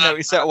routine that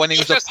we set when he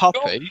was a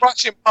puppy. You're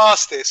rushing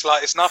past this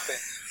like it's nothing.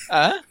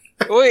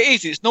 Well, it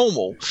is. It's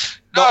normal.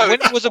 But when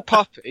he was a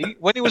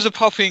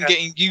puppy and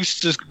getting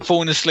used to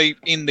falling asleep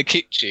in the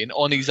kitchen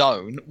on his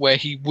own, where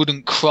he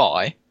wouldn't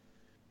cry,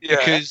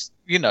 because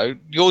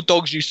your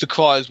dogs used to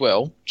cry as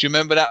well. Do you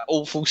remember that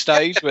awful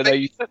stage where they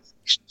used to...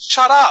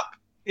 Shut up?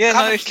 Yeah,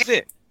 no, this is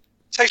it.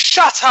 Say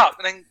shut up,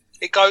 and then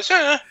it goes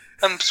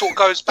and sort of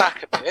goes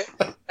back a bit,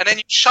 and then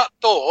you shut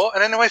the door,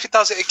 and then if it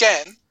does it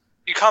again,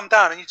 you come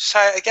down and you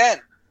say it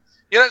again.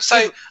 You don't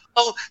say,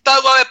 "Oh,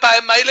 don't worry about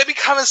it, mate. Let me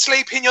come and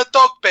sleep in your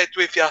dog bed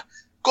with you.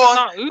 Go on,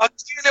 I'll give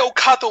you a little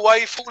cuddle while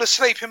you fall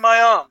asleep in my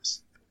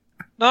arms."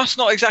 No, that's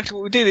not exactly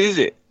what we did, is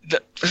it?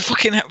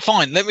 Fucking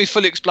fine. Let me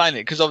fully explain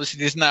it, because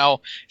obviously it's going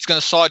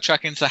to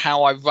sidetrack into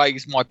how I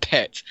raised my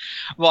pet.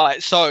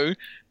 Right, so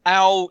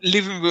our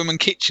living room and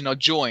kitchen are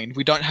joined.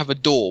 We don't have a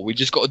door. We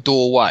just got a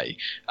doorway.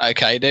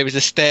 Okay, there is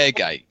a stair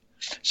gate.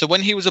 So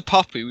when he was a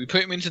puppy, we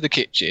put him into the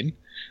kitchen,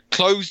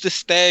 closed the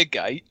stair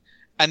gate,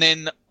 and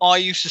then I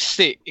used to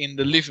sit in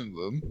the living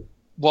room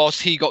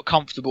whilst he got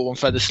comfortable and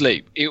fell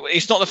asleep.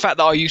 It's not the fact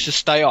that I used to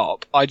stay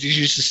up. I just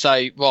used to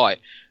say, right,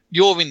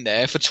 you're in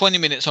there for 20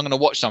 minutes. I'm going to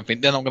watch something.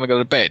 Then I'm going to go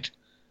to bed.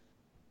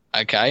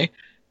 Okay.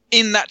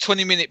 In that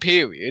 20-minute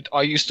period,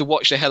 I used to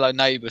watch the Hello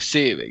Neighbor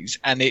series,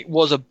 and it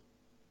was a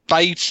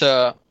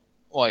beta.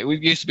 Well,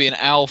 it used to be an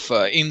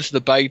alpha into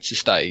the beta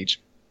stage.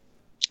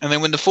 And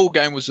then when the full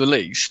game was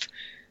released,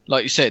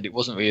 like you said, it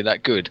wasn't really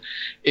that good.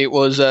 It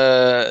was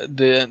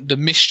the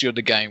mystery of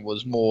the game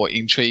was more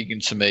intriguing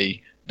to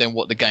me than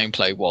what the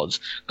gameplay was,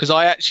 because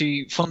I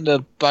actually from the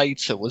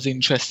beta was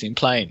interested in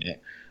playing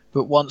it,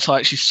 but once I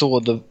actually saw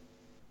the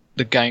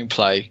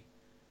gameplay,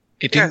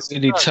 it didn't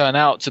really turn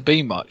out to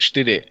be much,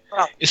 did it?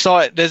 Oh. It's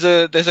like there's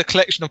a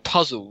collection of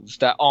puzzles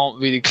that aren't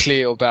really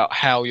clear about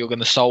how you're going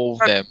to solve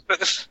them. But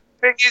the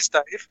thing is,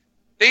 Dave,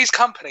 these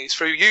companies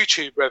through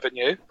YouTube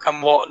revenue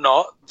and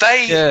whatnot,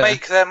 they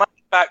make their money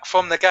back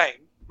from the game,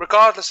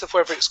 regardless of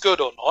whether it's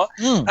good or not,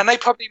 and they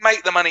probably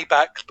make the money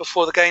back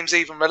before the game's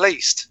even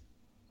released.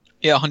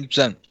 Yeah,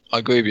 100%. I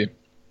agree with you.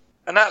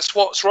 And that's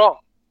what's wrong.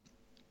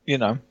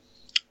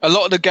 A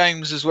lot of the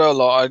games as well.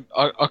 Like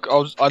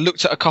I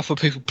looked at a couple of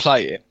people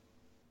play it,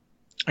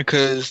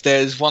 because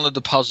there's one of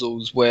the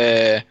puzzles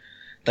where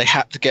they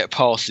had to get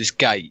past this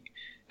gate,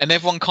 and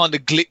everyone kind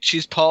of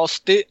glitches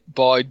past it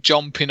by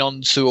jumping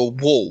onto a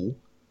wall,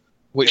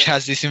 which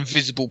has this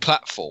invisible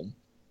platform,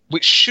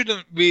 which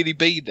shouldn't really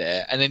be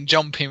there, and then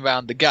jumping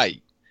around the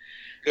gate.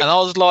 And I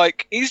was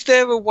like, is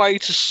there a way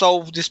to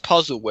solve this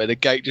puzzle where the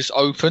gate just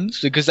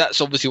opens? Because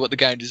that's obviously what the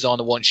game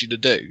designer wants you to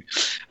do.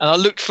 And I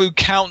looked through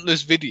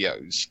countless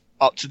videos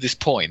up to this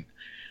point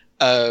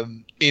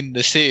in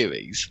the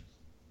series.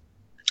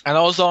 And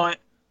I was like,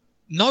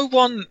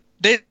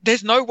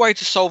 there's no way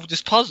to solve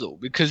this puzzle,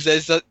 because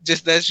there's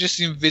just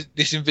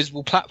this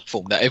invisible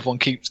platform that everyone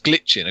keeps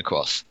glitching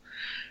across.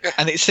 Yeah.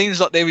 And it seems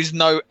like there is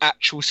no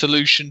actual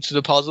solution to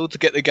the puzzle to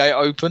get the gate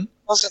open.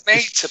 Doesn't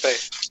need to be.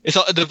 It's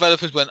like the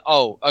developers went,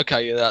 "Oh,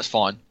 okay, yeah, that's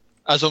fine.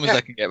 As long as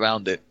they can get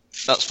around it,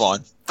 that's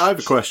fine." I have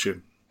a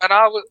question. And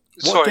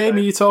what game are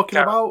you talking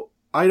about?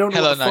 I don't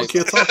know what the fuck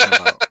you're talking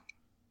about.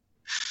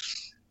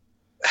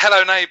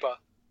 Hello Neighbor.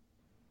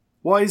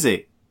 What is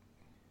it?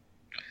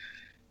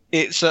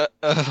 It's a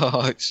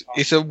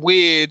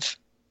weird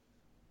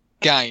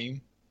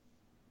game.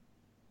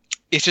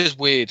 It's just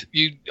weird.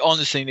 You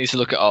honestly need to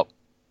look it up.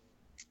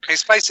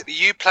 It's basically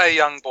you play a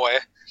young boy,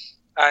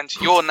 and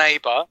your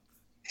neighbour,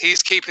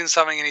 he's keeping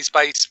something in his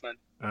basement.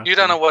 Okay. You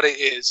don't know what it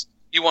is.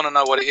 You want to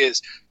know what it is.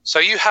 So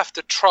you have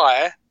to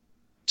try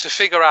to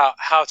figure out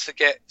how to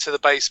get to the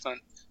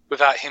basement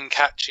without him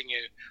catching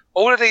you.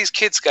 All of these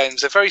kids'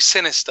 games are very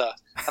sinister.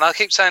 And I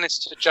keep saying this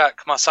to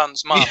Jack, my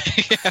son's mum.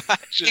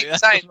 Actually,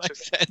 that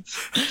makes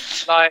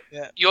sense. Like,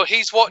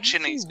 he's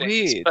watching these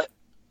things, but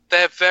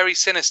they're very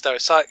sinister.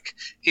 It's like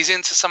he's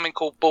into something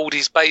called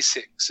Baldi's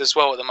Basics as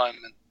well at the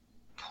moment.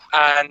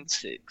 And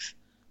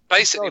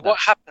basically what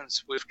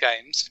happens with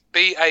games,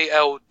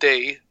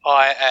 BALDIS,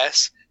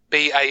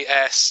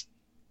 BASICS.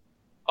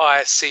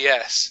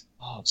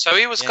 Oh, So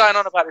he was going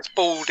on about this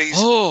Baldies.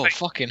 Oh,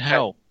 fucking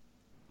hell.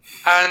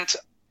 And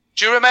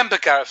do you remember,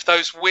 Gareth,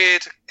 those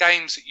weird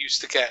games that you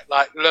used to get,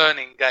 like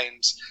learning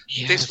games?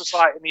 Yes. This was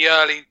like in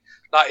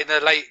the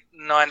late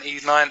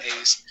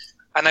 90s,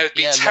 and they would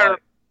be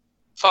terrible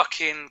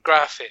fucking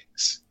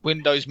graphics.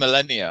 Windows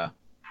Millennia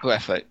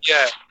graphics.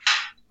 Yeah.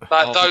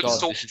 Like those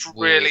sorts of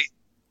really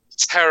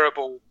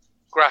terrible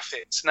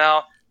graphics.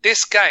 Now,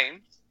 this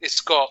game,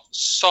 it's got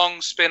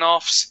song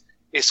spin-offs,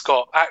 it's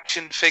got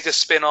action figure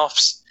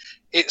spin-offs.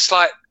 It's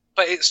like,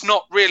 but it's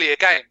not really a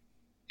game.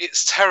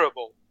 It's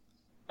terrible.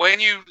 When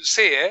you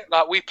see it,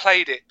 like we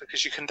played it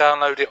because you can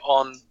download it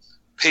on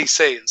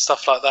PC and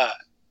stuff like that.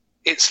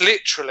 It's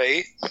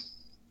literally,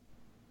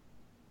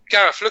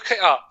 Gareth, look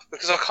it up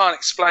because I can't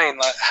explain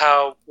like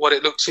what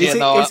it looks like. Is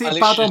it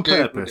bad on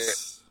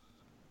purpose?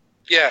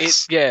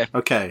 Yes.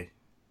 Okay.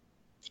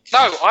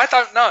 No, I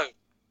don't know.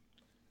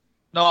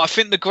 No, I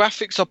think the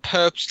graphics are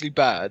purposely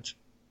bad.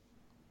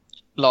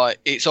 Like,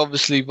 it's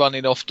obviously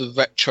running off the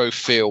retro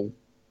feel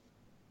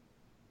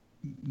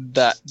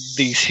that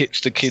these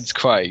hipster kids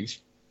crave.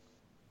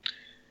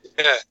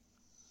 Yeah.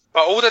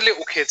 But all the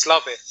little kids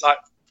love it, like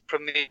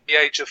from the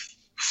age of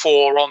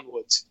 4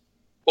 onwards.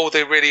 All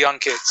the really young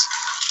kids.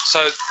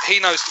 So he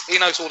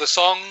knows all the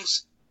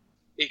songs.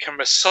 He can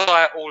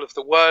recite all of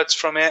the words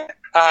from it.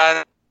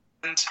 And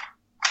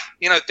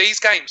you know, these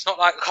games, not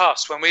like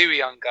us when we were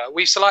younger.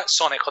 We used to like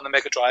Sonic on the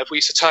Mega Drive. We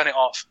used to turn it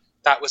off.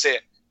 That was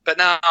it. But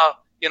now,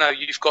 you know,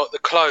 you've got the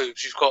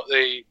clothes, you've got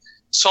the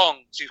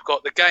songs, you've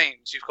got the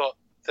games, you've got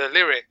the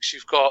lyrics,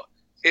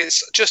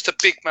 it's just a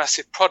big,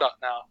 massive product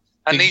now.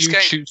 And these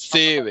YouTube games,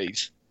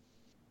 theories.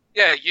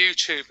 Yeah,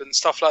 YouTube and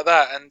stuff like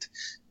that. And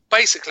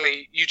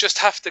basically, you just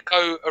have to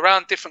go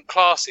around different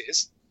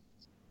classes,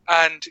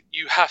 and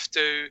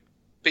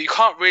but you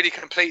can't really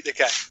complete the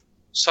game.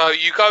 So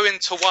you go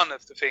into one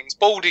of the things.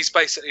 Baldy's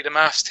basically the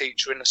maths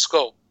teacher in the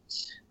school.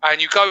 And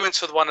you go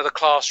into one of the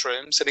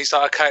classrooms, and he's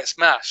like, okay, it's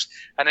maths.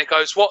 And it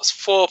goes, what's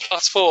 4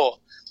 plus 4?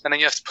 And then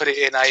you have to put it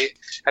in 8.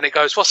 And it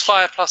goes, what's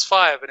 5 plus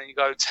 5? And then you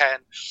go 10.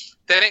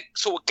 Then it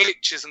sort of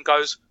glitches and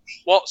goes,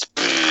 what's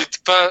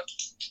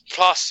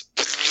plus?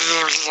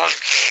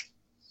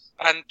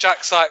 And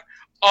Jack's like,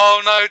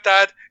 oh, no,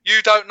 Dad,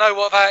 you don't know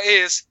what that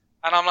is.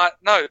 And I'm like,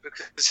 no,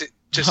 because it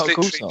just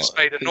literally just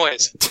made a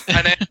noise.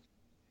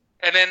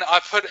 And then I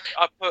put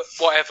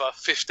whatever,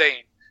 15.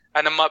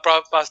 And then my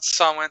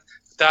son went,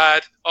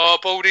 Dad,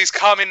 Baldy's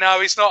coming now.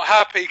 He's not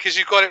happy because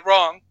you got it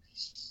wrong.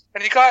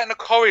 And you go out in the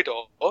corridor,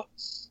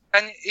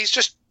 and he's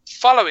just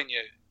following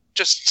you,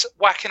 just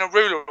whacking a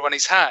ruler on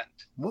his hand.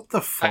 What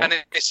the fuck? And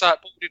it's like,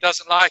 Baldy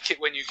doesn't like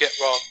it when you get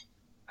wrong.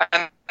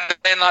 And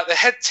then, like, the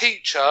head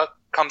teacher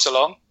comes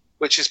along,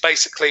 which is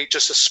basically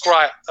just a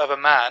sprite of a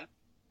man.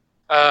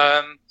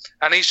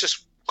 And he's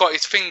just got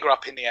his finger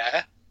up in the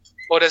air.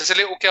 Or there's a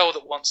little girl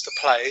that wants to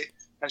play,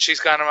 and she's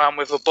going around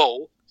with a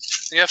ball.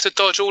 And you have to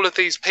dodge all of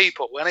these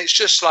people, and it's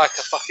just like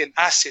a fucking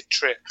acid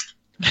trip.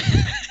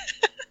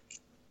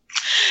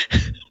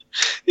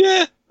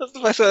 Yeah, that's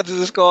the best way to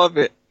describe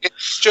it.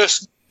 It's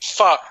just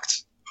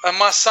fucked. And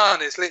my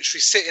son is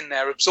literally sitting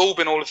there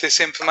absorbing all of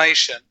this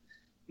information.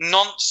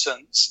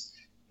 Nonsense.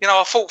 You know,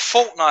 I thought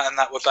Fortnite and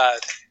that were bad.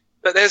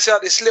 But there's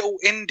like this little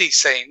indie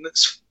scene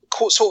that's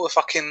sort of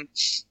fucking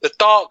the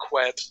dark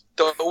web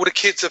that all the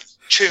kids have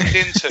tuned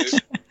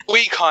into.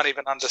 We can't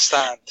even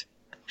understand.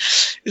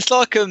 It's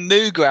like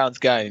Newgrounds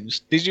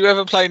games. Did you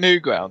ever play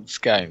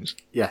Newgrounds games?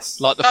 Yes.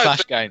 Like the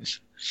Flash games?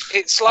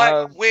 It's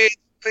like weird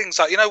things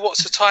like, you know,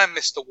 what's the time,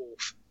 Mr.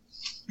 Wolf?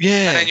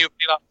 Yeah. And then you'll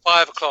be like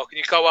 5 o'clock and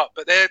you go up,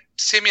 but they're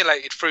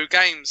simulated through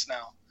games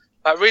now.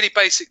 Like really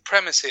basic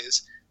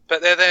premises,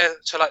 but they're there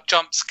to like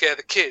jump scare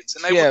the kids.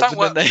 And they don't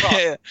work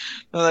well.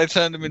 They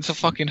turn them into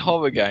fucking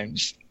horror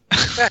games.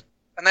 Yeah.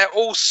 And they're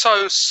all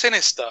so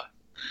sinister.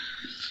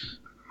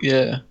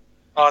 Yeah.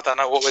 I don't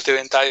know what we're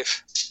doing,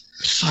 Dave.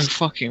 So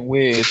fucking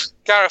weird.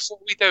 Gareth,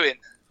 what are we doing?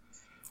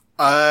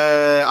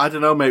 I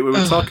don't know, mate. We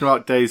were talking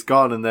about Days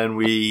Gone, and then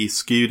we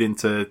skewed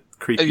into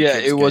creepy. Yeah,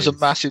 it was games. a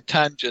massive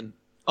tangent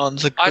on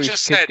the. I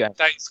just said game.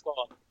 Days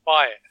Gone.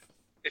 Buy it.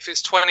 If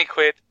it's 20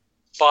 quid,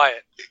 buy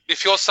it.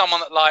 If you're someone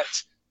that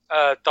liked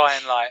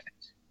Dying Light,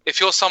 if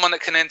you're someone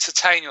that can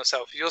entertain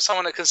yourself, if you're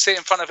someone that can sit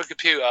in front of a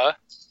computer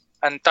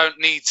and don't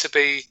need to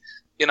be,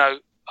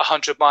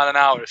 100 mile an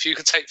hour, if you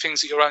can take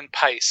things at your own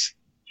pace,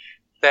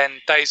 then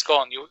Days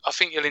Gone, I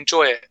think you'll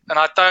enjoy it. And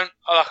I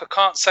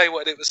can't say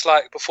what it was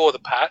like before the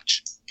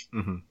patch,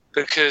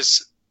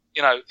 because,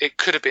 it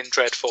could have been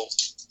dreadful.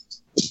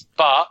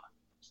 But,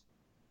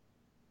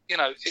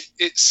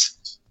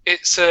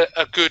 it's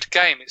a good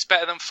game. It's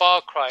better than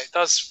Far Cry. It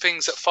does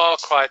things that Far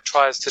Cry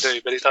tries to do,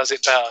 but it does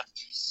it better.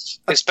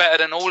 It's better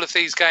than all of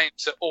these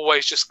games that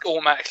always just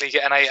automatically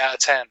get an 8 out of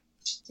 10.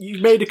 You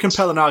made a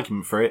compelling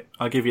argument for it.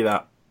 I'll give you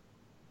that.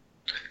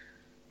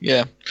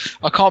 Yeah.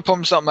 I can't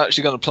promise I'm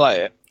actually going to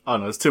play it. Oh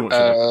no, there's too much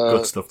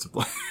good stuff to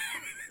play.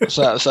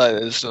 So I'd say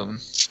there's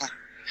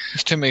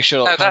too many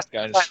Sherlock Holmes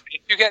games.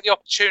 If you get the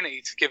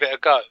opportunity to give it a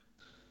go,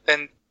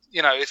 then,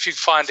 if you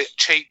find it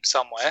cheap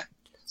somewhere,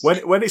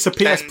 When it's a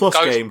PS Plus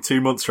game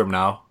 2 months from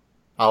now,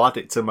 I'll add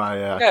it to my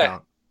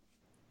account.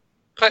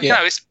 But I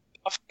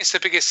think it's the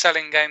biggest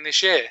selling game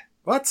this year.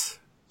 What?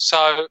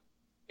 So,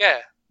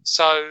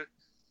 So,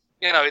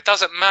 it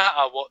doesn't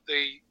matter what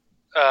the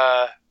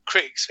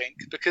critics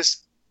think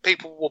because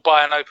people will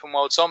buy an open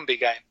world zombie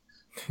game.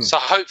 So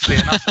hopefully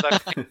enough of those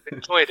people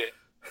enjoyed it.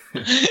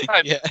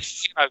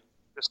 Yes.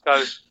 Just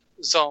go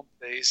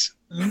zombies.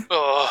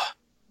 Oh.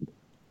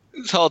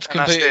 It's hard to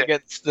compete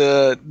against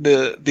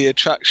the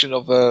attraction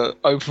of a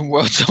open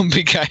world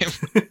zombie game.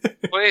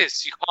 Well, it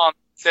is. You can't.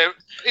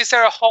 Is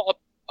there a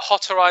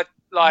hotter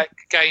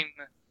game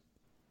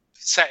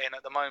setting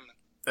at the moment?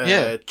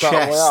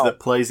 Chess that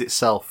plays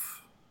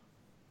itself.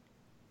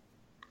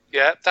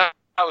 Yeah, that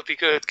would be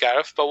good,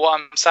 Gareth. But what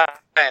I'm saying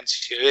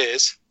to you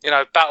is,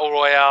 battle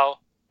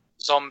royale,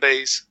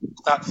 zombies.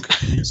 That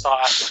could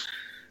start happening.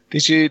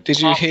 Did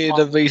you hear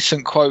the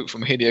recent quote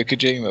from Hideo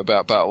Kojima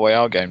about battle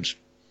royale games?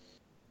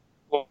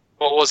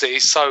 What was it?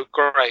 He's so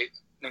great,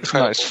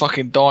 incredible. No, it's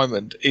fucking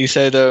diamond. He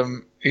said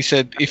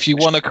if you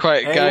want to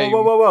create a game.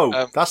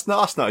 Whoa! That's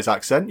not his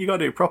accent. You got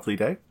to do it properly,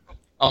 Dave.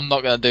 I'm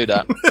not going to do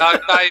that. No,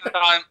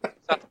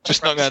 don't.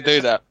 Just not going to do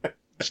that.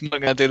 Just not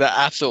going to do that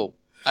at all.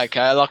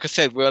 Okay, like I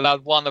said, we're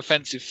allowed one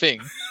offensive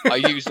thing. I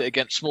use it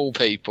against small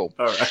people.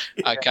 All right.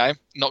 Okay,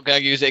 not going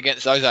to use it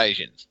against those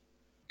Asians,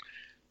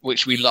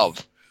 which we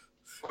love.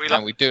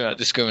 And we do not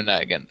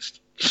discriminate against.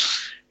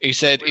 He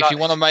said, if you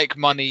want to make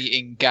money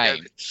in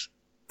games,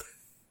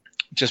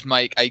 just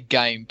make a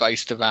game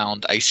based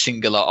around a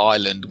singular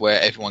island where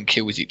everyone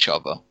kills each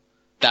other.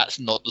 That's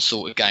not the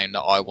sort of game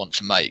that I want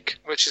to make.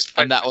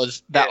 And that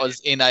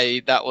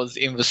was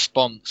in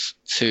response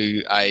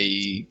to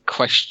a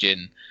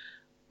question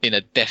in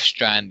a Death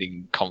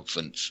Stranding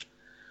conference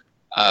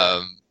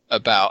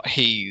about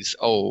I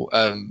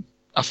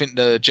think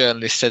the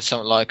journalist said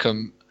something like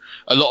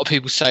a lot of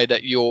people say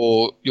that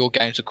your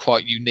games are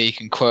quite unique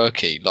and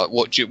quirky. Like,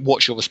 what's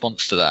your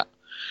response to that?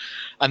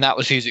 And that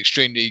was his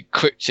extremely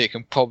cryptic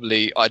and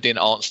probably I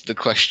didn't answer the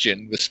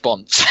question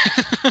response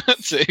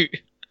to.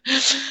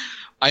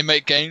 I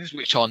make games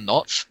which are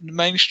not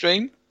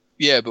mainstream.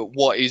 Yeah, but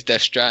what is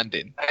Death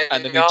Stranding?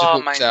 And then he just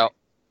walks out.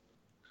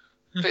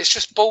 But it's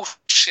just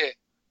bullshit.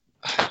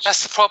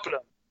 That's the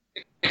problem.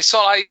 It's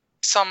not like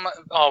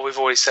we've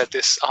already said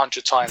this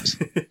 100 times.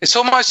 It's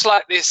almost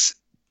like this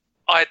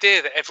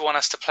idea that everyone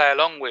has to play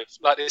along with,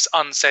 like this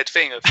unsaid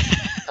thing of,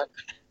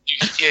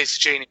 he's a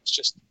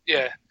genius,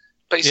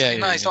 But he's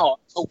not. It's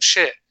all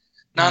shit.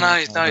 No,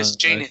 he's a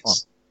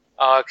genius.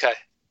 Oh, okay.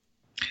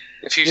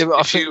 I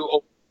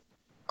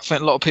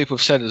think a lot of people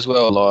have said as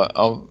well, like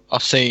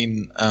I've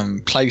seen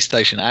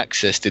PlayStation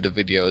Access did a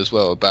video as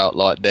well about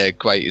like their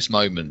greatest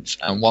moments,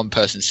 and one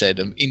person said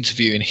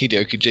interviewing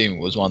Hideo Kojima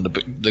was one of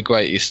the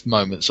greatest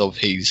moments of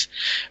his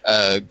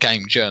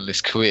game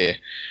journalist career.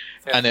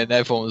 Yeah. And then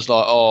everyone was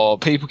like, "Oh,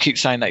 people keep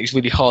saying that he's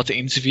really hard to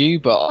interview,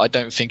 but I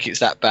don't think it's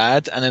that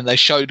bad." And then they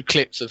showed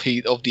clips of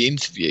the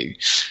interview,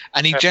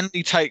 and he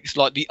generally takes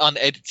like the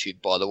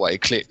unedited, by the way,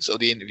 clips of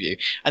the interview,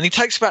 and he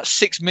takes about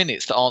 6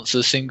 minutes to answer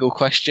a single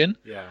question.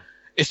 Yeah.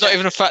 It's not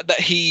even the fact that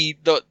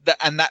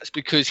and that's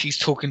because he's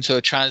talking to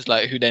a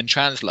translator who then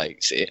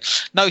translates it.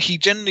 No, he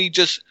generally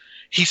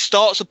he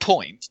starts a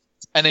point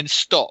and then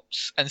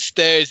stops and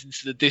stares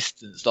into the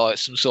distance like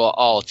some sort of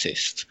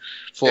artist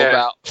for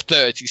about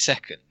 30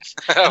 seconds.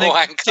 And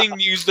then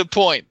continues the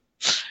point.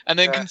 And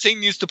then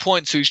continues to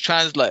point to his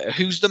translator,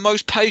 who's the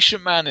most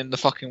patient man in the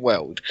fucking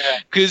world.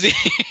 Because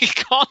he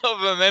can't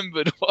have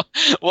remembered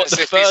what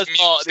the first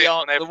part of the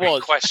answer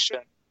was. Question.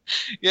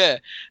 Yeah,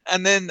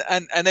 and then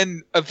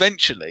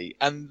eventually,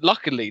 and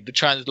luckily, the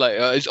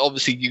translator is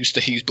obviously used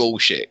to his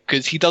bullshit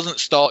because he doesn't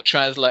start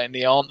translating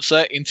the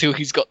answer until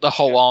he's got the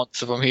whole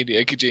answer from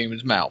Hideo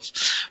Kojima's mouth.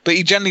 But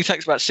he generally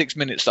takes about 6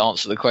 minutes to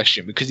answer the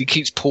question because he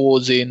keeps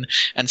pausing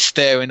and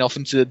staring off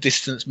into the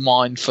distance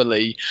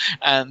mindfully,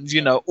 and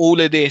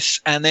all of this,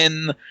 and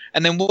then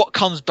what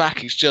comes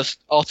back is just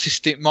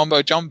artistic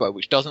mumbo jumbo,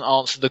 which doesn't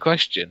answer the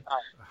question.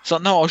 So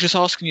no, I was just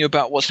asking you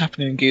about what's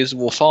happening in Gears of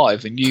War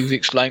 5, and you've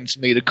explained to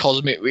me the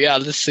cosmic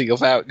reality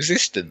of our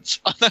existence.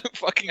 I don't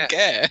fucking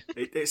care.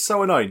 It's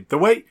so annoying. The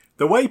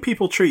way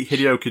people treat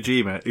Hideo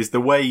Kojima is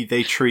the way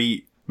they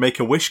treat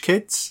Make-A-Wish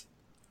kids.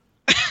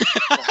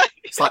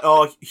 It's like,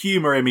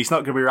 humour him, he's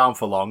not going to be around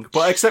for long.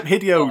 But except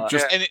Hideo,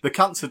 the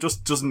cancer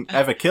just doesn't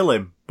ever kill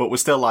him. But we're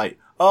still like,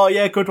 oh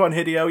yeah, good one,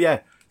 Hideo, yeah.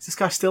 Is this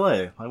guy still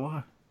here? Like,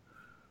 what?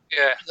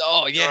 Yeah.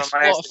 Oh, yes.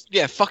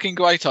 Fucking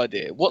great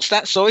idea. What's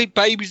that? Sorry?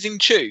 Babies in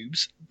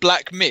Tubes?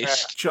 Black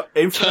Mist?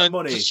 Infinite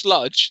money. To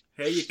sludge?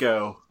 Here you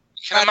go.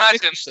 You can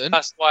imagine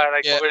that's why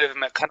they got rid of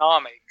him at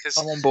Konami. Because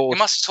he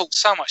must have talked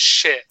so much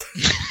shit.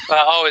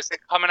 Like, is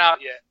it coming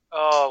out yet?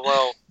 Oh,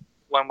 well,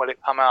 when will it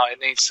come out? It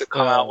needs to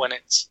come out when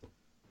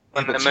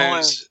the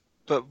moon's...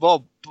 But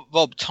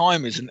Rob,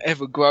 time is an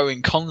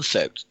ever-growing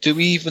concept. Do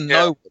we even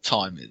know what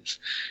time is?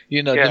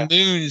 The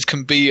moons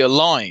can be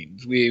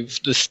aligned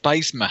with the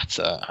space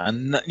matter,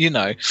 and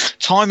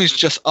time is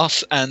just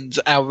us and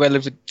our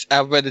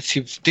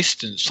relative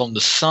distance from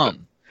the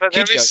sun. But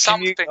there Hideo, is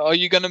something. Are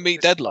you going to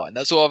meet deadline?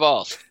 That's all I've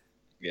asked.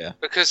 Yeah.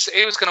 Because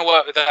he was going to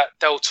work with that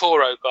Del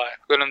Toro guy,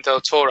 Willem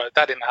Del Toro.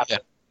 That didn't happen.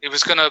 Yeah. He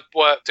was going to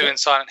work doing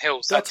Silent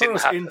Hills. That didn't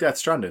happen. In Death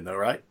Stranding, though,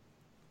 right?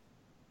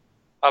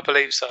 I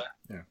believe so.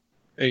 Yeah.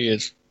 He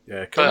is.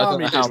 Yeah,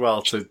 Konami did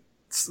well to...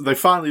 They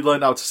finally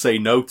learned how to say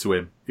no to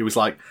him. He was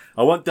like,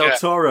 I want Del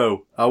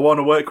Toro. I want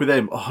to work with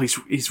him. Oh,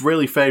 he's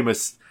really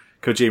famous,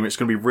 Kojima. It's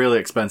going to be really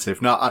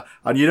expensive. Now,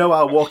 and you know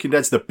how Walking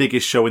Dead's the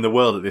biggest show in the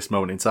world at this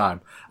moment in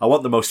time? I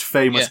want the most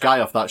famous guy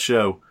off that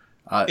show.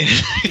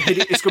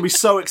 It's going to be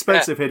so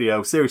expensive,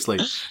 Hideo. Seriously.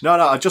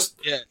 No, just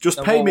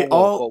pay me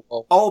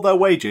all their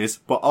wages,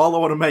 but all I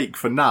want to make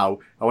for now,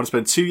 I want to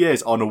spend 2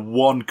 years on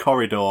one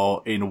corridor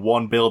in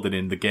one building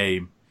in the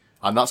game.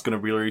 And that's going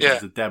to be released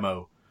as a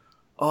demo.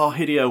 Oh,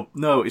 Hideo,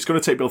 no, it's going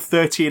to take Bill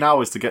 13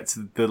 hours to get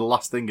to the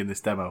last thing in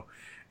this demo.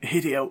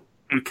 Hideo,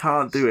 we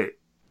can't do it.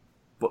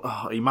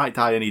 But he might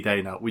die any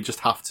day now. We just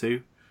have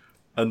to.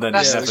 And then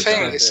that's the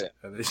thing.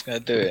 It's going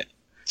to do it.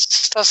 It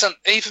just doesn't,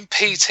 even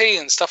PT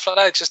and stuff like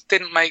that just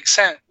didn't make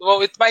sense.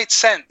 Well, it made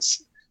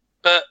sense,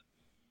 but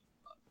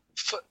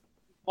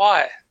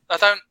why? I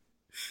don't.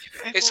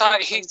 It's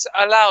like he's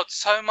allowed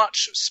so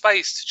much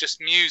space to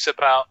just muse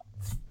about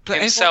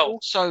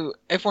himself.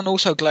 Everyone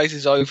also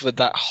glazes over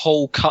that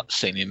whole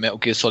cutscene in Metal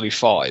Gear Solid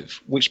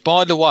 5, which,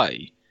 by the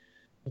way,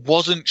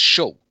 wasn't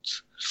short,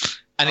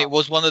 and it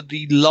was one of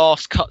the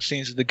last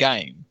cutscenes of the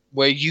game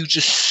where you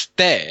just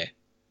stare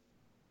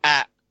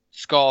at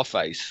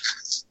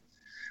Scarface.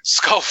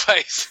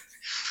 Skullface.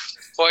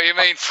 What do you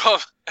mean from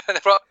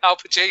Al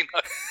Pacino?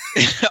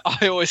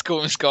 I always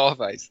call him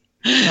Scarface.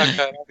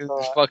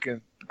 Okay,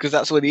 because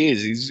that's what he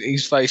is.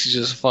 His face is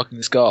just a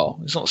fucking scar.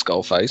 It's not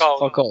Skullface.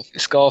 Fuck off.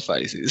 It's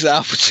Scarface. It's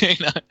Al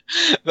Pacino.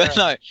 But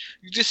no,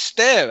 you just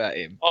stare at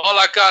him. All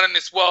I got in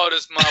this world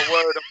is my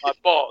word and my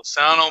boss,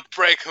 and I don't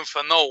break him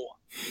for no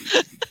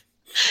one.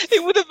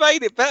 It would have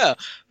made it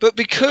better, but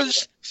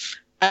because.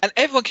 And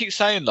everyone keeps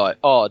saying like,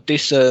 "Oh,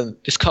 this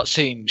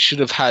cutscene should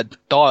have had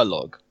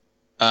dialogue,"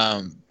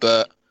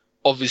 but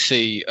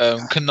obviously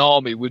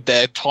Konami, with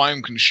their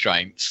time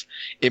constraints,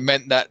 it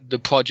meant that the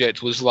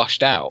project was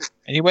rushed out.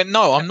 And he went,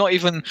 "No, I'm not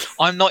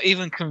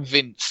even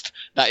convinced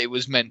that it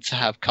was meant to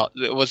have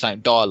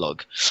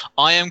dialogue.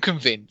 I am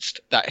convinced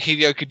that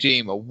Hideo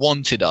Kojima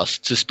wanted us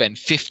to spend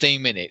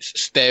 15 minutes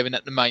staring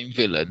at the main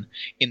villain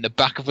in the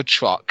back of a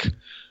truck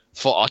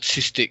for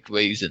artistic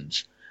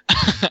reasons."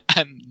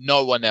 And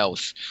no one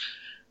else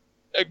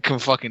can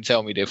fucking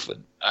tell me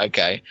different.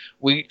 Okay,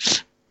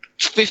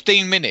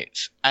 15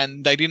 minutes,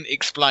 and they didn't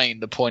explain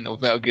the point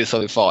of Metal Gear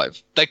Solid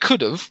 5. They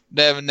could have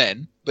there and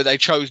then, but they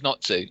chose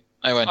not to.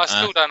 They went, I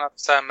still don't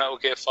understand Metal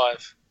Gear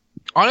 5.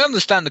 I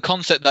understand the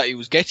concept that he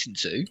was getting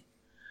to,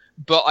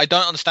 but I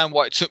don't understand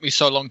why it took me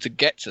so long to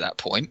get to that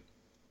point.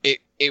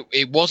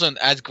 It wasn't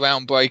as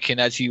groundbreaking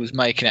as he was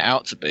making it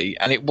out to be,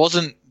 and it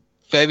wasn't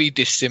very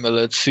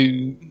dissimilar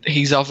to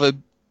his other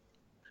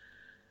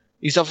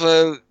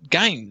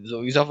games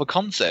or his other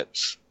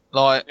concepts.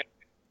 Like,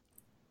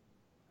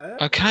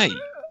 okay.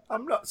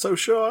 I'm not so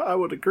sure I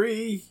would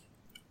agree,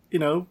 you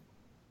know.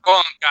 Go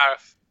on,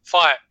 Gareth.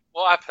 Fight.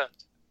 What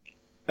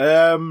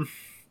happened?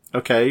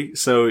 Okay,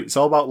 so it's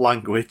all about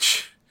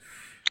language.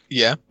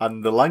 Yeah.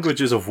 And the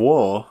languages of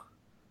war.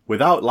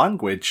 Without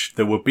language,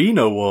 there would be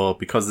no war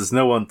because there's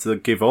no one to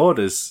give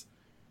orders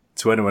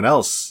to anyone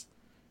else.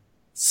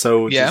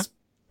 So there's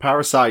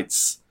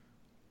parasites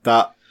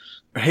that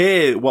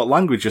hear what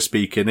language you're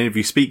speaking, and if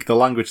you speak the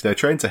language they're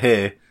trained to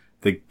hear,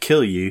 they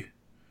kill you.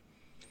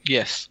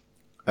 Yes.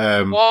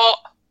 What?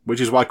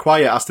 Which is why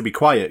Quiet has to be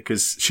quiet,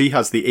 because she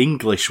has the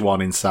English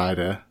one inside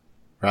her,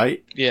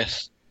 right?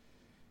 Yes.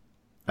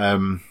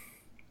 Hang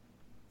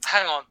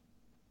on.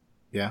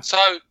 Yeah. So,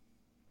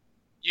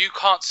 you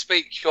can't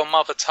speak your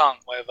mother tongue,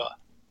 whatever?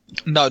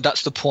 No,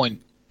 that's the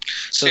point.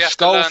 So you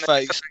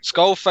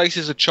Skullface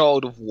is a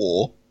child of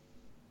war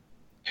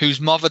whose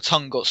mother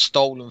tongue got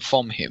stolen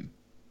from him.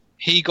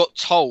 He got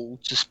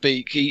told to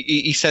speak.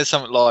 He says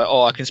something like,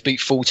 "Oh, I can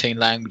speak 14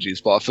 languages,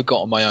 but I've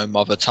forgotten my own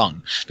mother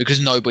tongue because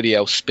nobody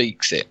else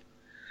speaks it."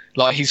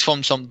 Like he's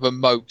from some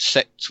remote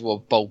sector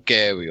of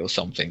Bulgaria or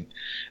something.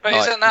 But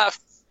isn't that a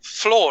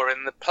flaw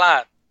in the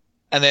plan?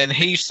 And then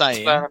he's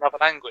saying, learn another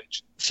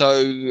language.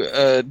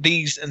 So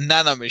these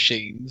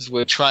nanomachines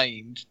were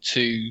trained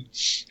to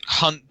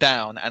hunt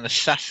down and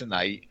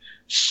assassinate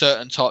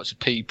certain types of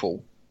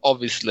people.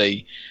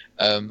 Obviously.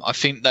 I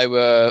think they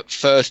were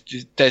first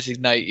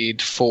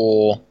designated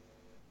for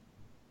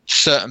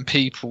certain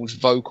people's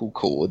vocal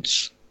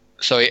cords,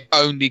 so it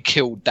only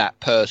killed that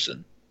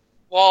person.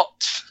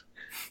 What?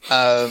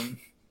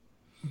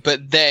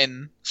 But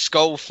then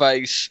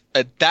Skullface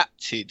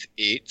adapted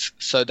it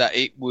so that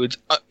it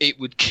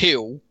would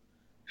kill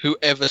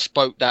whoever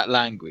spoke that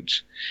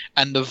language,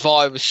 and the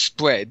virus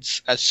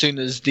spreads as soon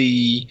as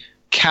the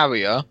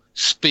carrier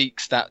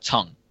speaks that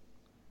tongue.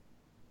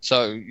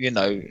 So, you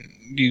know,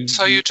 you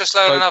just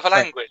learn another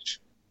language.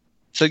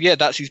 So yeah,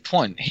 that's his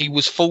point. He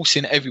was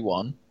forcing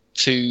everyone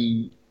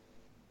to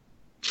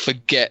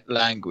forget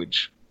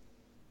language.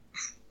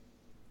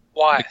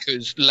 Why?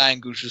 Because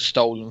language was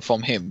stolen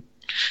from him.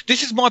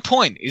 This is my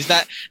point, is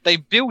that they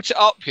built it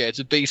up here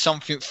to be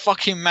something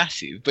fucking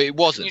massive, but it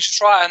wasn't. You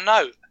should write a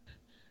note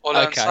or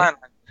learn sign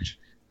language.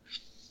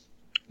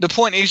 The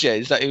point is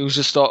that it was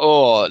just like,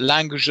 oh,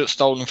 language got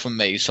stolen from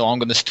me, so I'm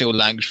going to steal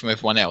language from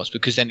everyone else,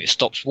 because then it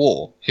stops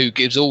war. Who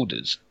gives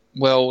orders?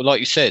 Well, like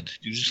you said,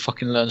 you just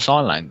fucking learn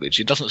sign language.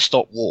 It doesn't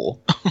stop war.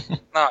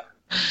 No.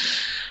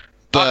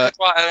 But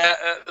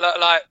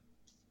like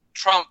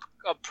Trump,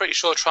 I'm pretty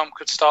sure Trump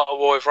could start a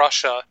war with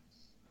Russia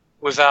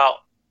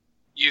without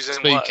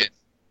using words.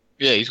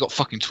 Yeah, he's got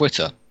fucking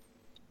Twitter.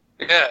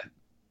 Yeah.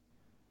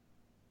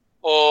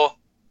 Or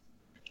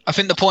I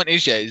think the point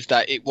is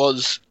that it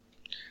was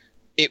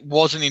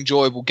an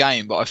enjoyable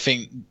game, but I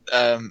think,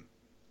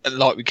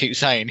 like we keep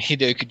saying,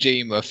 Hideo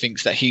Kojima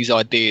thinks that his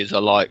ideas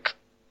are like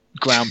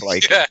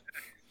groundbreaking. Yeah.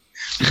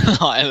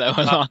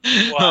 Wow.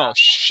 Oh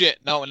shit!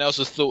 No one else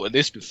has thought of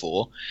this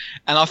before,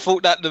 and I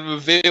thought that the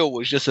reveal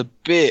was just a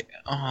bit.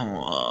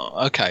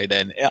 Oh, okay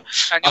then. Yeah.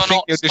 I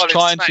think you're just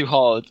trying too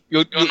hard.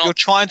 You're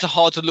trying too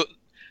hard to look.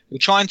 You're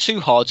trying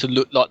too hard to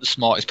look like the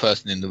smartest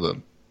person in the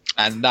room,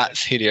 and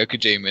that's Hideo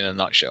Kojima in a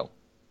nutshell.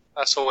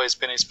 That's always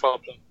been his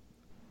problem.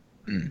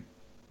 Mm.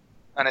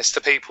 And it's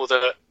the people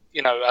that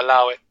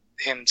allow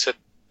him to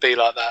be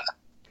like that.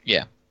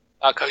 Yeah.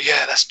 I go,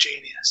 yeah, that's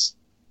genius.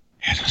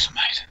 Yeah, that was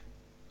amazing.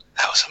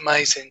 That was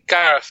amazing.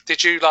 Gareth,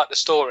 did you like the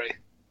story?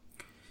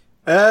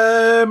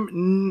 Not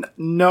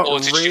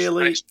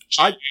really.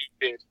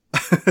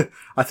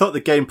 I thought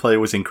the gameplay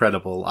was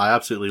incredible. I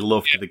absolutely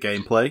loved the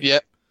gameplay.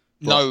 Yep.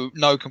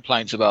 No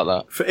complaints about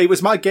that. It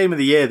was my game of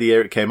the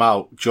year it came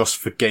out, just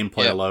for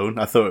gameplay alone.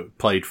 I thought it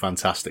played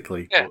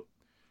fantastically. Yeah.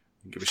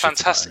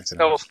 Fantastic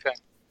stealth game.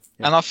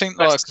 Yeah. And I think,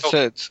 like I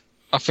said,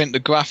 I think the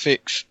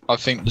graphics, I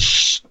think the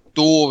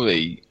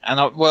story, and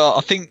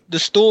I think the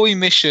story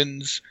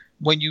missions,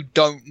 when you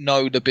don't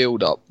know the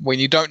build-up, when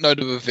you don't know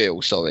the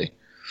reveal, sorry.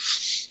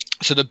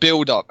 So the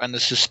build-up and the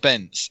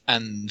suspense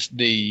and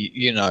the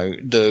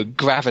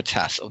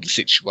gravitas of the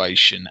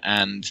situation,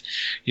 and,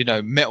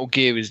 Metal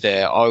Gear is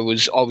there. I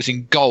was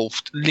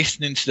engulfed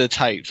listening to the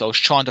tapes. I was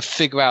trying to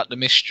figure out the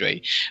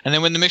mystery. And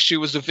then when the mystery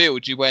was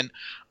revealed, you went,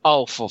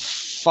 oh, for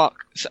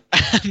fuck.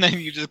 And then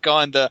you just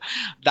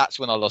that's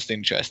when I lost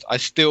interest. I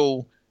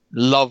still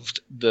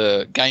loved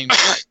the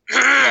gameplay, but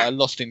I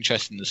lost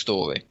interest in the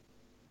story.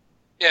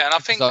 Yeah, and I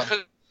think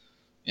because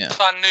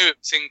I knew it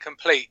was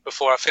incomplete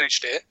before I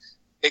finished it,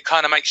 it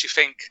kind of makes you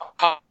think, I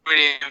can't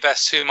really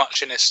invest too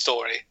much in this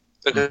story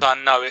because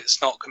I know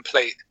it's not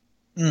complete.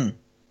 Mm.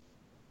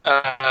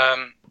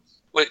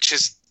 Which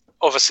is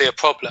obviously a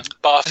problem.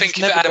 But I think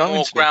if it had a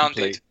more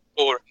grounded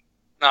story,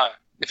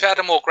 if it had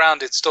a more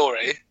grounded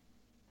story,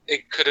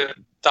 it could have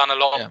done a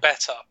lot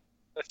better.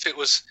 If it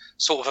was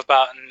sort of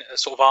about a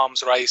sort of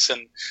arms race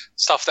and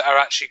stuff that are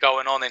actually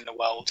going on in the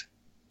world,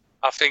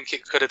 I think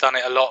it could have done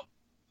it a lot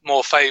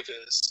more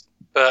favours.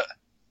 But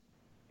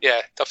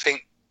yeah, I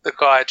think the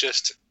guy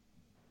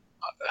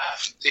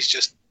he's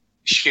just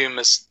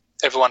humours,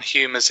 everyone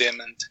humours him,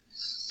 and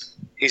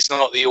he's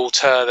not the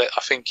auteur that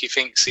I think he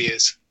thinks he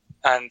is.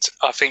 And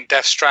I think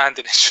Death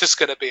Stranding is just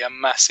going to be a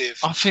massive...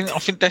 I think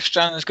Death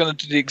Stranding is going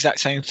to do the exact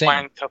same thing.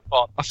 I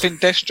think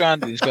Death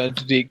Stranding is going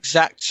to do the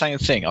exact same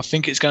thing. I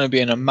think it's going to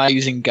be an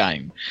amazing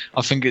game.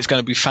 I think it's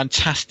going to be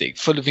fantastic,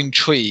 full of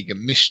intrigue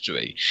and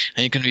mystery.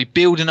 And you're going to be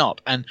building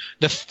up. And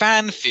the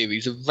fan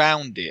theories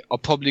around it are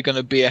probably going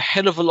to be a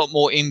hell of a lot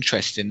more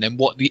interesting than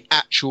what the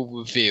actual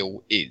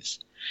reveal is.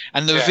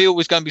 And the reveal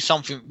is going to be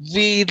something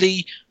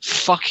really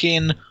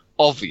fucking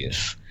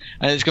obvious.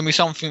 And it's going to be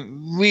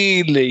something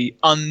really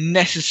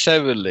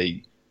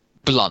unnecessarily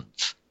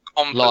blunt.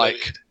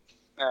 Like,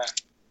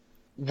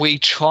 we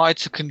try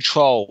to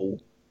control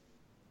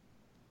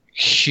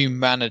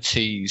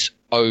humanity's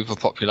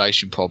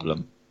overpopulation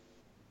problem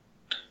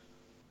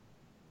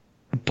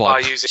by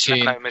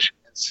using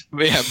nanomachines.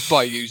 Yeah,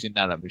 by using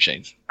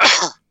nanomachines.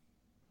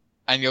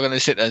 And you're going to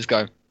sit there and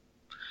go,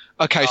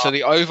 okay, so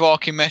the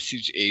overarching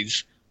message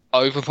is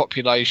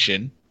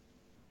overpopulation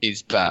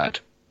is bad.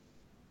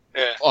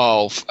 Yeah.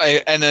 Oh,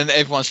 and then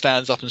everyone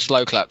stands up and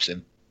slow claps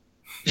him.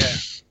 Yeah.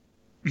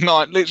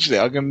 No, literally,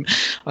 I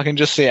can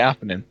just see it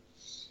happening.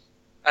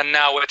 And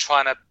now we're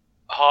trying to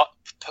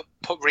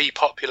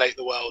repopulate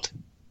the world.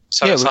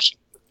 So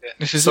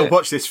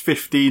watch this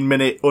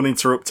 15-minute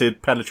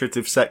uninterrupted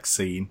penetrative sex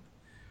scene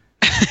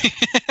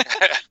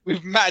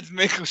with Mads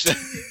Mikkelsen.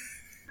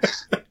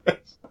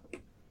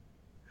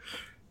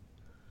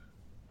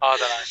 I don't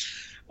know.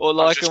 Or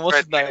like, what's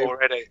his name?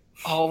 Already.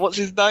 Oh, what's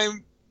his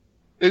name?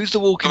 Who's the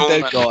Walking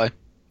Dead guy?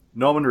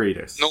 Norman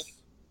Reedus.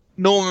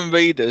 Norman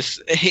Reedus.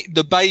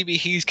 The baby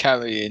he's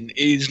carrying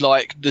is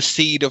like the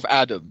seed of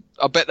Adam.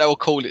 I bet they'll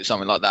call it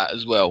something like that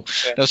as well.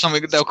 Yeah.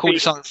 They'll call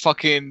it something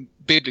fucking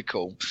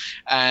biblical,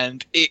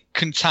 and it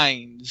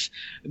contains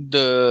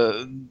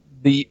the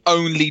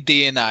only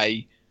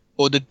DNA,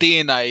 or the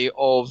DNA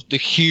of the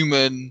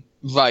human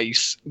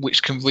race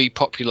which can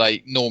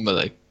repopulate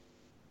normally,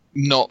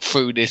 not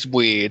through this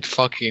weird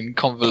fucking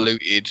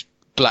convoluted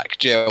black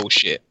gel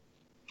shit.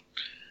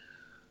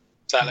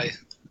 Exactly.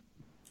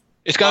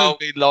 It's going to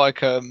be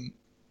like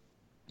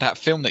that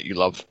film that you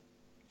love,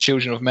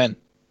 Children of Men.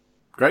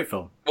 Great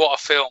film. What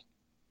a film!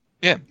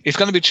 Yeah, it's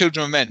going to be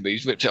Children of Men, but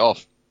he's ripped it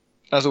off.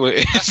 That's all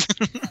it is.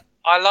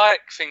 I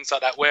like things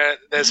like that where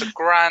there's a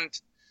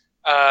grand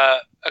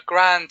idea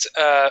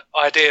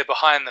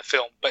behind the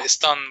film, but it's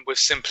done with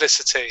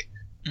simplicity,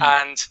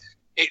 and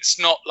it's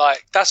not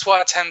like. That's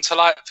why I tend to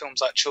like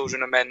films like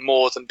Children of Men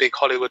more than big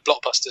Hollywood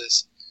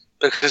blockbusters,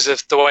 because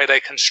of the way they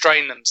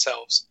constrain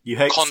themselves. You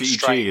hate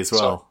CG as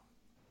well.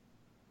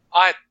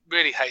 I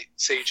really hate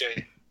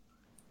CG.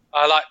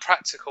 I like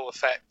practical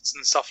effects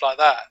and stuff like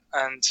that,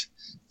 and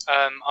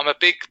I'm a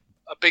big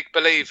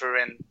believer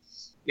in,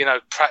 you know,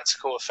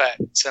 practical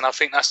effects, and I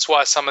think that's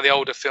why some of the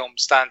older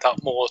films stand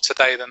up more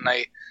today than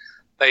they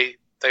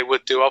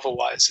would do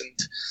otherwise. And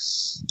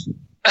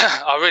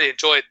I really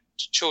enjoyed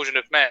Children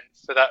of Men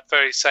for that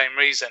very same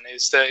reason,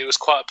 is that it was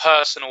quite a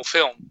personal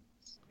film.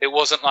 It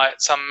wasn't like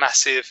some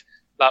massive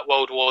like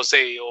World War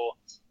Z or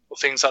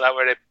things like that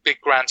where they're big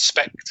grand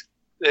spect.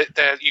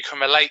 You can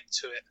relate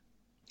to it.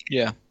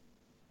 Yeah.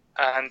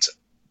 And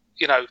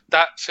you know,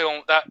 that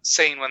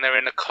scene when they're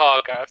in a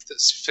car, Gareth,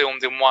 that's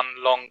filmed in one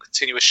long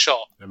continuous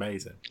shot.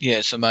 Amazing. Yeah,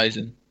 it's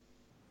amazing.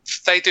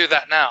 They do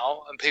that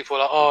now, and people are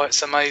like, oh,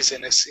 it's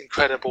amazing, it's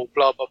incredible,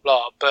 blah, blah,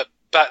 blah. But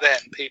back then,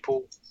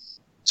 people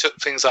took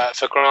things like that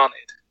for granted.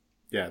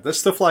 Yeah, there's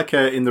stuff like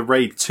in the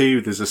Raid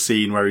 2, there's a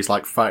scene where he's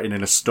like fighting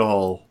in a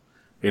stall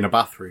in a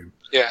bathroom.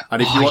 Yeah.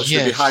 And if you watch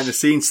the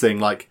behind-the-scenes thing,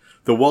 like,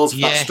 the walls of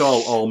that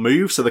stall all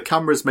move, so the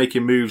camera's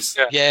making moves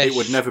it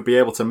would never be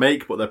able to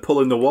make, but they're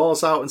pulling the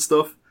walls out and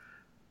stuff.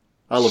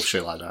 I love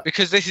shit like that.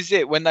 Because this is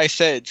it. When they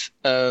said,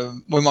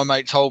 when my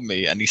mate told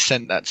me, and he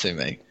sent that to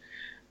me,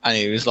 and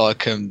he was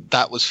like,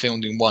 that was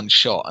filmed in one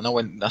shot. And I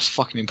went, that's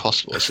fucking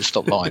impossible. So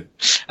stop lying.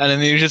 And then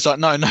he was just like,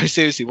 no,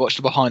 seriously, watch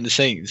the behind the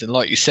scenes. And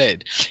like you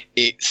said,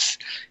 it's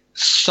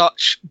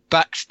such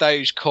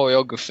backstage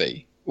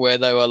choreography where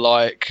they were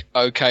like,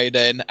 okay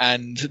then,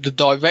 and the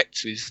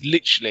director is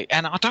literally,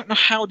 and I don't know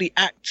how the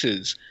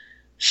actors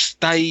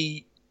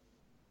stay.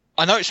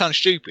 I know it sounds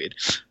stupid.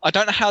 I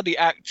don't know how the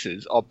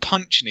actors are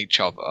punching each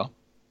other,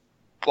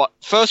 but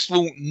first of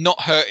all,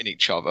 not hurting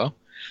each other,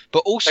 but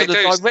also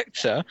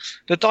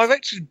the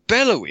director's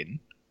bellowing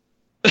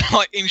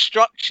like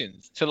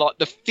instructions to like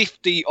the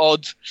 50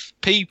 odd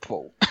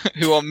people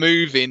who are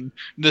moving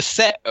the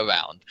set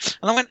around.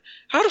 And I went,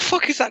 how the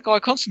fuck is that guy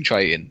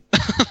concentrating?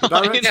 The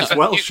director's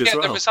Welsh as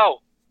well. The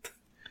result.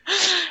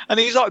 And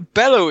he's like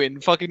bellowing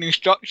fucking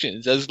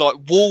instructions as like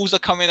walls are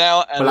coming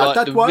out and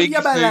like the rigs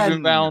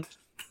moving around.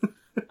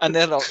 And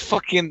they're like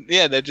fucking,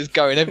 they're just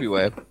going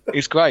everywhere.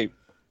 It's great.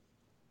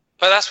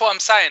 But that's what I'm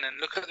saying, and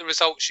look at the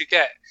results you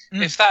get.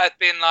 If that had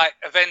been like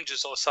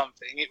Avengers or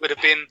something, it would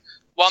have been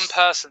one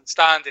person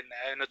standing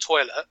there in a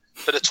toilet,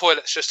 but the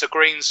toilet's just a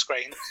green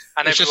screen,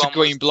 and it's everyone just a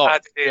green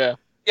block. Yeah,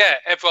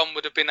 everyone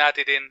would have been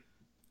added in,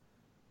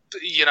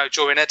 you know,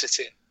 during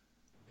editing.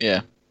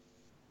 Yeah.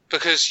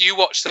 Because you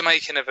watch the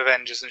making of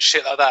Avengers and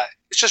shit like that.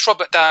 It's just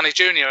Robert Downey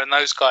Jr. and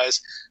those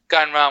guys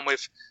going around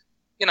with,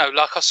 you know,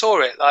 like I saw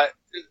it, like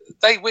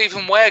they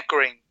even wear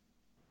green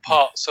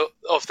parts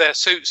of their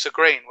suits are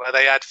green where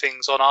they add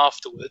things on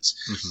afterwards.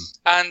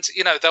 And,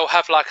 you know, they'll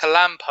have like a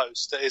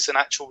lamppost that is an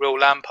actual real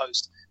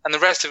lamppost, and the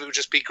rest of it will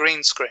just be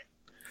green screen.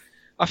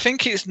 I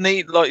think it's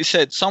neat, like you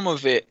said, some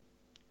of it,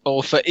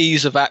 or for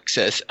ease of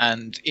access,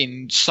 and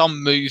in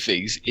some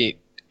movies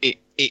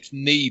it's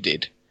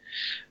needed.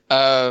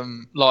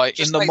 Like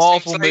just in the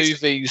Marvel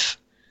movies,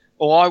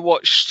 or I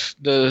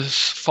watched the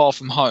Far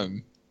From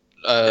Home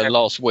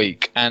last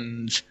week,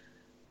 and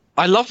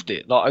I loved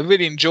it. Like, I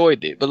really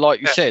enjoyed it. But like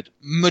you said,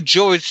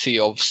 majority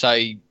of,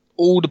 say,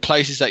 all the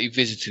places that you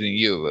visited in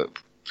Europe,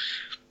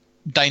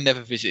 they never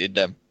visited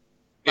them.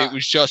 No. It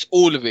was just,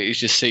 all of it is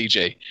just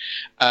CG.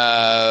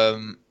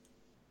 And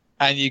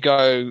you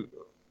go,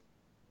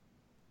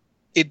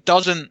 it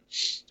doesn't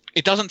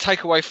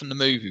take away from the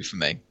movie for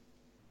me.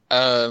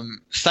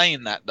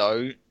 Saying that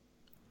though,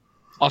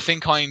 I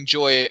think I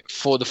enjoy it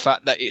for the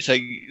fact that it's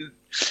a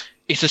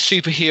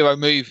superhero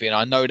movie, and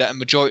I know that a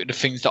majority of the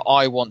things that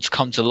I want to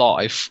come to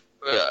life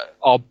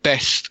are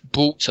best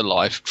brought to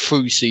life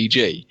through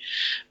CG.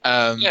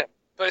 But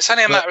it's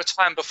only a matter of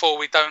time before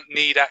we don't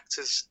need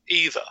actors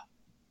either.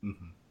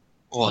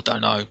 Oh, I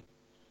don't know.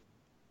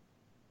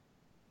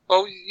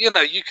 Well, you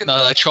know, you can.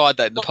 No, they tried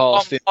that in the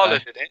past, didn't they?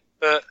 Did it,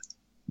 but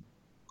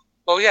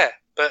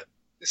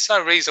there's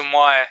no reason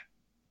why.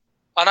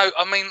 I know.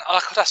 I mean,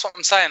 that's what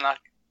I'm saying. Like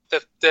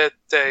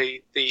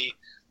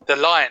the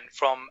line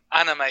from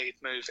animated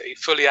movie,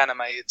 fully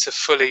animated, to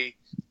fully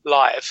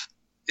live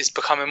is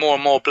becoming more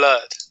and more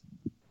blurred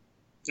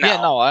now.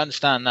 Yeah, no, I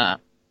understand that.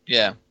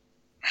 Yeah.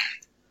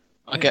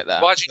 I get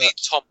that. Why do you need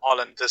Tom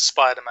Holland as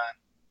Spider-Man?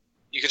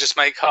 You could just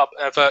make up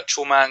a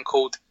virtual man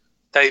called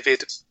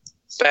David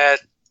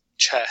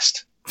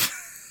Barechest.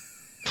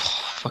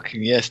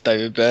 Fucking yes,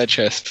 David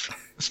Barechest.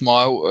 That's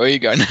my alter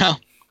ego now.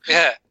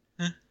 Yeah.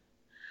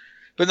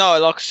 But no,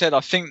 like I said, I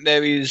think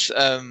there is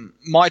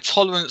my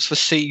tolerance for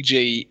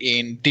CG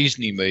in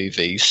Disney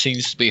movies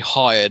seems to be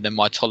higher than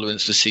my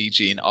tolerance for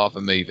CG in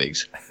other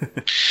movies.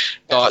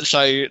 And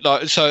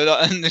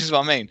this is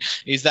what I mean,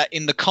 is that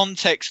in the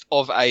context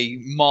of a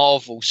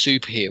Marvel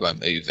superhero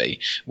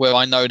movie, where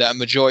I know that a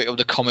majority of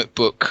the comic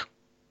book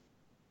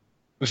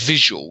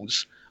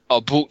visuals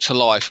are brought to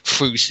life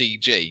through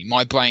CG,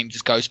 my brain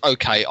just goes,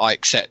 okay, I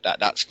accept that,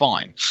 that's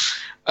fine.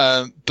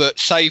 But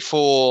say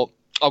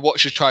I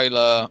watched a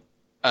trailer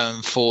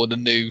for the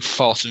new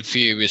Fast and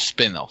Furious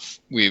spin-off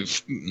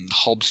with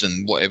Hobbs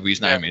and whatever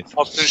his name is.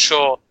 Hobbs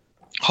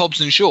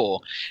and Shaw.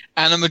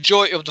 And the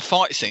majority of the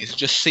fight scenes are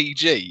just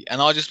CG.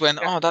 And I just went,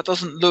 oh, that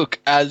doesn't look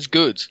as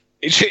good.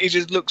 It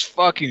just looks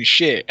fucking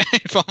shit,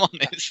 if I'm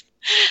honest.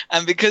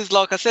 And because,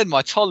 like I said,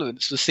 my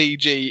tolerance for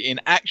CG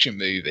in action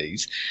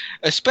movies,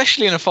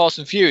 especially in a Fast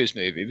and Furious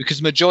movie, because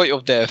the majority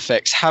of their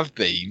effects have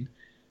been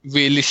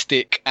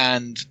realistic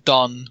and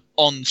done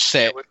on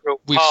set with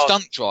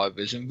stunt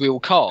drivers and real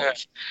cars. Yeah.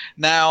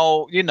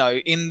 Now, you know,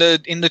 in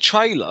the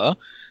trailer,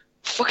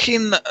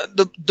 fucking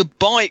the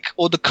bike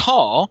or the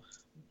car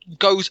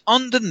goes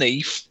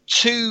underneath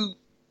two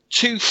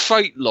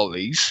freight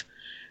lorries,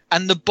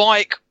 and the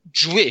bike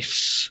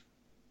drifts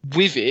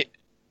with it,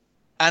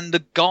 and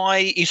the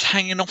guy is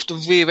hanging off the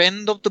rear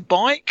end of the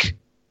bike.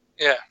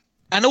 Yeah.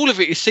 And all of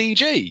it is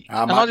CG.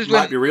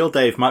 Might be real,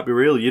 Dave. Might be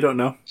real. You don't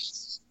know.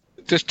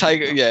 Just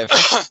take it, yeah.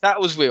 If that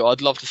was real,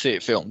 I'd love to see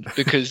it filmed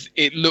because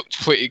it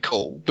looked pretty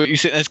cool. But you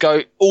sit there and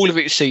go, all of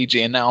it is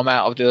CG, and now I'm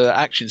out of the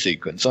action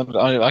sequence.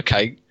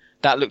 Okay,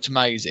 that looked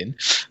amazing,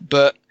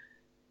 but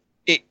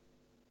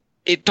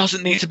it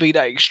doesn't need to be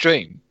that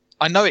extreme.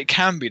 I know it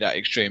can be that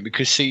extreme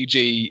because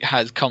CG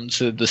has come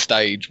to the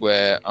stage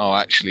where,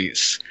 actually,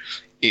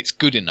 it's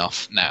good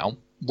enough now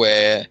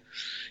where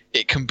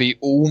it can be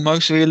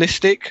almost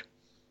realistic.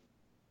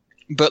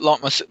 But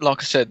like I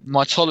said,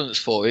 my tolerance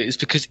for it is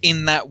because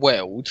in that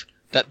world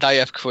that they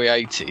have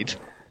created,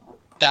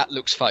 that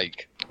looks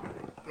fake.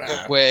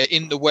 Nah. Where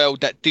in the world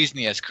that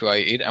Disney has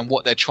created and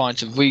what they're trying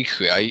to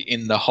recreate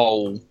in the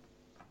whole,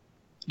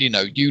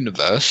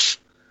 universe,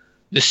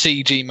 the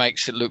CG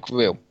makes it look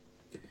real.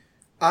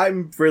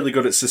 I'm really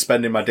good at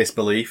suspending my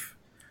disbelief.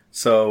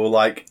 So,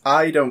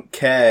 I don't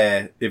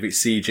care if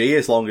it's CG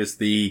as long as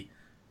the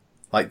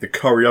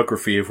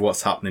choreography of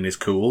what's happening is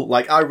cool.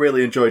 I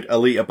really enjoyed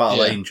Alita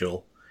Battle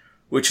Angel,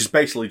 which is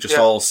basically just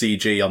all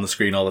CG on the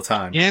screen all the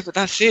time. Yeah, but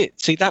that's it.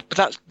 See,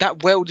 that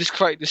world is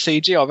created with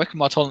CG. I reckon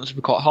my tolerance will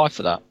be quite high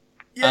for that.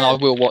 Yeah. And I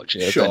will watch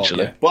it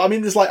eventually. Yeah. But,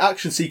 there's,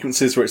 action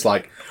sequences where it's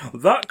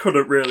that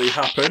couldn't really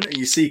happen. And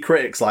you see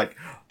critics and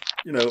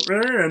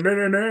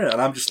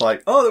I'm just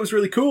that was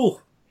really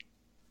cool.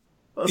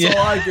 That's all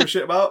I give a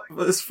shit about,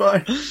 but it's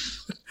fine.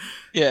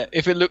 Yeah,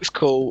 if it looks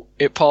cool,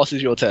 it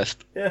passes your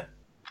test. Yeah.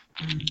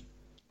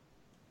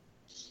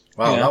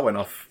 Wow, that went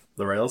off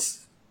the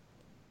rails.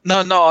 No,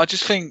 I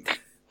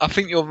think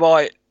you're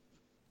right.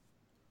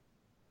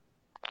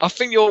 I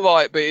think you're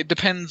right, but it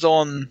depends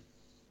on...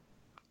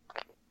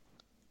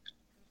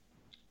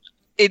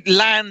 It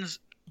lands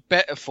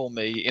better for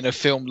me in a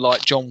film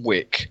like John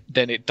Wick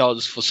than it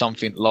does for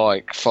something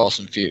like Fast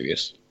and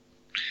Furious.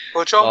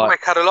 Well, John Wick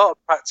had a lot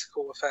of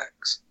practical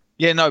effects.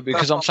 Yeah, no,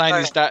 because I'm saying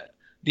is that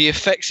the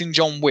effects in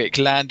John Wick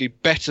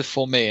landed better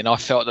for me, and I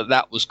felt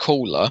that was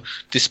cooler,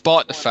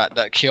 despite the fact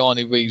that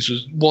Keanu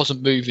Reeves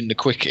wasn't moving the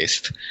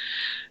quickest.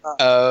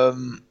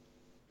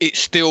 It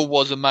still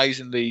was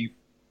amazingly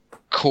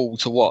cool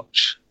to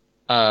watch,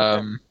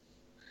 because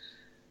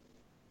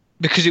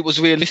it was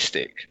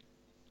realistic.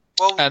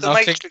 Well, and the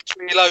Matrix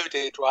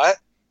Reloaded, right?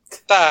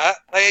 That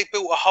they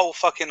built a whole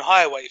fucking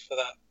highway for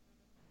that.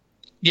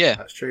 Yeah,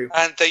 that's true.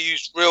 And they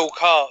used real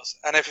cars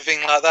and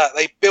everything like that.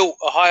 They built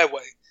a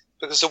highway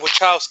because the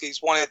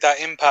Wachowskis wanted that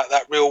impact,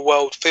 that real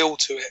world feel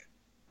to it.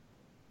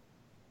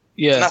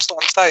 Yeah, and that's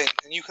what I'm saying.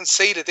 And you can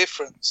see the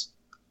difference.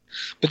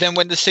 But then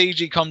when the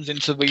CG comes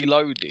into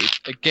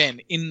Reloaded,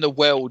 again, in the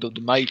world of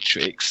the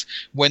Matrix,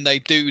 when they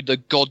do the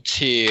god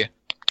tier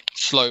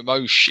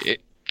slow-mo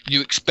shit, you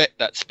expect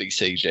that to be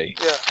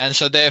CG. Yeah. And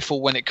so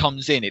therefore when it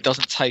comes in, it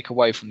doesn't take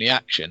away from the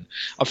action.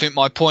 I think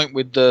my point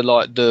with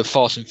the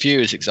Fast and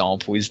Furious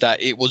example is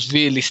that it was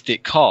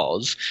realistic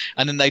cars,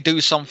 and then they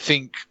do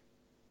something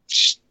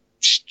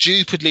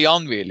stupidly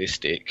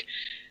unrealistic.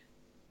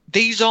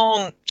 These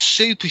aren't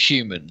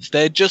superhumans.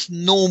 They're just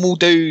normal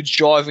dudes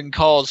driving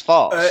cars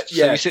fast.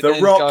 Yeah, so The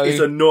Rock is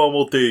a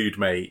normal dude,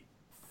 mate.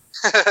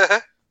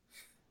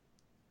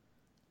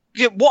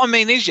 Yeah, what I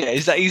mean is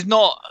that he's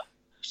not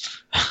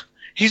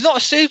a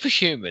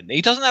superhuman.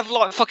 He doesn't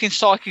have fucking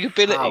psychic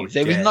abilities.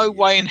 There is no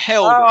way in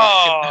hell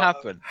that can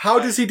happen. How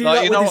does he do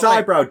that with his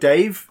eyebrow,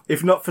 Dave?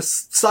 If not for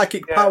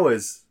psychic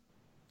powers.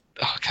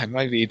 Okay,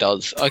 maybe he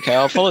does. Okay,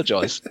 I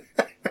apologise.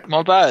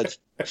 My bad.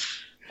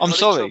 I'm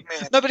sorry.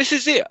 No, but this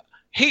is it.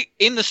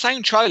 In the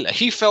same trailer,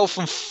 he fell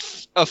from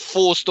a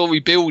 4-story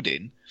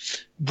building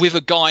with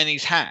a guy in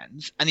his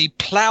hands, and he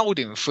ploughed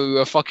him through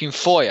a fucking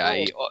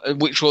foyer,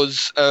 which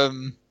was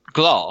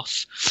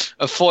glass,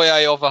 a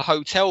foyer of a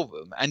hotel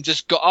room, and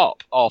just got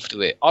up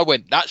after it. I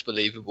went, that's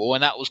believable,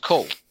 and that was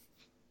cool.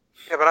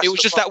 Yeah, but It was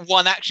just that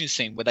one action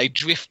scene where they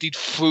drifted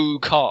through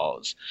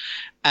cars,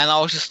 and I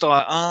was just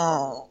like,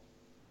 oh,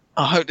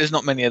 I hope there's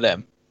not many of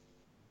them.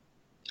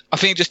 I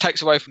think it just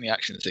takes away from the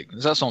action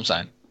sequence. That's what I'm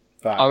saying.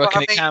 Right. I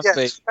reckon it can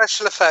be.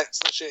 Special effects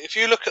and shit. If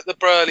you look at the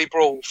Burly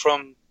Brawl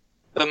from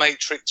The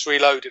Matrix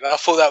Reloaded, I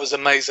thought that was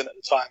amazing at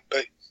the time,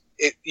 but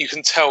you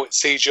can tell it's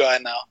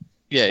CGI now.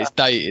 Yeah, it's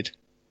dated.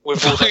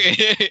 With all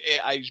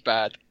it aged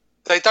bad.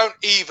 They don't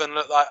even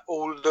look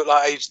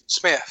like Agent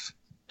Smith.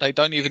 They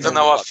don't even though look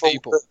I like thought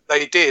people. that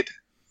they did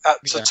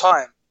at the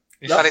time.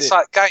 And it's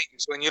like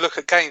games. When you look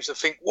at games and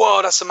think,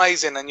 whoa, that's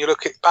amazing, and you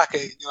look back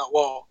at it and you're like,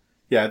 whoa.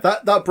 Yeah,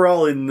 that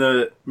brawl in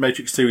the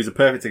Matrix 2 is a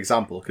perfect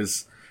example,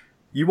 because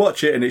you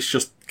watch it and it's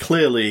just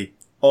clearly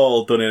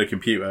all done in a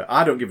computer.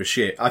 I don't give a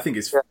shit. I think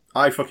it's... Yeah.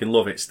 I fucking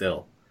love it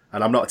still.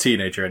 And I'm not a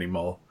teenager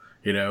anymore,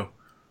 you know?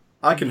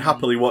 I can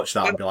happily watch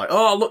that and be like,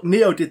 oh, look,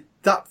 Neo did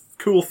that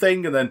cool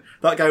thing, and then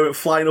that guy went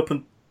flying up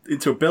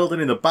into a building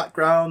in the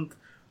background.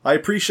 I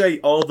appreciate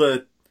all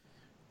the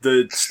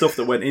stuff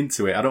that went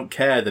into it. I don't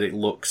care that it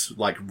looks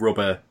like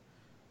rubber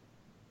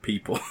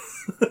people.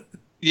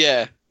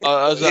 Yeah.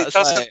 It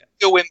doesn't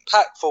feel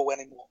impactful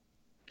anymore.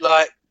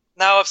 Like,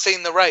 now I've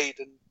seen The Raid,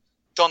 and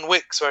John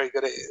Wick's very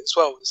good at it as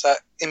well. It's that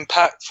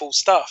impactful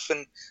stuff,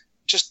 and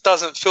just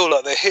doesn't feel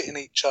like they're hitting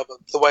each other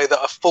the way that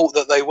I thought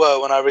that they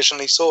were when I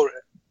originally saw it.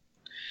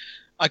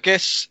 I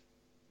guess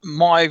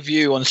my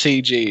view on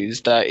CG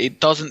is that it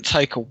doesn't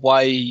take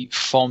away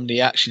from the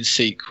action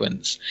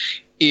sequence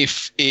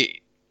if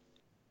it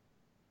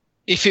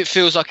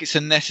feels like it's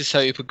a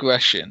necessary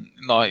progression,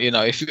 like, you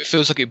know, if it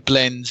feels like it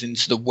blends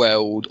into the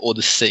world or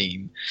the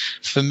scene.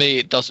 For me,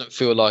 it doesn't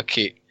feel like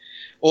it.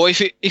 Or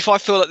if I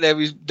feel like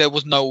there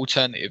was no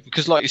alternative,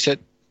 because like you said,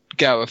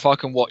 Gareth, I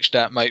can watch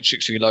that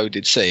Matrix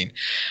Reloaded scene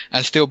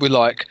and still be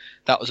like,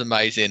 that was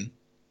amazing,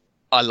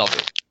 I love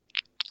it,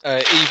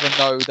 even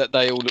though that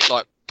they all look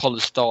like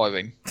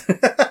polystyrene.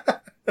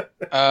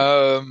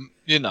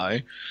 You know,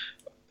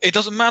 it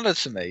doesn't matter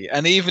to me.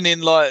 And even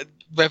in like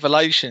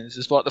Revelations,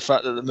 despite the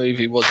fact that the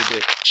movie was a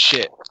bit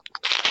shit,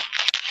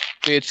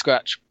 beard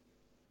scratch.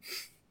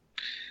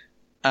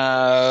 You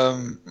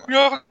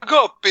haven't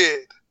got a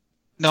beard.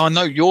 No, I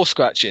know you're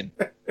scratching.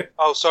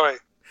 Oh, sorry.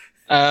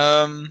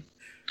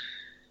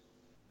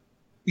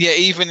 Yeah,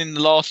 even in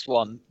the last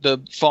one, the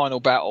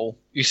final battle,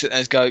 you sit there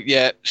and go,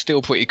 yeah,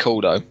 still pretty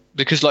cool though,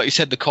 because like you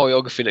said, the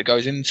choreography that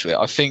goes into it.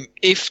 I think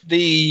if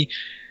the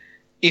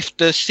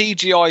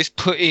CGI is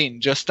put in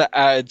just to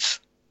add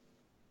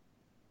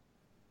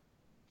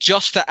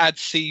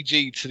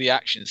CG to the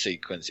action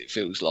sequence, it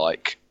feels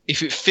like,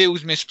 if it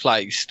feels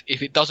misplaced,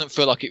 if it doesn't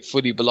feel like it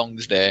fully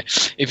belongs there,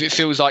 if it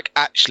feels like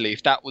actually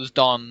if that was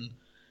done,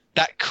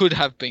 that could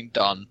have been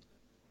done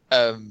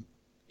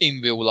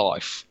in real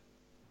life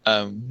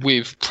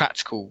with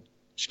practical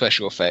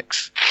special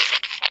effects,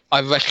 I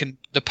reckon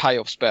the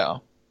payoff's better.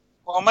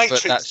 Well,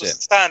 Matrix was a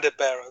standard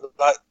bearer.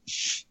 Like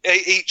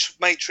each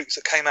Matrix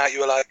that came out,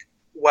 you were like,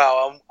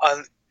 wow,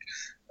 I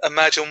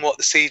imagine what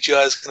the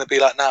CGI is going to be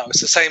like now.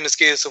 It's the same as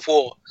Gears of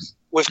War.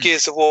 With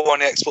Gears of War on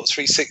the Xbox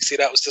 360,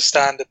 that was the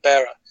standard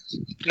bearer.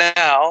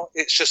 Now,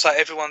 it's just like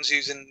everyone's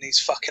using these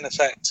fucking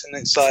effects, and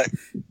it's like,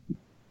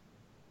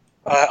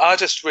 I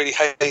just really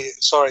hate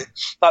it, sorry.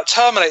 Like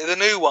Terminator, the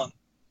new one.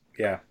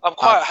 Yeah. I'm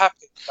quite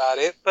happy about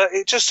it, but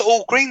it's just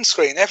all green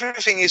screen.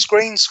 Everything is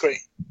green screen.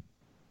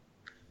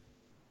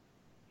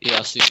 Yeah,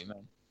 I see what you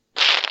mean.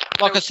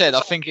 Like I said,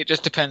 I think it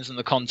just depends on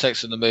the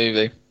context of the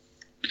movie.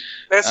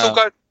 Let's all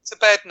go to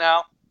bed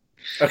now.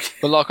 Okay.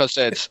 But like I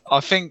said,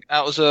 I think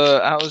it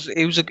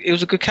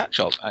was a good catch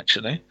up.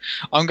 Actually,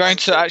 I'm going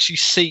to actually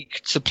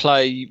seek to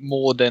play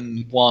more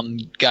than one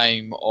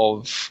game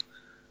of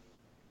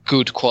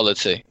good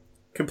quality.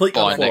 Complete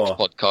God of War. Next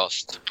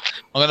podcast.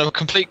 I'm going to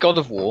complete God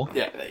of War.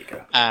 Yeah, there you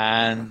go.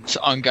 And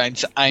I'm going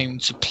to aim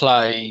to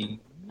play.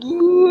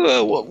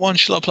 What one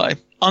shall I play?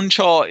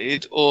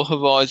 Uncharted or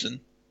Horizon?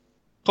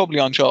 Probably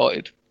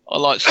Uncharted. I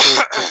like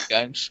story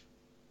games.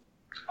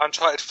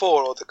 Uncharted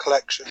 4 or the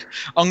collection?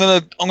 I'm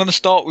gonna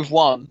start with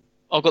 1.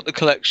 I've got the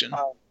collection.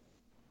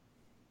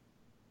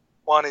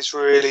 1 is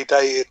really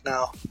dated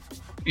now.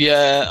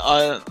 Yeah,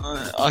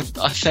 I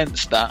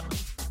sense that.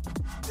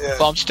 Yeah.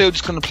 But I'm still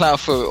just gonna plough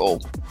through it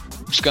all.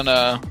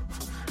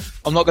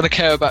 I'm not gonna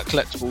care about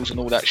collectibles and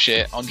all that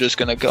shit. I'm just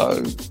gonna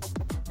go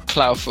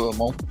plough through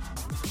them all.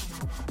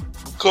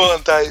 Go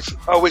on, Dave.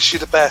 I wish you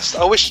the best.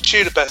 I wish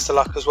you the best of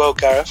luck as well,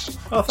 Gareth.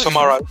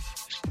 Tomorrow.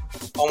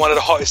 On one of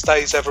the hottest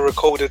days ever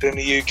recorded in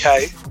the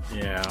UK.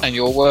 Yeah. And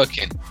you're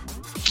working.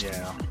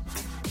 Yeah.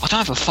 I don't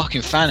have a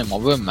fucking fan in my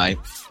room, mate.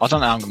 I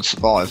don't know how I'm going to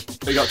survive.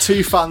 We got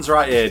 2 fans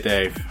right here,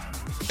 Dave.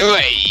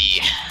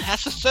 Hey,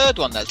 that's the third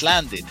one that's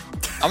landed.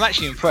 I'm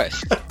actually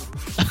impressed.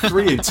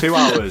 3 in 2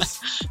 hours.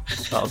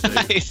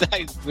 That is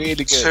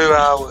really good. 2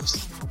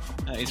 hours.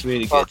 That is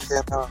really good.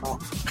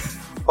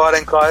 Right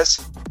then, guys.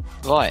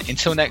 Right,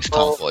 until next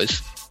time,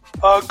 boys.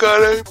 I'm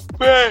going to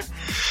bed.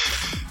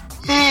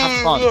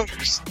 Have fun.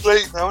 It's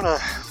late now, isn't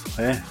it?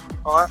 Yeah.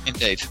 All right.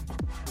 Indeed.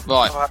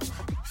 Right. All right.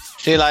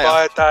 See you later.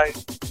 Bye,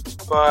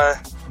 Dave. Bye.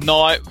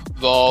 Night,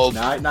 Rob.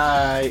 Night.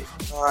 Night.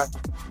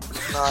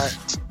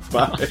 Night.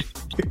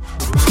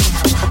 Bye.